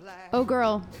 Leslie. Oh,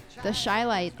 girl, the Shy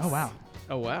Lights. Oh wow.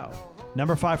 Oh wow.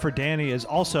 Number 5 for Danny is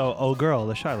also "Oh Girl,"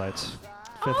 the Shy Lights.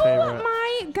 Fifth Oh favorite.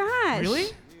 my gosh! Really?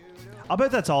 I'll bet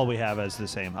that's all we have as the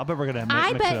same. I'll bet we're gonna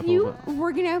I mix it bet up a you little bit.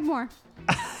 we're gonna have more.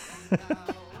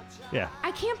 Yeah,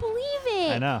 I can't believe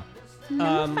it. I know.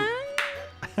 Number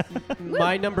 5.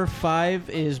 My number 5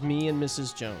 is Me and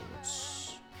Mrs.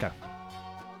 Jones. Okay.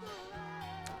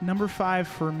 Number 5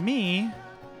 for me,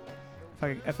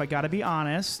 if I gotta be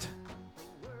honest,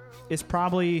 is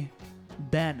probably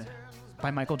 "Ben"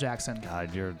 by Michael Jackson.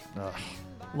 God, you're. Ugh.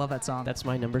 Love that song. That's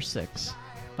my number 6.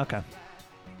 Okay.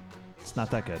 It's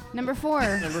not that good. Number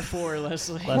 4. Number 4,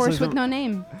 Leslie. Leslie's Horse with number- no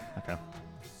name. Okay.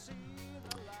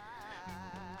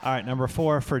 All right, number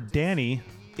 4 for Danny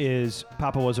is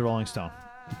 "Papa Was a Rolling Stone,"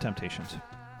 The Temptations.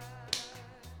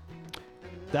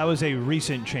 That was a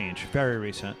recent change, very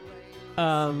recent.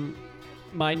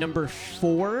 My number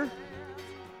 4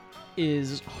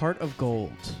 is Heart of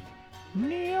Gold.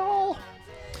 Neil.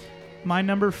 My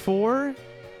number 4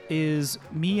 is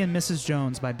 "Me and Mrs.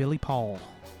 Jones" by Billy Paul.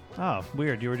 Oh,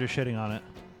 weird. You were just shitting on it.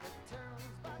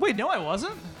 Wait, no, I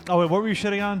wasn't. Oh, wait, what were you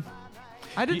shitting on?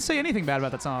 I didn't say anything bad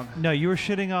about that song. No, you were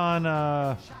shitting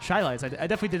on. Shy Lights. I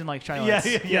definitely didn't like Shy Yeah,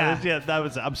 Lights. yeah. That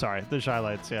was. I'm sorry. The Shy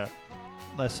Lights. Yeah.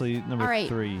 Leslie, number All right.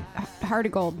 3. Heart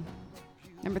of Gold.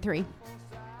 Number 3.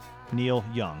 Neil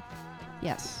Young.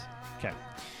 Yes. Okay.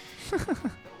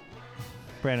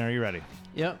 Brandon, are you ready?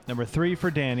 Yep. Number 3 for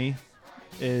Danny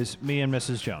is "Me and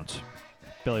Mrs. Jones,"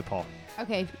 Billy Paul.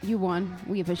 Okay, you won.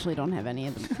 We officially don't have any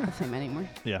of them the same anymore.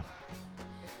 Yeah.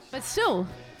 But still,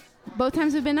 both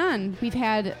times we've been on, we've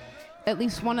had at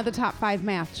least one of the top 5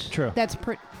 match. True. That's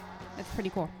pretty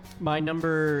cool. My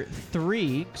number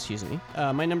 3,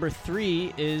 my number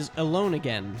 3 is Alone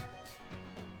Again.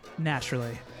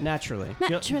 Naturally. Naturally.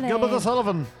 Naturally. Gilbert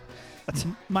O'Sullivan.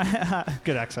 My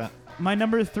Good accent. my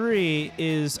number 3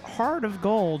 is "Heart of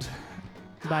Gold"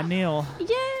 by Neil.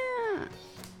 Yeah.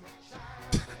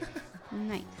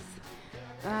 Nice.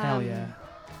 Hell yeah.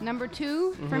 Number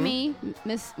 2 for me,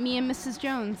 me and Mrs.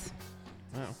 Jones.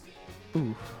 Wow.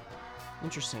 Ooh.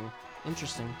 Interesting.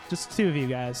 Just 2 of you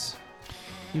guys.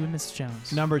 You and Mrs.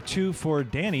 Jones. Number 2 for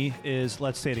Danny is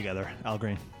 "Let's Stay Together," Al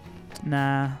Green.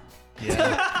 Nah.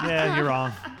 Yeah. Yeah, you're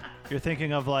wrong. You're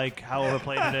thinking of like how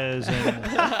overplayed it is, and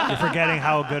you're forgetting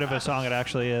how good of a song it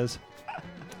actually is.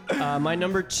 My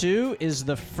number 2 is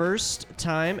 "The First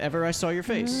Time Ever I Saw Your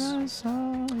Face."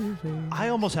 I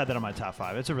almost had that on my top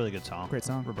 5. It's a really good song. Great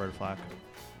song. Roberta Flack.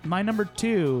 My number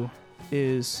 2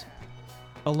 is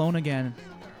 "Alone Again,"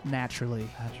 naturally.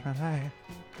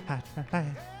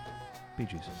 Bee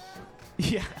Gees.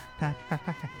 Yeah.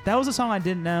 That was a song I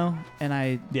didn't know, and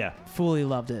I Yeah, fully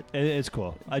loved it. it's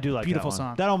cool. I do like Beautiful that one.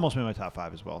 song. That almost made my top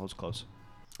 5 as well. It was close.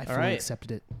 I All fully right.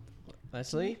 accepted it.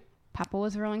 Leslie? Papa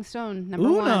Was a Rolling Stone. Number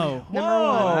Uno. 1. Number 1.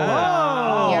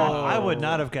 Whoa. Yeah. I would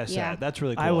not have guessed Yeah. that. That's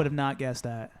really cool. I would have not guessed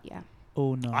that. Yeah.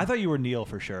 Oh no. I thought you were Neil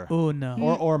for sure. Oh no.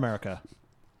 Or America.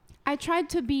 I tried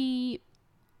to be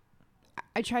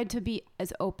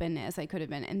as open as I could have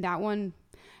been, and that one,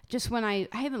 just when I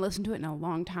haven't listened to it in a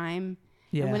long time,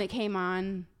 Yeah. and when it came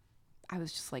on, I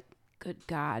was just like, good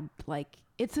God, like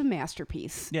it's a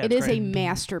masterpiece. Yeah, it it's is a great.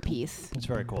 masterpiece. It's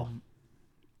very cool.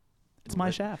 It's my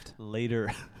shaft. Later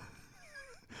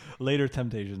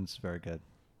Temptations, very good.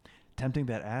 Tempting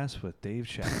That Ass with Dave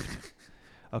Shaft.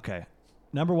 Okay.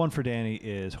 Number one for Danny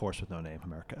is Horse with No Name,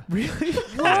 America. Really?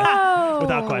 Whoa.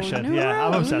 Without question. Yeah,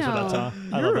 I'm obsessed with that Uno. song.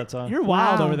 I love that song. You're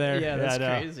wild Wow. over there. Yeah, that's I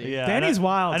know. crazy. Yeah, Danny's I know,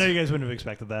 wild. I know you guys wouldn't have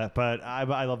expected that, but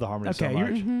I love the harmony so Okay, much.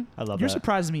 you're- I love You're that.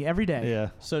 surprising me every day. Yeah,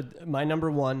 So my number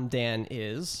one, Dan,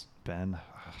 is Ben.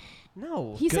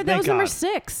 no. He Good, said that thank was number God.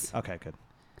 6. Okay, good.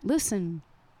 Listen.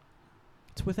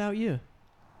 It's Without You.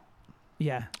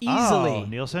 Yeah. Easily. Oh,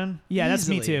 Nielsen. Yeah, that's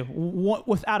me Easily. too.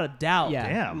 Without a doubt. Yeah.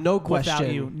 Damn. No question.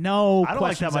 Without you. No I don't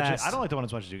like that questions much. asked. I don't like that one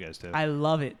as much as you guys do. I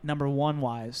love it. Number one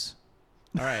wise.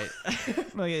 All right.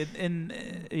 And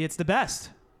it's the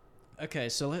best. Okay,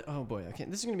 so oh boy, okay,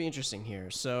 this is gonna be interesting here.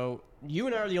 So you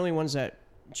and I are the only ones that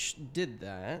did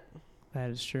that. That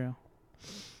is true.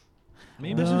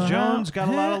 Me, Mrs. Jones got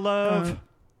a lot of love.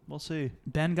 We'll see.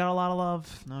 Ben got a lot of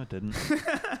love. No, it didn't.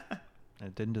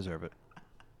 It didn't deserve it.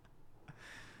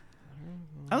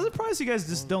 I'm surprised you guys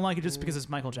just don't like it just because it's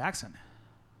Michael Jackson.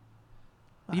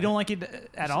 You don't like it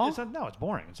at all? It's not, no, it's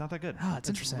boring. It's not that good. Ah, it's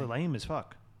interesting. Lame as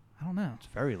fuck. I don't know. It's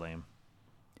very lame.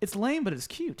 It's lame, but it's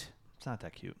cute. It's not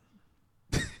that cute.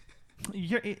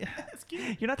 You're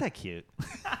not that cute.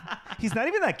 He's not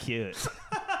even that cute.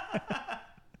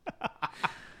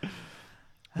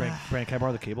 Brand, can I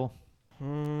borrow the cable?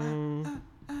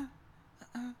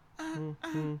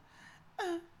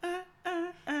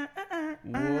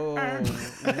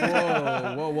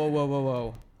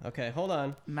 Whoa. Okay, hold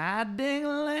on. My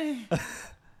dingling.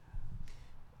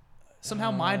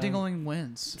 Somehow my dingling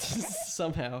wins.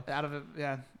 Somehow. Out of it,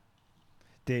 yeah.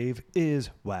 Dave is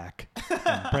whack.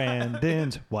 And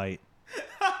Brandon's white.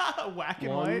 Whack and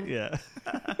One. white. Yeah.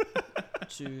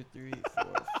 2, 3, 4,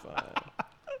 5.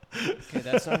 Okay,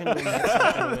 that's not gonna win. That's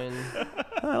not gonna win.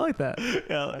 I like that.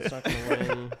 That's not gonna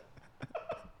win.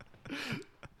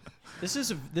 This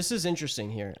is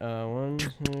interesting here. 1, 2,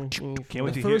 3, 4. Can't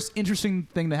wait The to hear. first interesting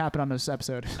thing to happen on this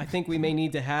episode. I think we may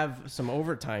need to have some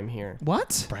overtime here.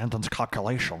 What? Brandon's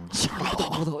calculations.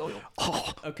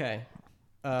 Okay.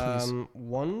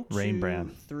 1, Rain 2, Bran.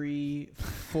 3,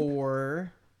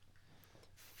 4,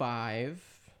 5,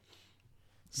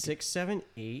 6, 7,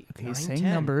 8, Okay, 9, he's saying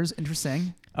 10. numbers.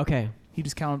 Interesting. Okay. He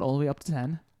just counted all the way up to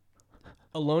 10.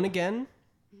 Alone Again.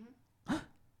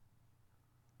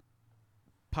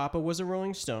 Papa Was a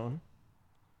Rolling Stone.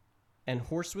 And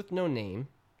Horse with No Name.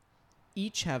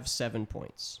 Each have 7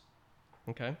 points.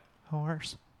 Okay.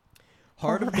 Horse.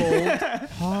 Heart of Gold.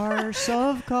 Horse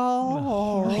of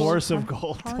gold. Horse of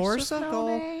gold. Horse of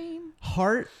Gold.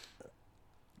 Heart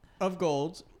of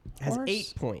Gold has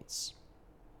 8 points.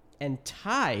 And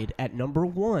tied at number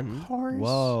 1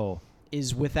 Whoa.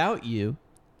 is Without You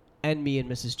and Me and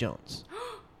Mrs. Jones.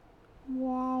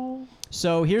 Wow.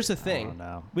 So here's the Oh, thing.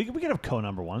 no. We could have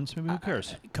co-number ones. Maybe who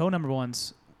cares? Co-number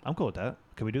ones. I'm cool with that.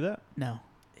 Can we do that? No.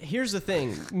 Here's the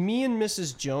thing. Me and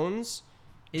Mrs. Jones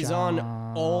is on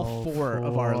all 4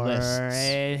 of our lists.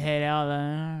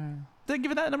 Then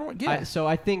give it that number one. Yeah. So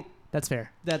I think That's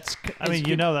fair. that's. I mean,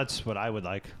 you know that's what I would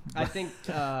like. I think.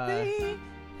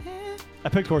 I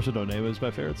picked Horse with No Name as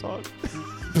my favorite song.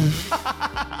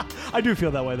 I do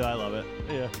feel that way, though. I love it.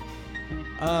 Yeah.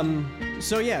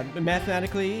 So yeah,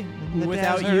 mathematically, The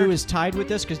Without desert. You is tied with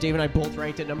this because Dave and I both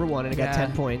ranked at number 1 and it got Yeah.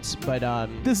 10 points. But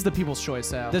This is the people's choice,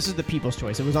 Sal. this is the people's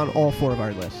choice. It was on all 4 of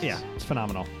our lists. Yeah, it's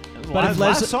phenomenal. But if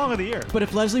last Les- song of the year. But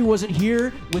if Leslie wasn't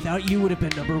here, Without You would have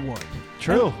been number 1.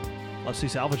 True. Leslie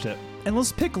salvaged it. And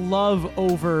let's pick love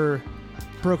over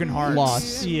broken hearts.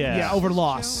 Loss. Yeah. Yeah, over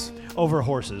loss. Over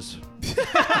horses.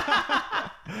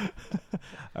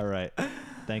 All right.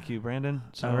 Thank you, Brandon.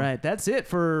 So, All right, that's it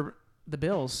for the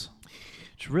Bills.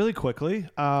 Just really quickly.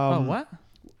 Oh, what?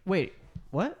 Wait,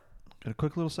 what? Got a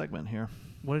quick little segment here.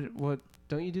 What?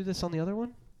 Don't you do this on the other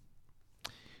one?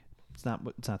 It's not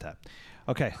that.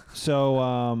 Okay.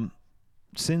 So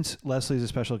since Leslie's a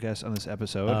special guest on this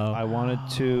episode, I wanted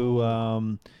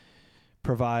to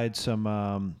provide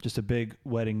some just a big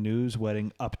wedding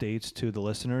updates to the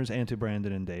listeners and to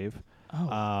Brandon and Dave.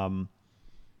 Oh.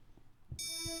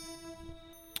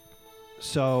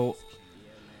 So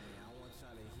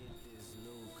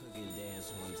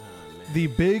the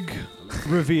big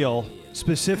reveal,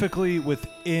 specifically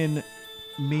within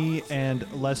me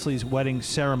and Leslie's wedding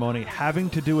ceremony, having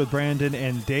to do with Brandon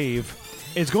and Dave,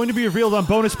 is going to be revealed on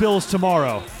Bonus Bills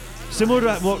tomorrow, similar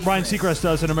to what Ryan Seacrest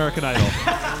does in American Idol.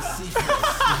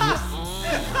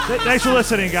 Thanks for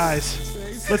listening,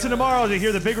 guys. Listen tomorrow to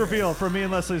hear the big reveal for me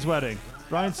and Leslie's wedding.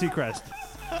 Ryan Seacrest.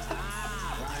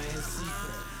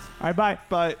 All right, bye.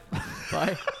 Bye.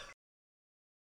 Bye.